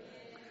Lamb.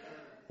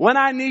 When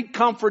I need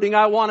comforting,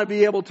 I want to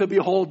be able to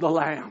behold the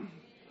Lamb.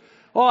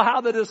 Oh,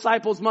 how the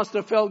disciples must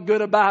have felt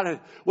good about it.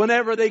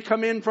 Whenever they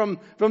come in from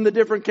the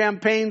different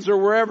campaigns or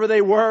wherever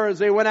they were, as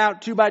they went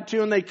out 2 by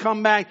 2 and they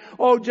come back.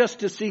 Oh, just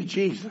to see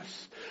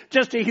Jesus.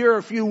 Just to hear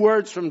a few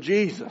words from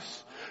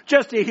Jesus.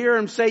 Just to hear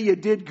him say you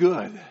did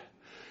good.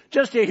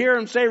 Just to hear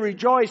him say,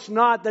 rejoice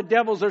not that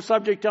devils are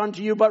subject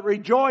unto you, but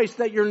rejoice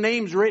that your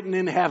name's written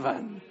in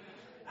heaven.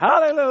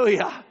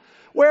 Hallelujah.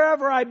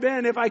 Wherever I've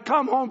been, if I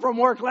come home from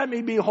work, let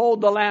me behold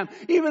the Lamb.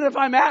 Even if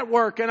I'm at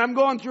work and I'm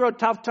going through a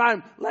tough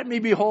time, let me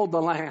behold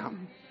the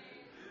Lamb.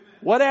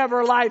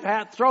 Whatever life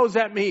throws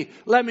at me,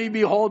 let me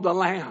behold the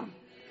Lamb.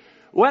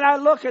 When I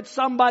look at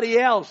somebody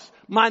else,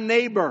 my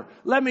neighbor,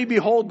 let me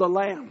behold the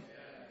Lamb.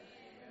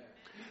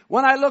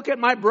 When I look at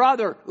my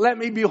brother, let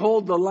me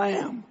behold the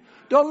Lamb.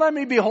 Don't let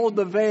me behold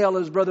the veil,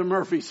 as Brother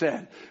Murphy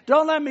said.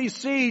 Don't let me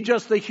see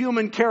just the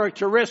human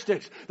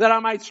characteristics that I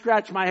might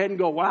scratch my head and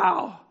go,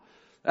 wow.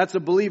 That's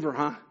a believer,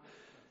 huh?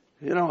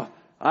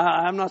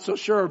 I'm not so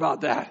sure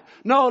about that.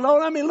 No,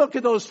 let me look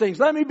at those things.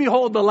 Let me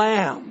behold the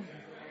Lamb.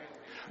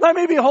 Let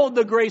me behold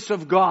the grace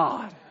of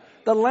God.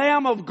 The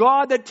Lamb of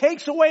God that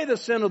takes away the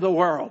sin of the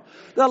world.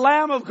 The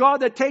Lamb of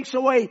God that takes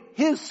away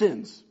his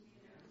sins.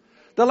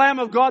 The Lamb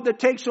of God that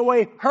takes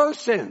away her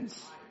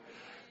sins.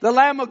 The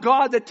Lamb of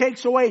God that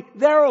takes away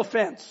their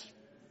offense.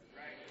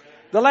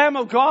 The Lamb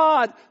of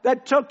God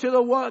that said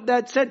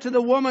to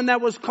the woman that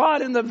was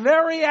caught in the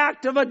very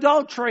act of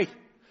adultery,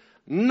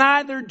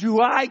 neither do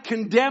I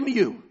condemn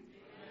you.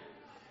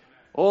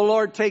 Oh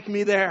Lord, take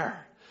me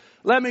there.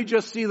 Let me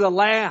just see the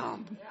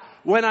Lamb.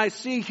 When I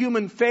see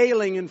human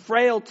failing and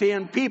frailty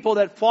and people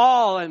that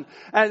fall and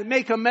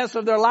make a mess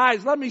of their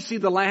lives, let me see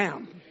the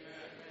Lamb.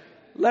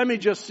 Let me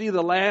just see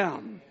the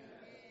Lamb.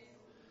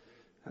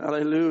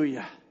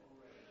 Hallelujah.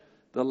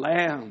 The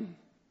Lamb.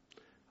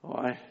 Oh,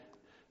 I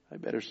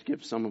better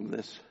skip some of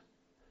this.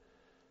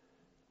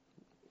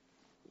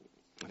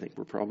 I think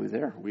we're probably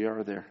there. We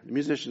are there. The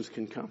musicians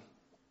can come.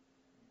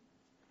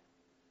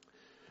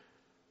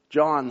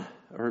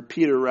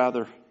 Peter,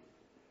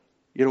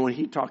 when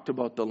he talked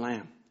about the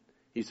Lamb,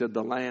 he said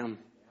the Lamb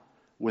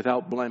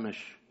without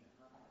blemish.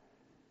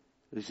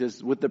 He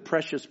says, with the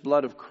precious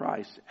blood of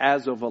Christ,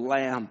 as of a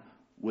lamb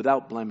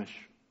without blemish,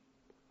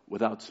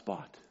 without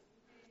spot.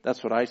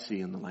 That's what I see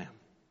in the Lamb.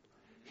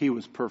 He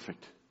was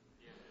perfect.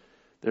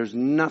 There's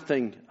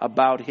nothing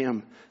about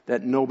him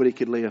that nobody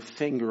could lay a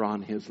finger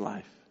on his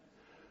life.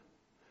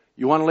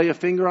 You want to lay a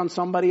finger on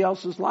somebody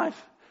else's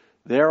life?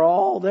 They're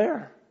all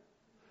there.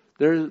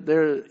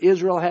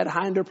 Israel had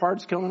hinder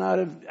parts coming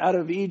out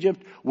of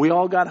Egypt. We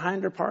all got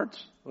hinder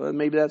parts. Well,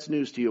 maybe that's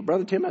news to you.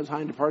 Brother Tim has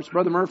hinder parts.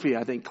 Brother Murphy,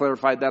 I think,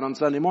 clarified that on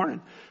Sunday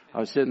morning. I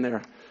was sitting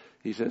there.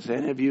 He says,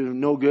 any of you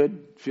no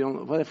good?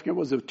 I forget what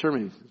was the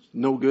term.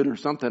 No good or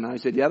something. I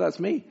said, yeah, that's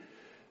me.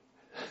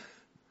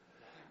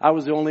 I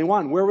was the only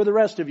one. Where were the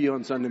rest of you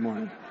on Sunday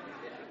morning?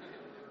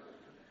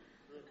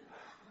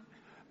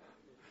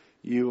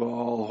 You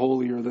all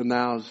holier than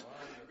thou's.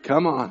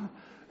 Come on.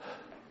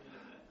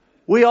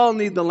 We all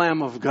need the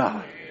Lamb of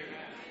God.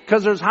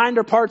 Because there's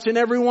hinder parts in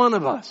every one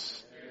of us.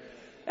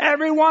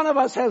 Every one of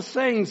us has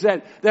things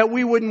that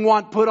we wouldn't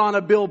want put on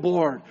a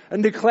billboard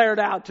and declared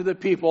out to the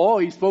people. Oh,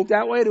 he spoke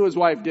that way to his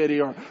wife, did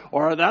he?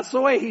 Or that's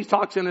the way he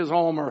talks in his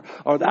home.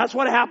 Or that's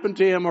what happened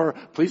to him. Or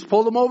police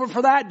pulled him over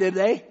for that, did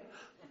they?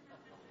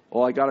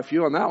 Oh, I got a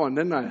few on that one,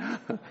 didn't I?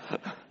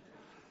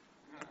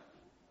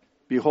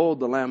 Behold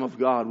the Lamb of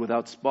God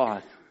without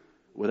spot,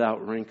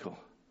 without wrinkle.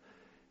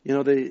 You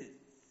know, the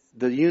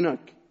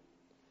eunuch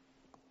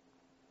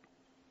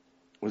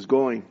was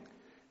going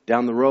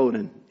down the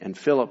road and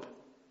Philip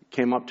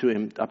came up to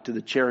him, up to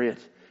the chariot,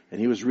 and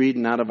he was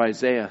reading out of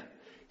Isaiah.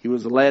 He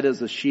was led as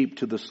a sheep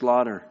to the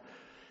slaughter,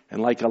 and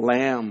like a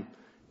lamb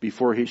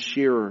before his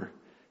shearer.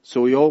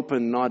 So he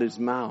opened not his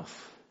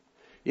mouth.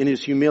 In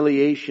his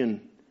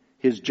humiliation,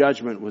 his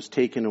judgment was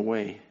taken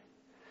away.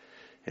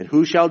 And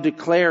who shall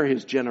declare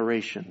his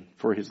generation?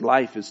 For his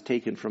life is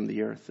taken from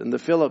the earth. And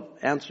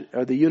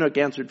the eunuch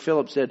answered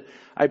Philip, said,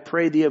 I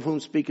pray thee, of whom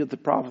speaketh the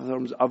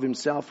prophet, of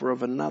himself or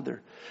of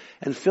another?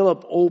 And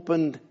Philip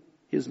opened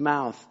his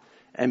mouth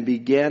and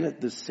began at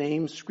the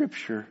same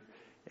scripture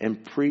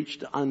and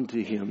preached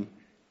unto him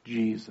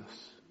Jesus.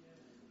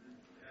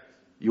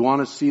 You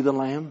want to see the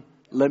Lamb?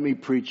 Let me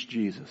preach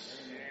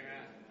Jesus.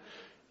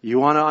 You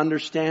want to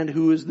understand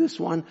who is this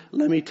one?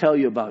 Let me tell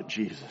you about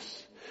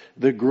Jesus.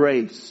 The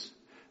grace,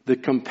 the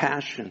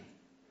compassion,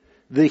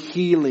 the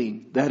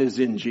healing that is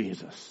in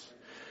Jesus,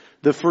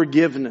 the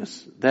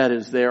forgiveness that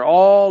is there,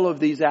 all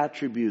of these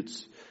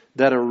attributes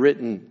that are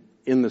written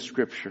in the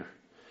scripture.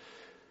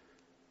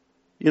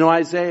 You know,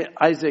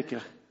 Isaac,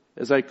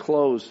 as I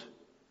close,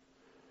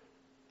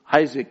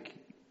 Isaac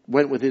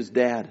went with his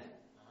dad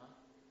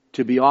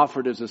to be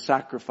offered as a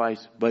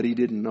sacrifice, but he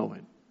didn't know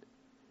it.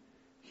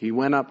 He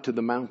went up to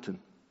the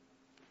mountain.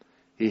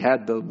 He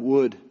had the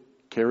wood,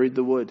 carried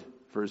the wood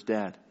for his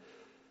dad.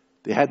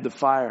 They had the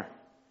fire.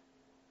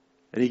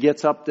 And he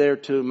gets up there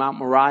to Mount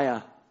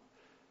Moriah.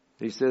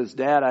 He says,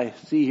 Dad, I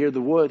see here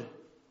the wood.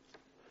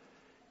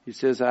 He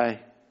says,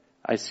 I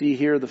see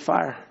here the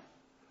fire.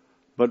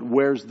 But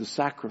where's the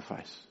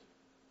sacrifice?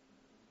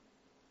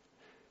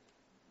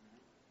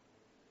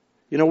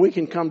 You know, we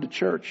can come to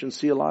church and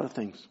see a lot of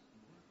things.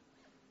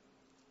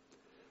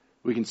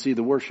 We can see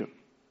the worship.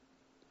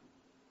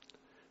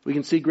 We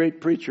can see great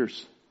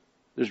preachers.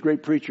 There's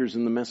great preachers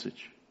in the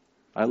message.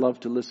 I love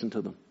to listen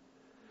to them.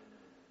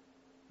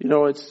 You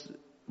know,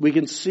 we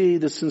can see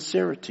the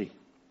sincerity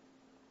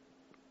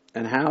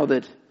and how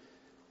that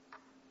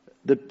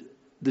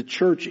the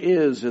church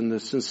is and the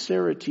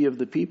sincerity of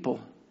the people.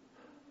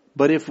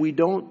 But if we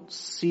don't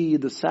see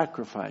the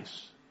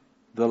sacrifice,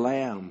 the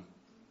Lamb,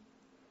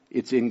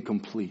 it's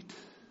incomplete.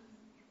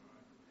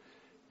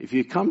 If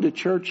you come to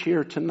church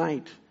here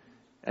tonight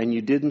and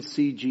you didn't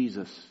see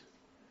Jesus,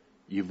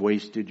 you've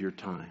wasted your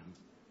time.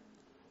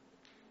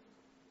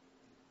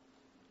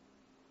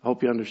 I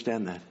hope you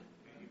understand that.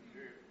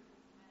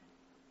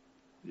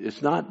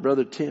 It's not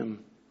Brother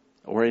Tim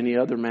or any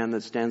other man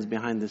that stands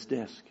behind this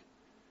desk.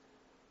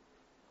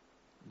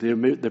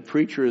 The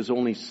preacher is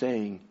only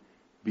saying,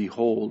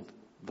 behold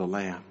the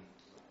Lamb.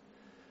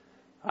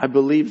 I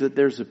believe that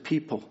there's a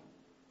people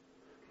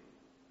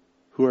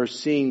who are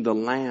seeing the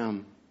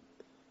Lamb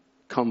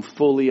come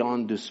fully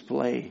on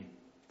display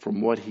from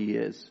what he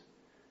is,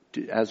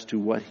 as to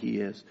what he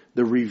is.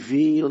 The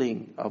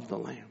revealing of the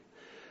Lamb.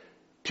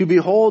 To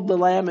behold the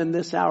Lamb in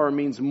this hour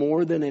means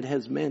more than it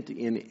has meant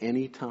in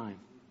any time.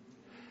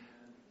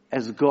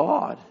 As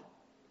God,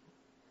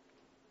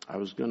 I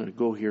was going to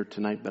go here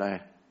tonight, but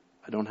I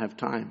don't have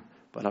time,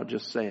 but I'll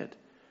just say it.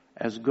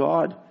 As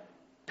God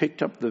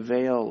picked up the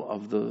veil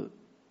of the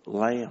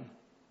Lamb,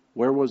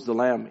 where was the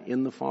Lamb?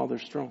 In the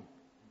Father's throne.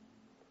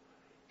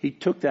 He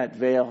took that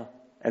veil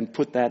and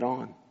put that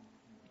on.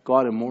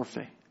 God in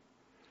Morphe.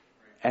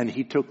 And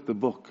he took the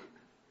book.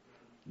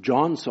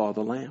 John saw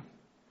the Lamb,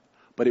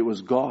 but it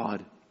was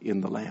God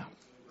in the Lamb.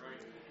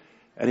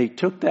 And he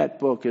took that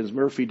book, as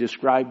Murphy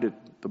described it,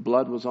 the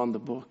blood was on the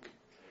book.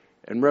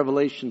 In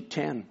Revelation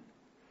 10,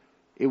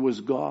 it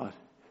was God.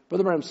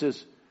 Brother Branham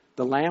says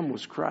the Lamb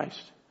was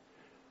Christ.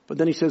 But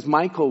then he says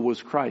Michael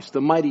was Christ,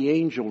 the mighty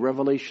angel,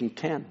 Revelation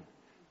 10,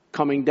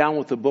 coming down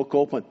with the book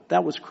open.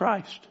 That was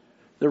Christ.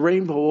 The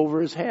rainbow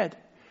over his head.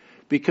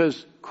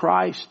 Because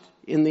Christ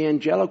in the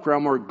angelic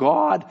realm, or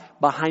God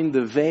behind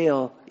the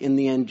veil in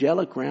the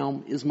angelic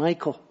realm, is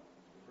Michael.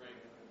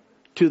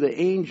 To the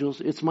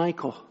angels, it's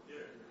Michael.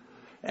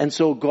 And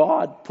so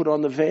God put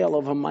on the veil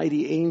of a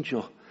mighty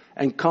angel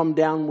and come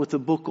down with the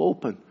book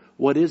open.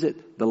 What is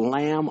it? The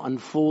Lamb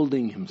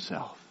unfolding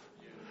himself.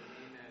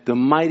 The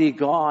mighty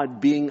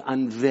God being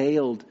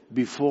unveiled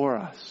before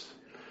us.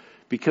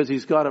 Because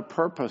he's got a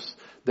purpose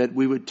that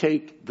we would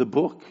take the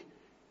book,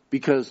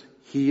 because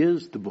he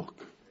is the book.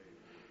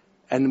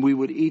 And we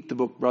would eat the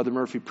book. Brother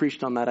Murphy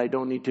preached on that. I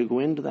don't need to go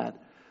into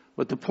that.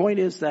 But the point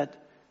is that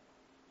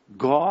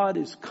God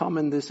is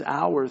coming this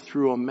hour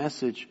through a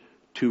message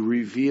to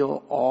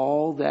reveal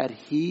all that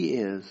he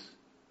is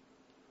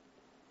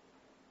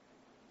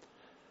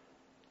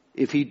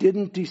If he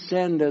didn't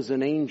descend as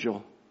an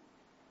angel,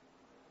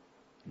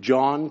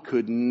 John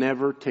could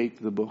never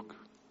take the book.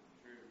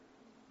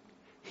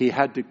 He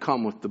had to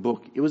come with the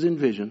book. It was in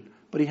vision,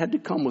 but he had to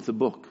come with the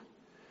book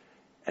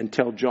and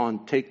tell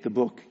John, take the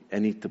book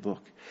and eat the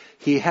book.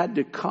 He had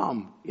to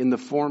come in the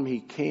form he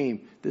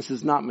came. This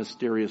is not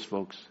mysterious,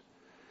 folks.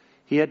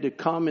 He had to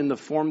come in the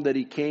form that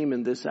he came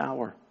in this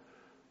hour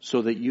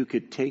so that you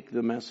could take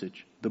the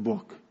message, the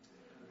book,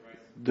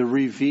 the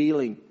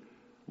revealing.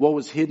 What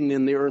was hidden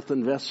in the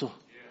earthen vessel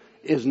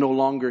is no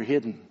longer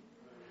hidden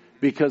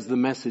because the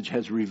message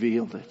has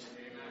revealed it.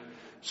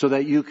 So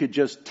that you could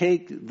just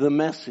take the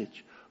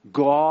message,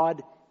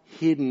 God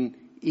hidden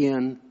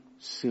in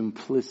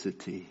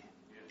simplicity,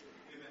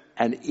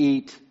 and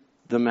eat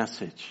the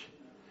message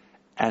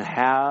and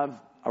have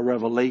a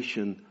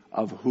revelation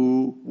of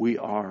who we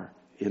are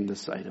in the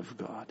sight of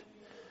God.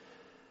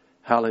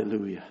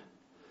 Hallelujah.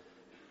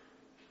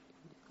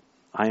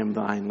 I am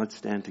thine. Let's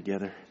stand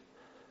together.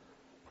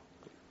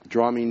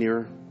 Draw me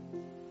nearer.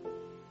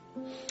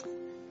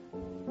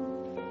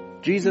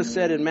 Jesus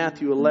said in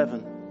Matthew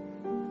 11,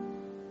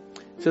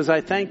 says, I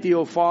thank thee,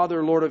 O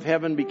Father, Lord of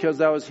heaven, because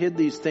thou hast hid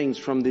these things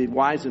from the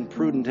wise and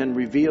prudent and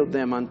revealed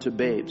them unto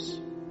babes.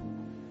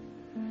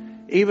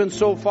 Even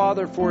so,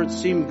 Father, for it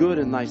seemed good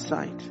in thy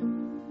sight.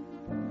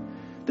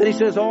 Then he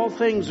says, all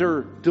things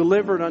are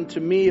delivered unto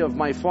me of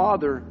my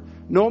Father.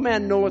 No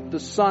man knoweth the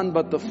Son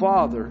but the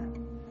Father.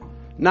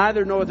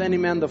 Neither knoweth any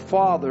man the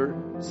Father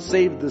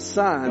save the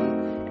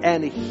Son,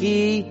 and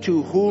he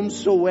to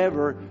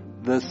whomsoever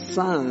the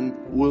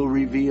Son will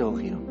reveal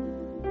him.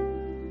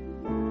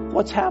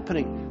 What's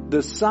happening?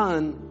 The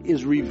Son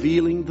is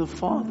revealing the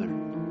Father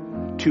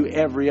to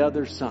every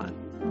other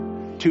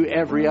son, to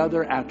every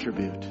other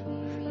attribute,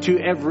 to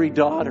every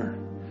daughter.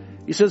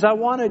 He says, I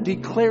want to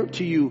declare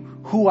to you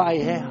who I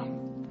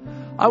am.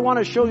 I want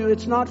to show you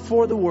it's not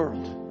for the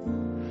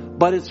world,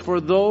 but it's for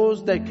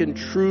those that can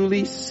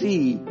truly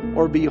see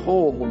or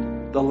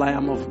behold the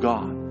Lamb of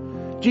God.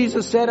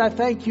 Jesus said, I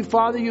thank you,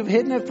 Father, you've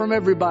hidden it from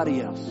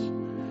everybody else.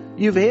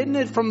 You've hidden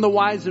it from the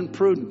wise and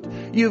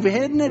prudent. You've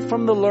hidden it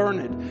from the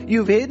learned.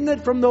 You've hidden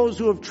it from those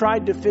who have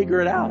tried to figure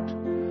it out.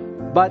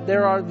 But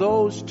there are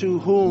those to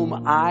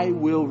whom I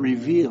will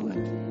reveal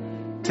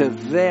it. To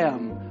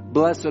them,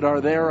 blessed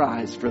are their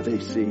eyes, for they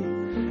see.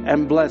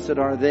 And blessed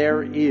are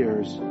their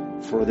ears,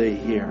 for they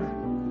hear.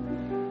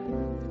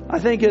 I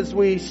think as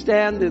we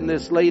stand in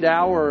this late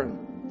hour,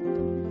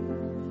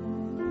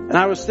 and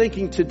I was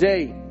thinking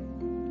today,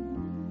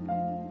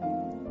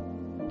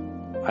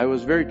 I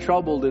was very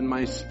troubled in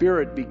my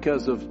spirit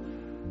because of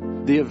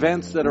the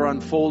events that are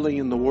unfolding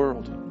in the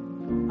world.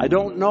 I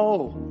don't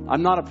know.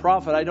 I'm not a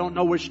prophet. I don't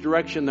know which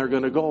direction they're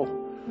going to go.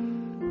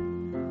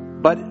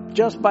 But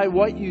just by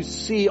what you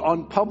see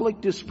on public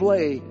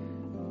display,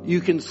 you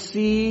can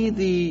see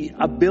the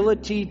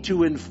ability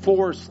to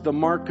enforce the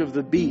mark of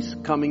the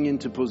beast coming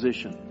into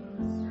position.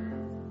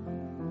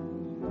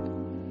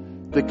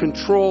 The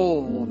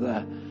control,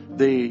 the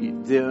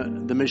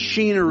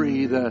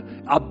machinery, the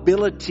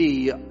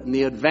ability, and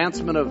the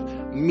advancement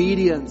of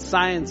media and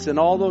science and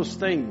all those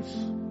things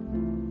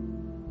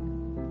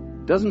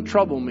doesn't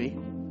trouble me.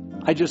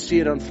 I just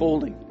see it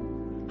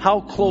unfolding.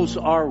 How close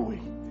are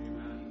we?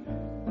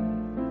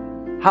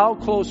 How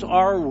close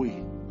are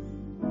we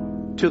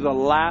to the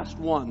last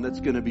one that's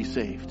going to be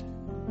saved?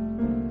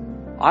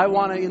 I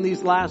want to, in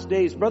these last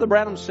days, Brother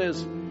Branham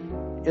says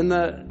in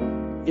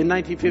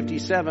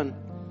 1957,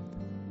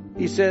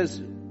 he says,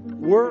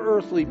 we're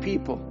earthly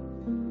people.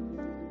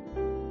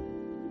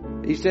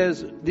 He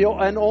says,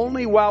 and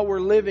only while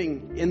we're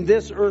living in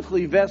this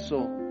earthly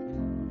vessel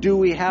do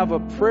we have a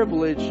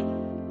privilege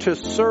to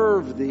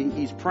serve thee,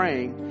 he's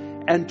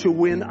praying, and to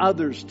win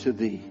others to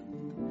thee.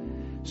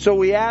 So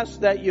we ask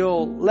that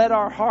you'll let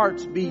our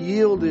hearts be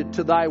yielded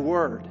to thy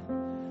word.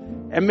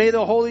 And may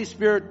the Holy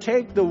Spirit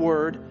take the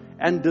word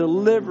and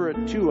deliver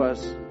it to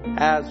us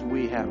as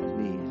we have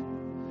need.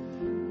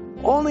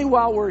 Only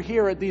while we're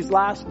here at these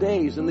last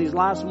days and these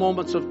last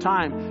moments of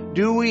time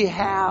do we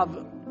have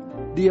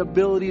the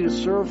ability to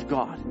serve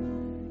God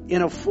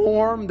in a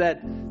form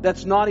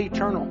that's not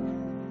eternal.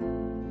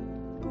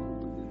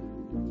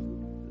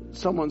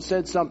 Someone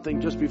said something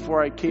just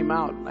before I came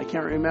out. I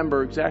can't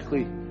remember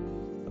exactly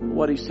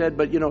what he said,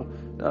 but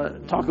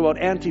talk about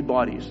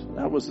antibodies.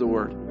 That was the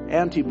word.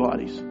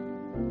 Antibodies.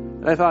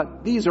 And I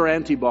thought, these are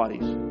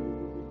antibodies.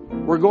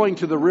 We're going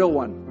to the real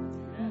one.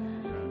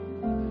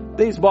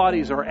 These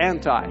bodies are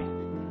anti.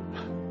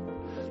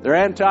 They're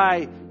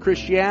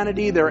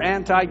anti-Christianity. They're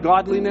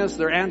anti-godliness.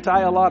 They're anti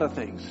a lot of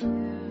things.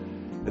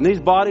 And these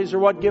bodies are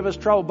what give us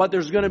trouble. But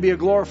there's going to be a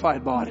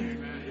glorified body.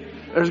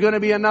 There's going to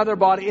be another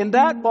body. In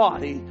that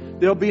body,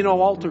 there'll be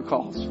no altar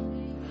calls.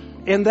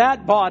 In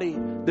that body,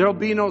 there'll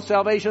be no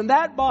salvation. In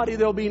that body,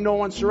 there'll be no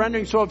one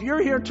surrendering. So if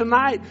you're here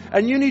tonight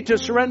and you need to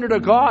surrender to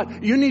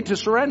God, you need to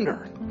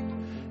surrender.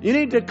 You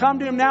need to come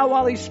to Him now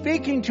while He's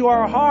speaking to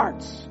our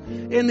hearts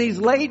in these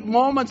late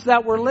moments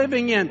that we're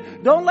living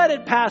in. Don't let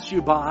it pass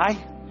you by.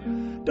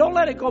 Don't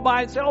let it go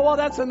by and say, oh, well,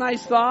 that's a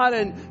nice thought.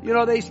 And,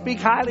 they speak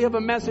highly of a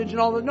message and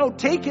all that. No,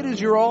 take it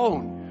as your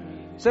own.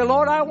 Say,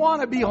 Lord, I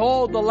want to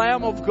behold the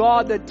Lamb of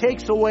God that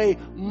takes away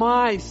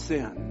my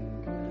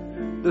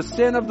sin. The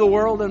sin of the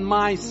world and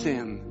my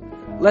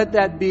sin. Let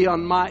that be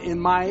in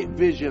my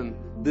vision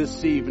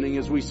this evening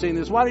as we sing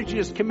this. Why don't you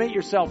just commit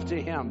yourself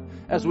to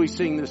Him as we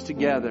sing this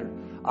together?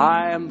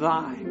 I am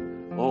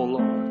thine, O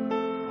Lord.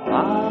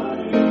 I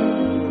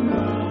am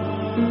thine.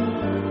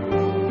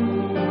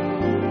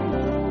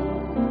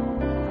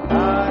 I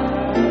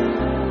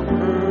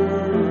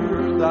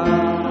heard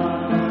thy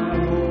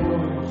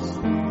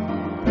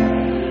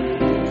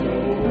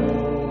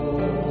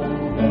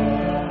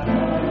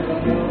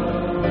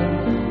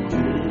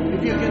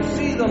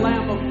the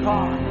Lamb of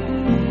God.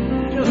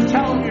 Just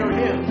tell Him you're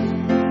His.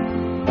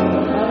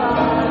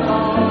 I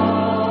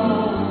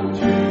long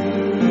to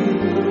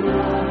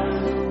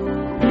rise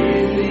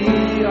in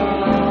the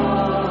arms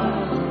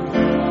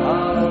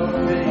of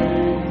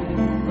faith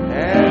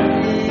and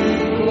be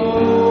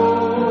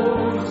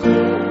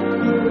closer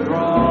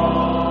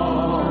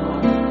drawn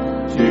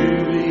to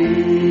Thee.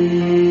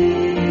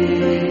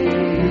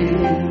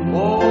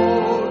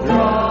 Oh,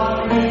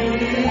 draw me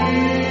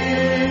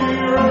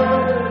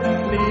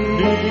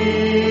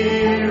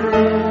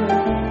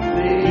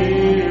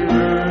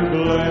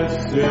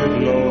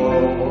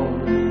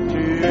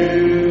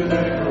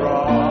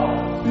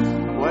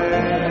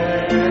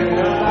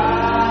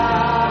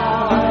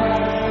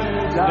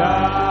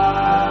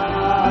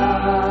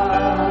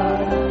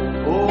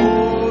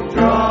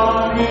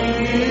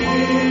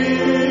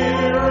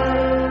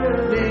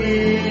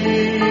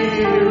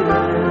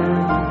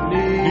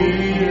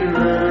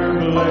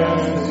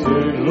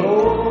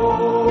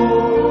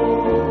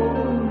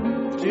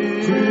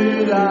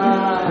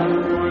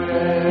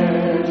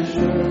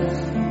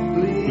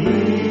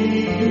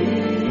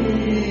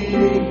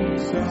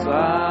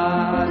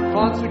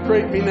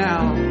consecrate me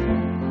now.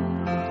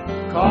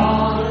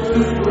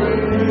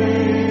 Consecrate me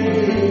now.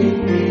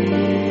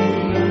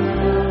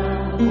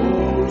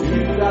 Oh, to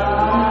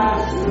thy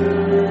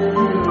service,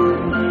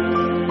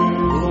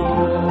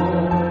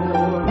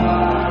 Lord,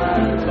 my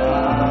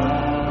time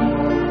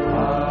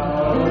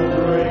of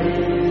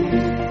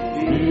grace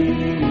divine.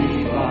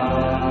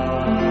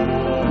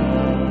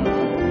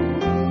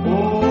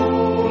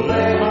 Oh,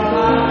 let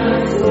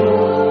my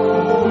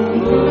soul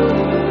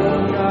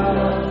look up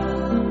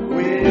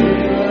with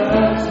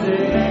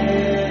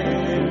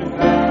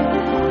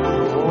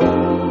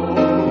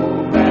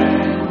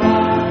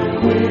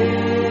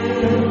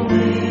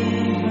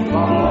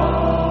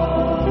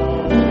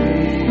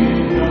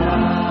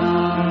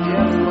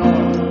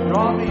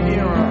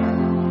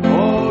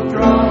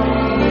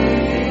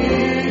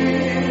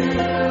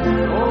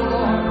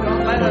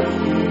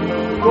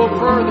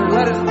further,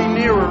 let us be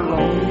nearer,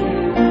 Lord.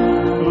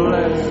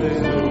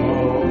 Blessed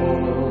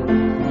Lord, to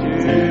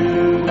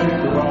the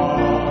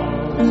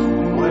cross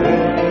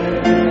where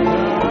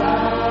Christ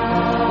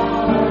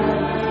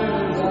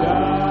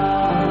died.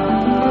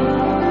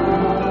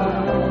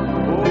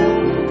 Oh,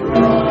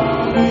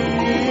 draw me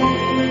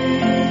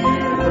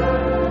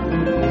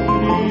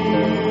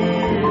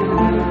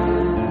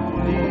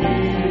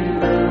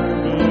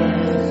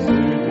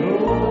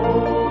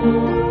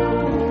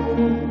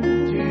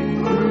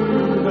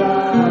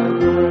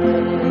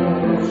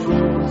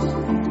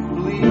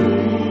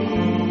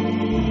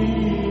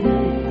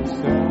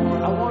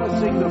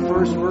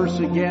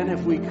again,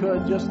 if we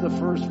could, just the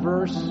first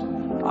verse.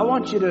 I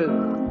want you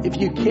to, if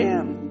you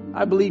can,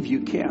 I believe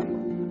you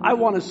can, I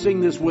want to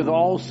sing this with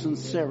all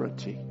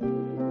sincerity.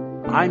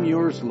 I'm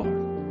yours,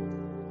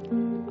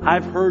 Lord.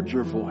 I've heard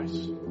your voice,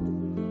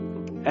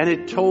 and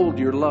it told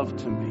your love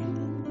to me.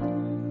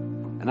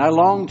 And I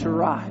long to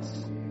rise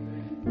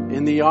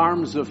in the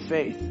arms of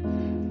faith.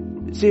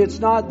 See, it's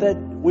not that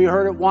we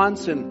heard it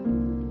once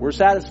and we're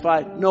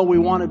satisfied. No, we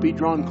want to be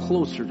drawn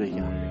closer to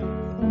you.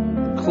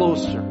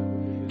 Closer.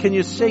 Can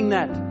you sing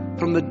that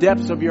from the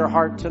depths of your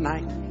heart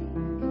tonight?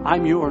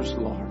 I'm yours,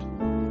 Lord.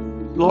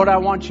 Lord, I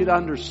want you to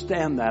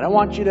understand that. I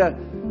want you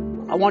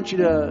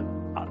to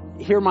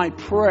hear my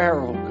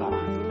prayer, oh God.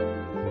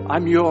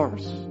 I'm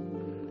yours.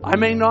 I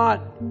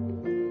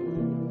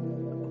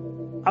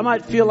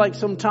might feel like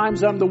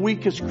sometimes I'm the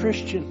weakest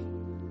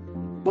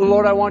Christian. But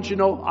Lord, I want you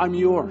to know I'm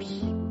yours.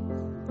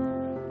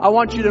 I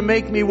want you to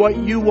make me what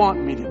you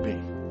want me to be.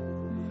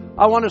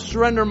 I want to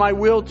surrender my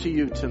will to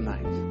you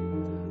tonight.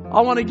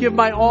 I want to give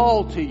my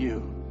all to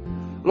you.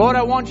 Lord,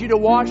 I want you to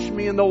wash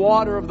me in the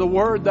water of the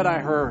word that I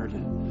heard.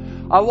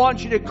 I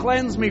want you to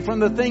cleanse me from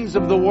the things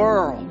of the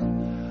world.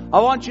 I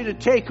want you to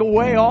take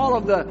away all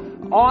of the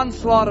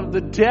onslaught of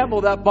the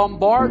devil that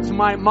bombards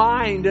my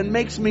mind and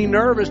makes me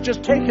nervous.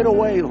 Just take it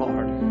away,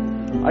 Lord.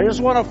 I just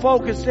want to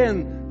focus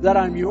in that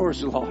I'm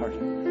yours, Lord,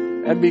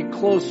 and be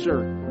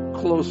closer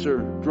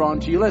drawn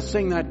to you. Let's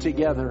sing that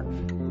together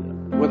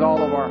with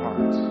all of our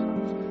hearts.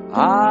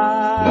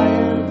 I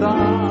am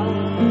thine.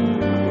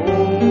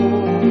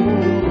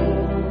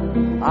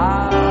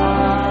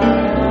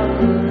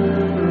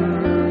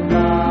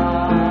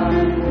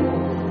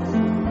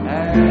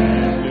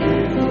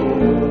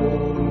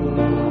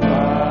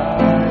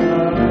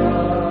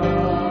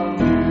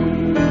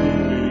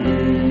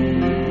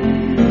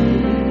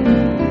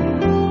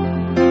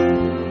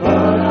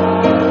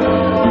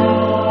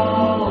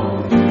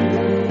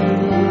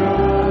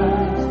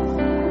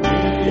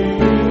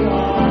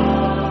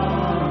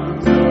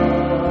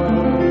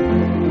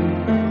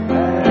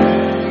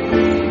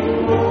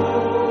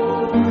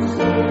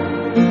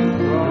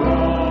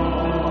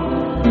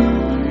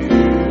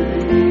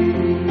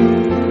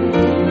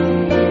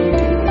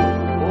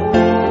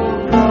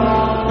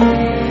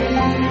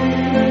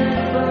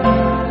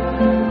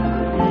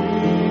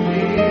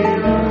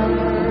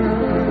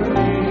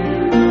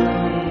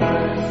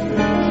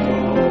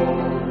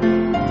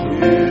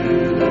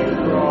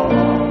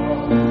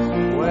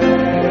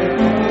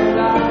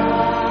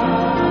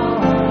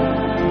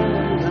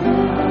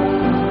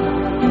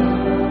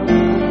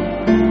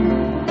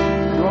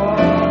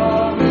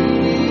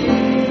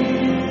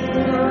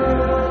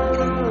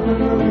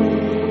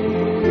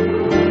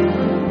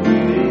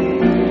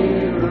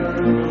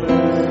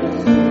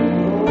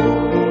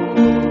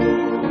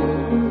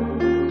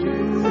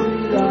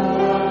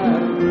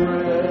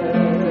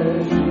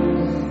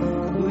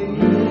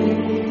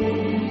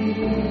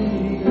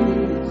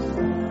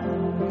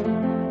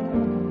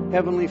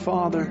 Heavenly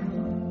Father,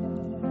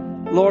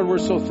 Lord, we're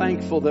so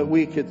thankful that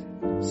we could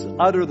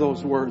utter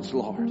those words,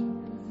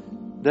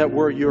 Lord, that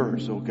we're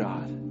yours, oh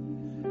God.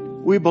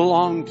 We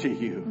belong to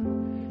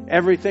you.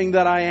 Everything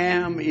that I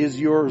am is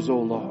yours,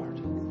 oh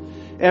Lord.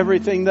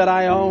 Everything that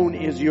I own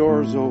is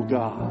yours, oh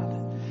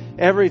God.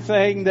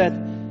 Everything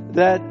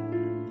that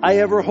I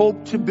ever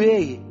hope to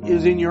be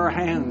is in your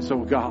hands,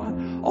 oh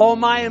God. All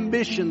my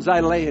ambitions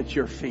I lay at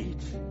your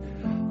feet.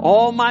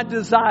 All my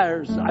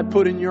desires I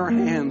put in your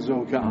hands,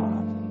 oh God.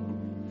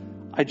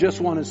 I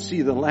just want to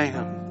see the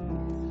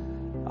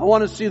Lamb. I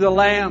want to see the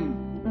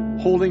Lamb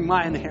holding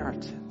my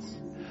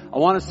inheritance. I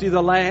want to see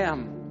the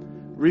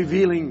Lamb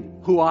revealing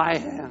who I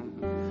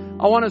am.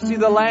 I want to see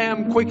the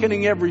Lamb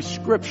quickening every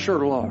scripture,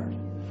 Lord.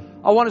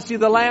 I want to see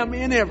the Lamb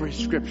in every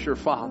scripture,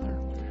 Father.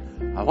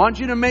 I want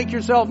you to make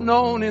yourself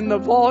known in the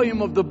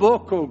volume of the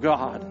book, oh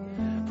God.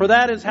 For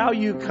that is how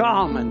you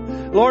come.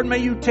 And Lord, may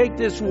you take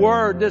this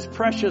word, this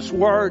precious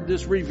word,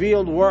 this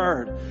revealed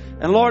word.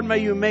 And Lord, may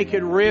you make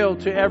it real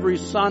to every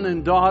son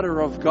and daughter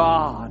of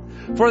God.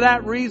 For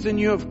that reason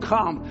you have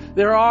come.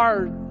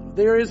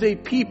 There is a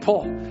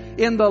people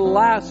in the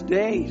last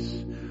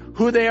days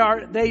who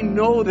they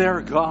know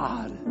their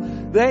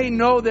God. They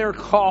know their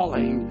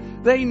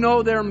calling. They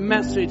know their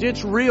message.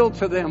 It's real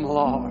to them,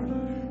 Lord.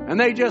 And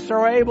they just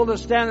are able to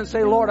stand and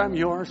say, Lord, I'm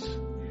yours.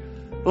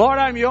 Lord,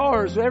 I'm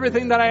yours.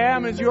 Everything that I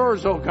am is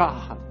yours, oh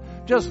God.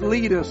 Just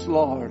lead us,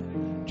 Lord.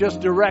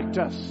 Just direct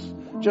us.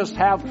 Just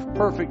have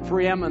perfect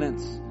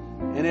preeminence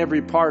in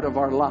every part of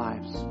our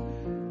lives.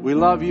 We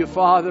love you,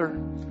 Father.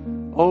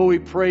 Oh, we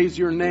praise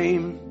your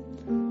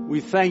name. We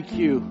thank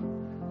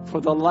you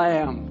for the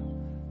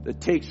Lamb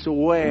that takes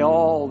away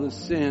all the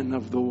sin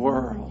of the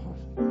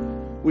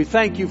world. We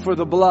thank you for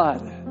the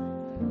blood.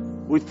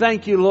 We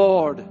thank you,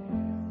 Lord,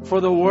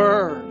 for the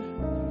Word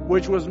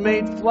which was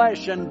made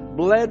flesh and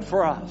bled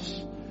for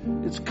us.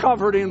 It's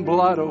covered in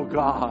blood, oh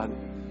God.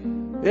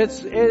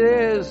 It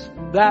is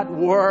that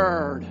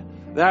Word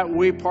that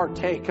we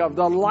partake of,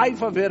 the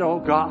life of it, oh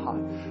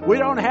God. We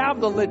don't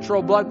have the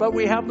literal blood, but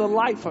we have the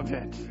life of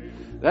it,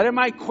 that it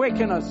might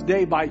quicken us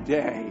day by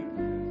day.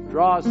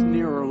 Draw us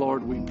nearer,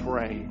 Lord, we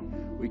pray.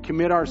 We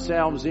commit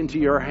ourselves into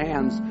your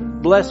hands.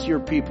 Bless your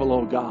people,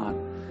 oh God.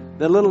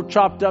 The little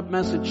chopped up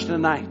message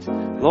tonight,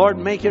 Lord,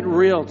 make it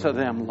real to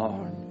them,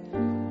 Lord.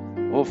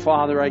 Oh,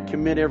 Father, I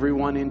commit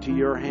everyone into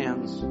your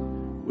hands.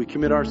 We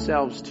commit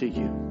ourselves to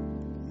you.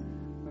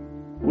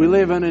 We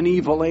live in an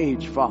evil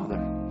age, Father.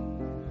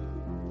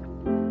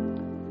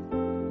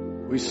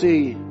 We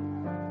see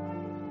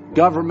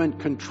government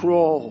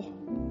control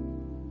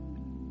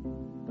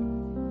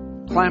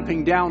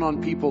clamping down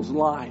on people's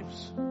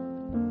lives.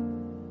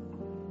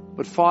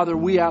 But Father,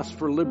 we ask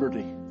for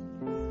liberty.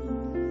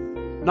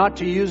 Not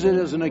to use it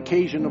as an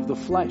occasion of the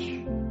flesh,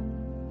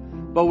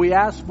 but we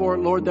ask for it,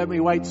 Lord, that we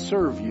might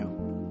serve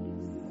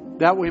you,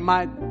 that we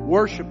might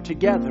worship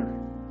together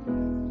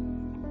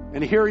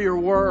and hear your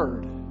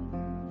word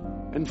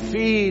and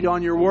feed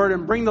on your word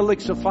and bring the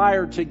licks of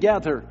fire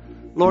together,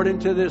 Lord,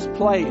 into this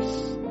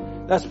place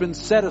that's been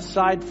set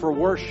aside for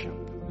worship.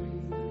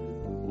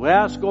 We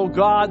ask, oh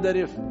God, that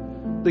if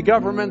the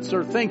governments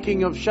are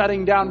thinking of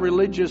shutting down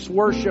religious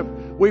worship,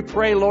 we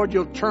pray, Lord,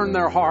 you'll turn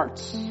their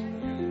hearts.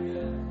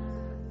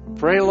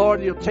 Pray,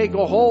 Lord, you'll take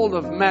a hold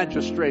of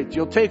magistrates.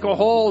 You'll take a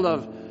hold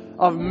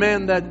of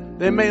men that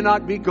they may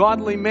not be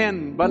godly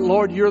men, but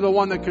Lord, you're the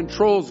one that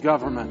controls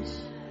governments.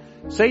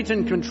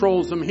 Satan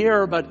controls them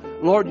here,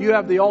 but Lord, you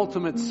have the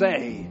ultimate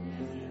say.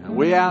 And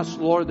we ask,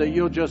 Lord, that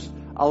you'll just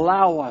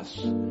allow us,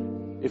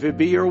 if it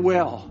be your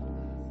will,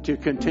 to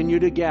continue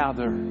to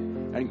gather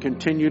and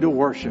continue to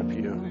worship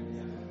you.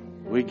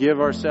 We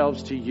give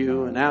ourselves to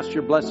you and ask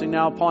your blessing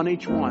now upon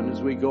each one as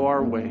we go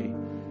our way.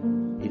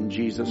 In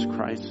Jesus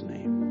Christ's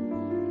name.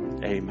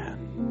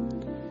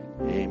 Amen.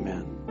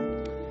 Amen.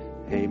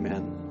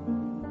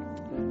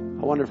 Amen.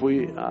 I wonder if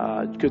we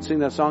could sing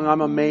that song,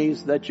 I'm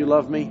Amazed That You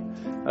Love Me.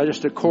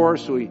 Just a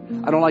chorus. I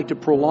don't like to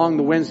prolong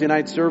the Wednesday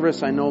night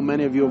service. I know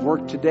many of you have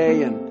worked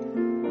today,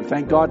 and we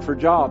thank God for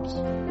jobs.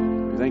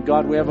 We thank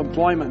God we have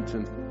employment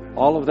and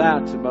all of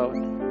that. But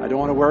I don't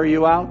want to wear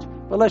you out.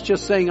 But let's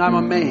just sing, I'm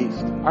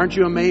amazed. Aren't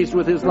you amazed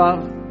with His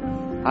love?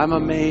 I'm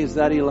amazed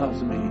that He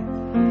loves me.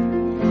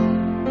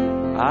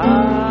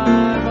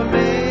 I'm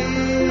amazed.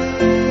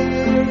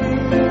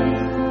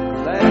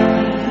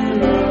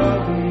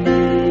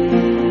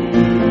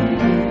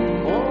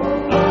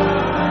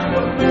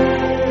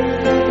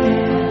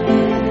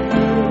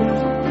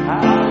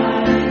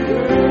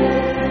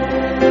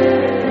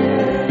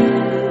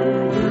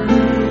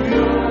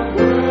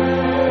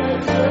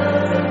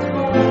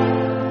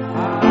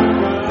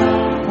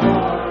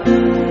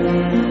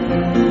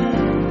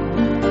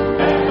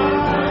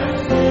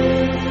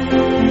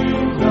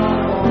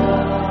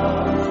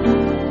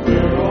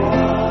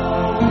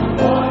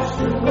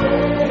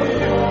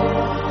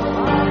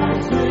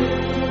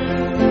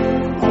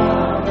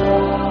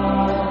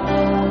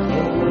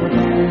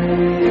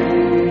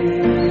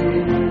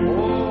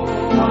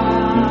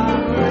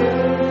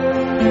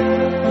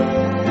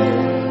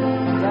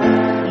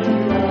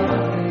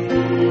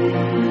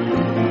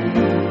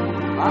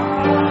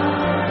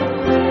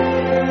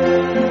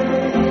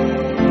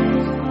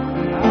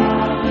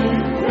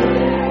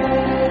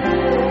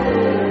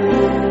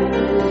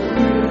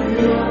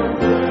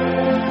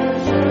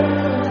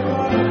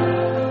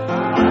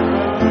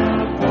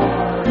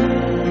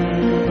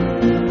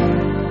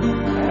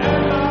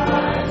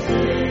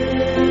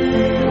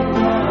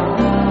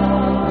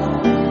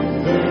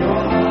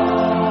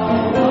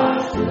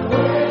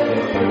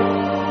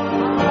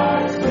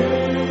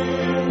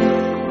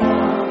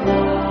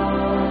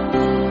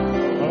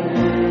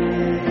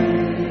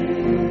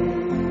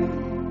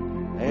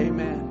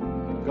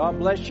 God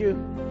bless you.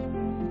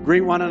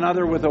 Greet one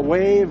another with a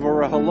wave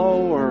or a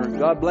hello or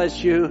God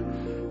bless you.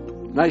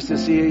 Nice to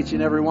see each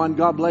and every one.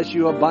 God bless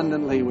you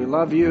abundantly. We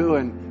love you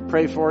and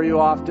pray for you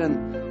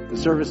often. The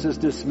service is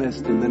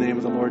dismissed in the name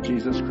of the Lord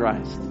Jesus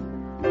Christ.